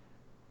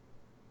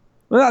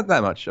 well, not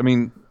that much. I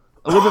mean,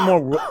 a little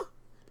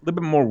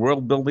bit more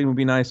world building would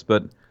be nice,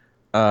 but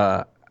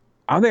I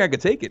don't think I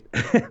could take it.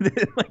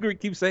 Like we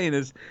keep saying,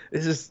 it's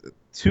just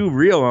too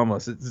real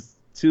almost. It's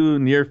too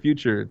near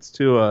future. It's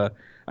too.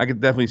 I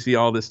could definitely see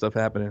all this stuff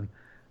happening.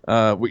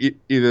 Either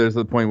there's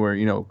the point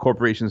where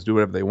corporations do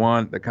whatever they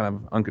want, they're kind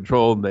of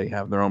uncontrolled, they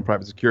have their own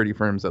private security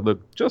firms that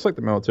look just like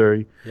the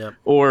military, Yep.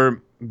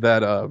 or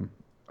that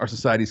our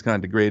society's kind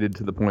of degraded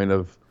to the point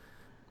of,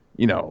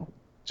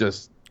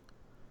 just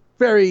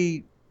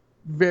very,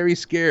 very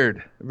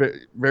scared,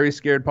 very, very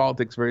scared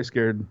politics, very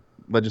scared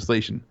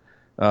legislation.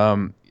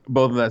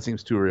 Both of that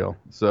seems too real.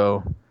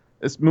 So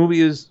this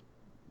movie is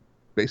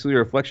basically a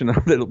reflection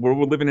of the world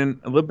we're living in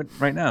a little bit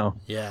right now.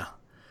 Yeah.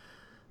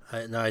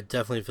 I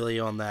definitely feel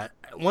you on that.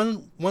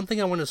 One thing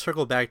I want to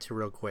circle back to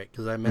real quick,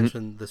 because I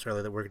mentioned this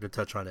earlier that we're going to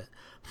touch on it.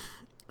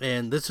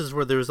 And this is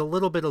where there's a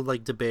little bit of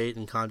like debate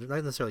and not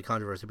necessarily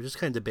controversy, but just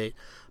kind of debate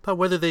about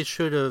whether they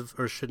should have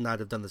or should not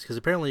have done this, because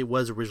apparently it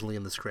was originally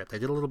in the script. I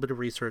did a little bit of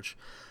research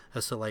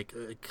as to like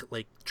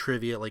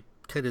trivia, like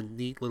kind of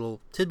neat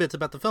little tidbits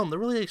about the film. There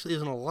really actually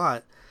isn't a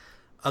lot,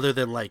 other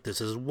than like this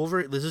is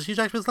Wolverine, this is Hugh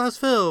Jackman's last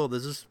film,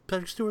 this is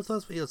Patrick Stewart's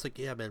last film. It's like,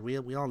 yeah, man, we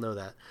all know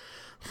that.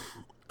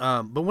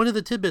 But one of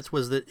the tidbits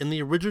was that in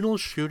the original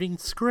shooting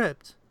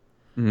script,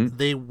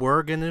 they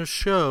were going to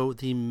show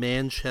the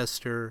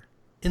Manchester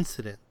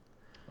incident.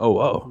 Oh,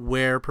 whoa.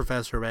 Where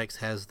Professor X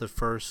has the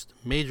first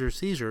major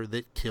seizure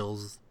that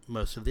kills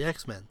most of the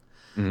X-Men.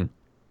 Mm-hmm.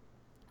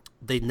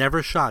 They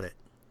never shot it.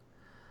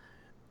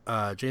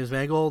 James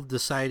Mangold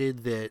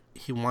decided that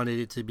he wanted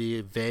it to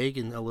be vague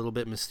and a little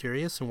bit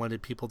mysterious and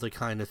wanted people to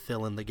kind of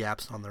fill in the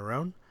gaps on their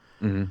own.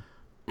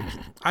 Mm-hmm.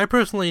 I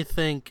personally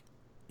think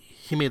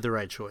he made the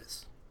right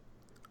choice.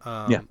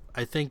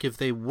 I think if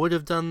they would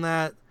have done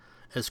that,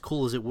 as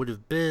cool as it would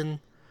have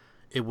been,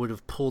 it would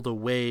have pulled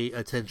away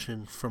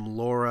attention from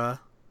Laura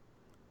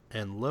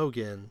and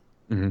Logan.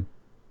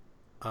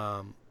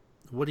 Mm-hmm.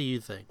 What do you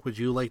think? Would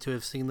you like to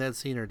have seen that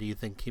scene, or do you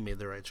think he made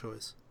the right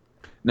choice?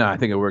 No, I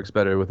think it works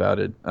better without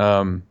it.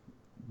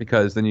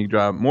 Because then you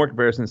draw more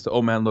comparisons to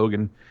Old Man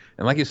Logan,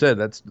 and like you said,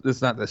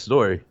 that's not the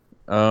story.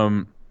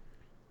 Yeah,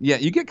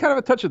 you get kind of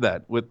a touch of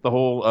that with the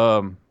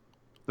whole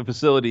the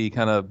facility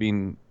kind of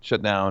being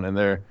shut down, and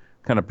they're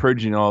kind of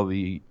purging all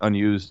the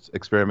unused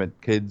experiment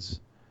kids.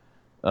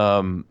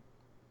 Yeah,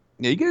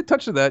 you get a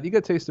touch of that, you get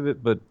a taste of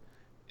it, but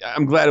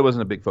I'm glad it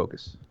wasn't a big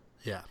focus.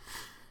 Yeah.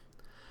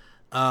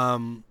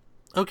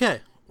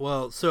 Okay.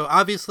 Well, so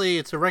obviously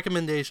it's a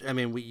recommendation. I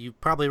mean, you've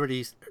probably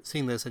already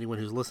seen this, anyone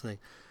who's listening.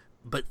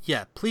 But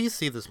yeah, please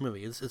see this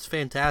movie. It's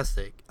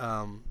fantastic.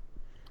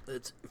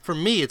 It's for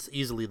me, it's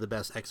easily the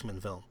best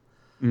X-Men film.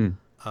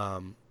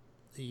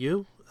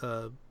 You?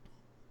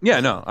 Yeah,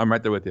 no, I'm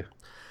right there with you.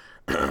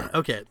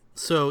 Okay,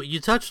 so you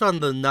touched on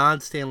the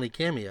non-Stanley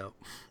cameo,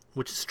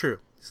 which is true.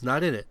 He's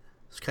not in it.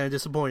 It's kind of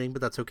disappointing,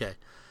 but that's okay.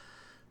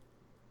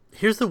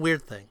 Here's the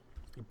weird thing.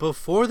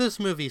 Before this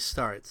movie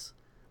starts,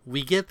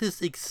 we get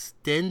this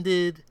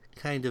extended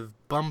kind of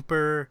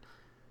bumper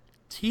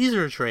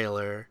teaser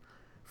trailer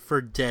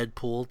for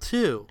Deadpool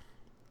 2.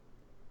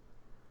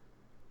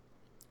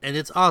 And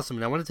it's awesome,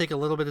 and I want to take a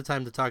little bit of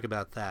time to talk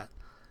about that.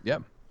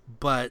 Yep.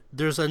 But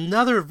there's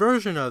another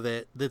version of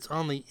it that's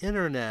on the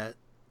internet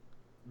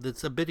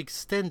that's a bit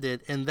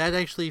extended, and that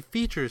actually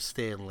features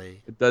Stan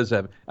Lee. It does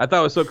have. I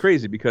thought it was so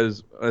crazy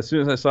because as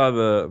soon as I saw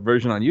the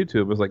version on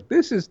YouTube, I was like,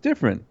 this is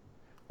different.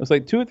 It's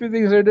like 2 or 3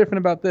 things that are different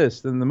about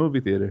this than the movie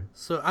theater.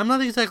 So I'm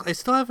not exactly... I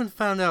still haven't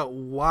found out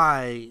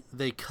why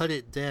they cut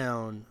it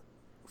down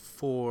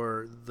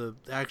for the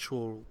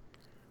actual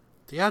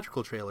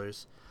theatrical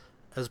trailers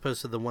as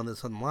opposed to the one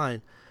that's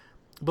online.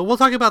 But we'll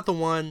talk about the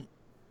one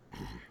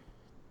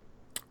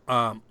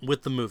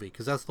with the movie,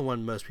 because that's the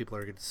one most people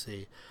are going to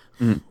see.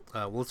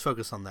 Well, let's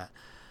focus on that.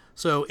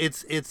 So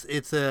it's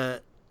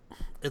a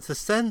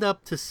send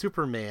up to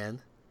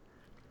Superman.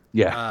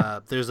 Yeah.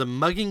 There's a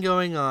mugging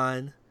going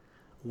on.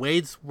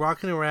 Wade's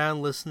walking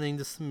around listening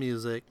to some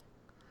music.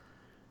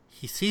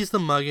 He sees the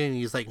mugging and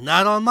he's like,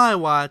 not on my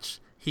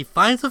watch. He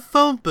finds a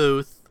phone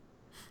booth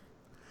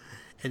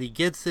and he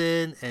gets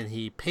in and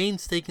he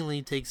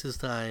painstakingly takes his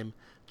time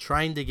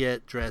trying to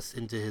get dressed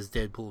into his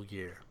Deadpool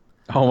gear.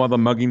 Oh, while the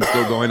mugging's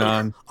still going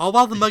on. All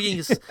while the mugging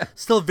is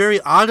still very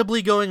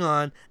audibly going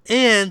on.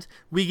 And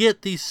we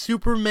get the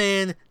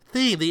Superman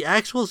theme, the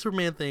actual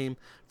Superman theme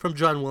from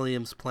John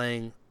Williams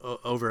playing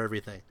over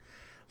everything.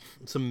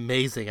 It's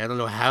amazing. I don't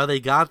know how they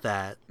got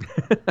that,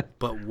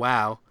 but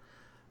wow.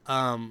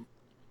 And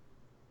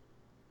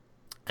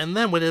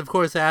then what, of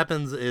course,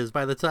 happens is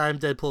by the time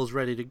Deadpool's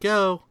ready to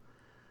go,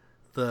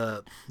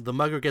 the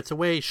mugger gets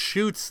away,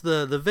 shoots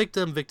the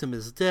victim. Victim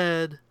is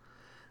dead.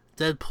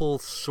 Deadpool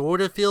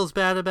sort of feels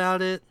bad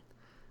about it,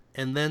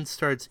 and then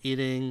starts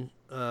eating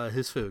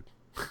his food.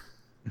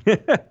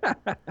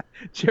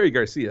 Jerry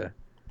Garcia.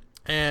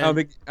 And I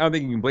don't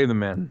think you can blame the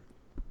man.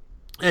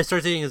 And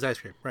starts eating his ice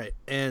cream, right?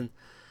 And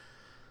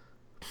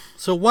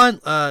so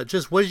one,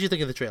 just what did you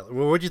think of the trailer?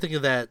 What did you think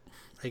of that?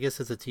 I guess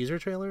it's a teaser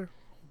trailer.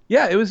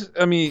 Yeah, it was.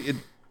 I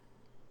mean,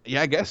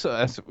 I guess so.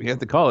 That's what we have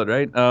to call it,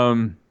 right?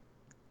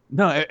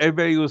 No,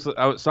 everybody was.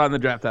 I saw it in the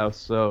draft house,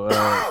 so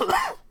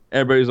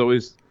everybody's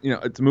always,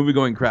 it's a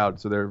movie-going crowd,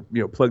 so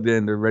they're, plugged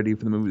in, they're ready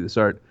for the movie to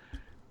start.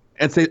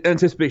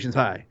 Anticipation's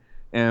high,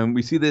 and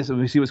we see this and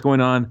we see what's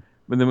going on,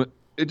 but then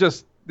it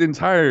just the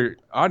entire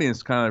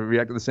audience kind of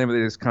reacted the same way.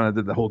 They just kind of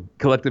did the whole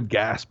collective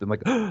gasp and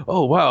like,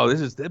 oh wow,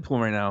 this is Deadpool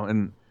right now.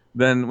 And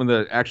then when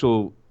the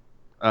actual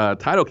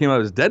title came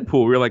out as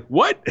Deadpool, we were like,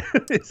 what?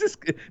 Is this?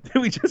 Did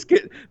we just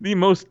get the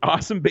most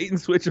awesome bait and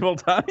switch of all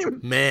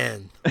time?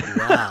 Man,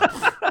 wow.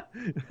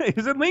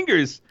 Because it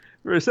lingers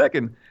for a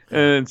second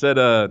and it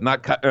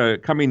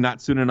said, coming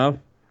not soon enough.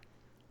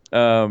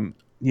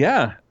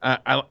 Yeah,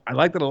 I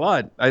liked it a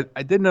lot.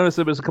 I did notice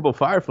there was a couple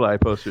Firefly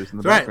posters in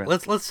the background.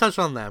 Right, let's touch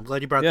on that. I'm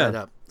glad you brought that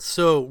up.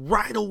 So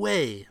right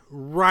away,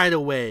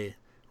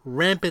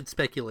 rampant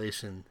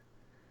speculation,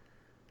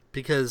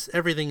 because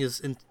everything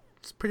is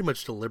it's pretty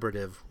much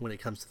deliberative when it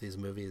comes to these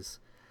movies.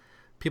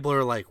 People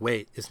are like,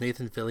 wait, is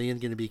Nathan Fillion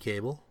going to be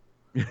Cable?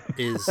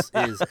 Is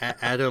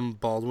Adam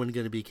Baldwin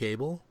going to be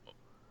Cable?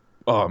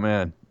 Oh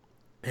man.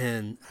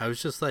 And I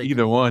was just like,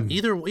 either one.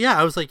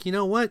 I was like, you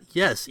know what?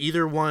 Yes,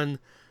 either one.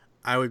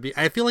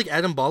 I feel like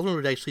Adam Baldwin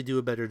would actually do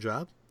a better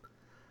job.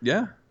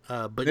 Yeah.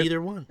 But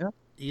either one. Yeah.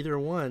 Either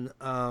one.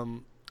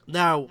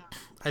 Now,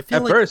 I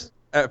feel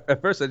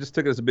at first I just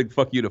took it as a big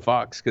fuck you to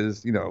Fox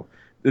because, you know,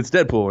 it's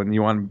Deadpool and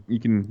you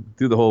can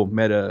do the whole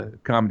meta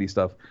comedy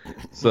stuff.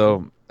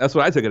 So that's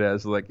what I took it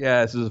as. Like,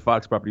 yeah, this is a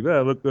Fox property.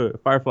 But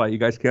look, Firefly, you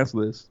guys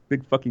cancel this.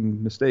 Big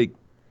fucking mistake.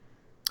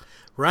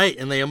 Right,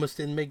 and they almost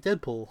didn't make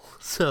Deadpool.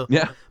 So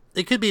yeah,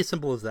 it could be as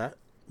simple as that.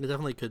 It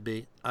definitely could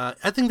be.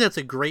 I think that's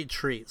a great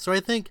treat. So I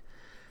think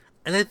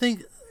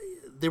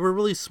they were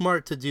really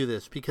smart to do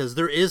this because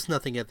there is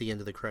nothing at the end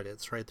of the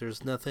credits, right?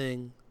 There's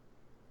nothing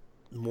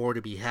more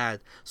to be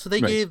had. So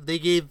they gave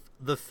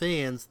the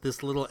fans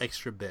this little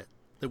extra bit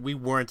that we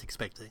weren't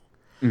expecting.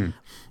 And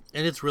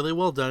it's really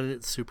well done and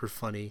it's super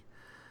funny.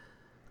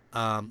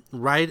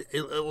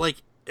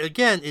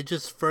 It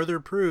just further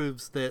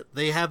proves that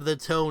they have the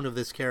tone of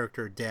this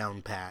character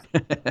down pat.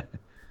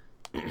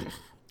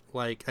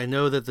 Like, I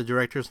know that the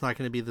director's not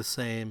going to be the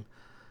same,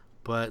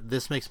 but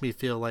this makes me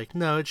feel like,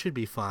 no, it should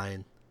be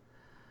fine.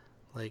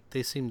 Like,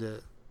 they seem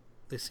to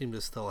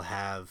still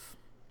have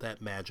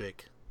that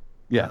magic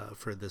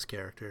for this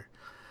character.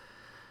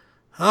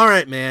 All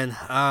right, man.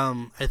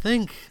 I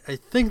think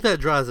that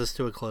draws us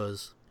to a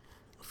close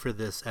for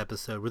this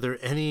episode. Were there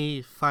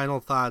any final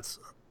thoughts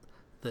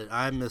that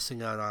I'm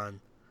missing out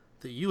on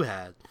that you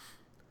had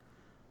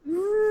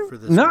for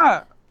this?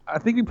 Nah, I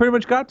think we pretty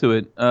much got to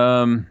it.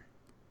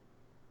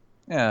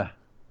 Yeah.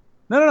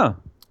 No.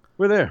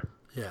 We're there.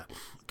 Yeah.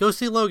 Go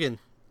see Logan.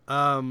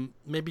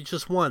 Maybe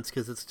just once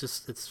because it's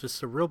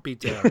just a real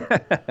beatdown,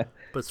 but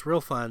it's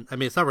real fun. I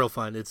mean, it's not real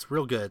fun. It's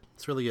real good.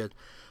 It's really good.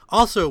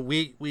 Also,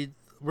 we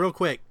real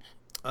quick,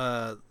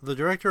 the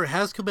director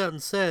has come out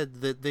and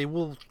said that they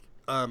will,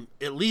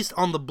 at least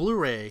on the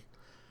Blu-ray,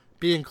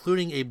 be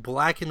including a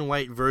black and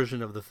white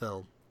version of the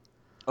film.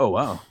 Oh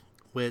wow.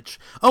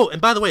 And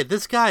by the way,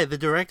 this guy, the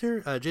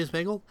director, James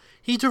Mangold,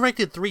 he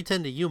directed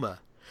 3:10 to Yuma.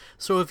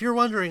 So if you're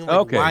wondering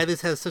why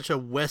this has such a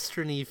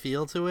westerny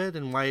feel to it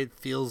and why it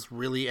feels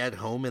really at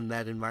home in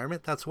that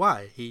environment, that's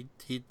why. He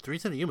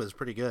 3:10 to Yuma is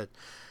pretty good.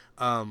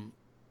 But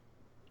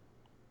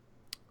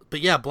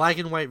yeah, black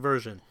and white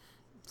version.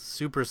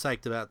 Super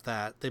psyched about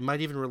that. They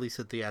might even release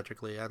it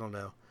theatrically. I don't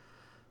know.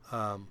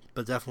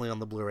 But definitely on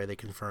the Blu-ray they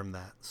confirmed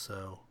that.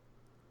 So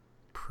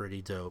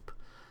pretty dope.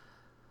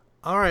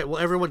 All right,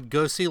 well, everyone,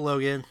 go see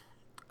Logan.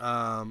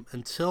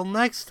 Until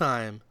next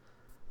time,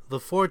 the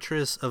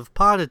Fortress of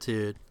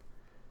Potitude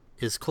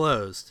is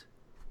closed.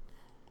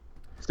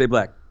 Stay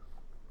black.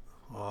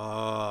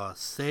 Oh,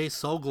 stay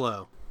soul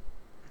glow.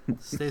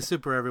 Stay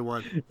super,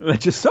 everyone.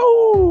 Let your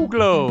soul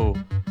glow.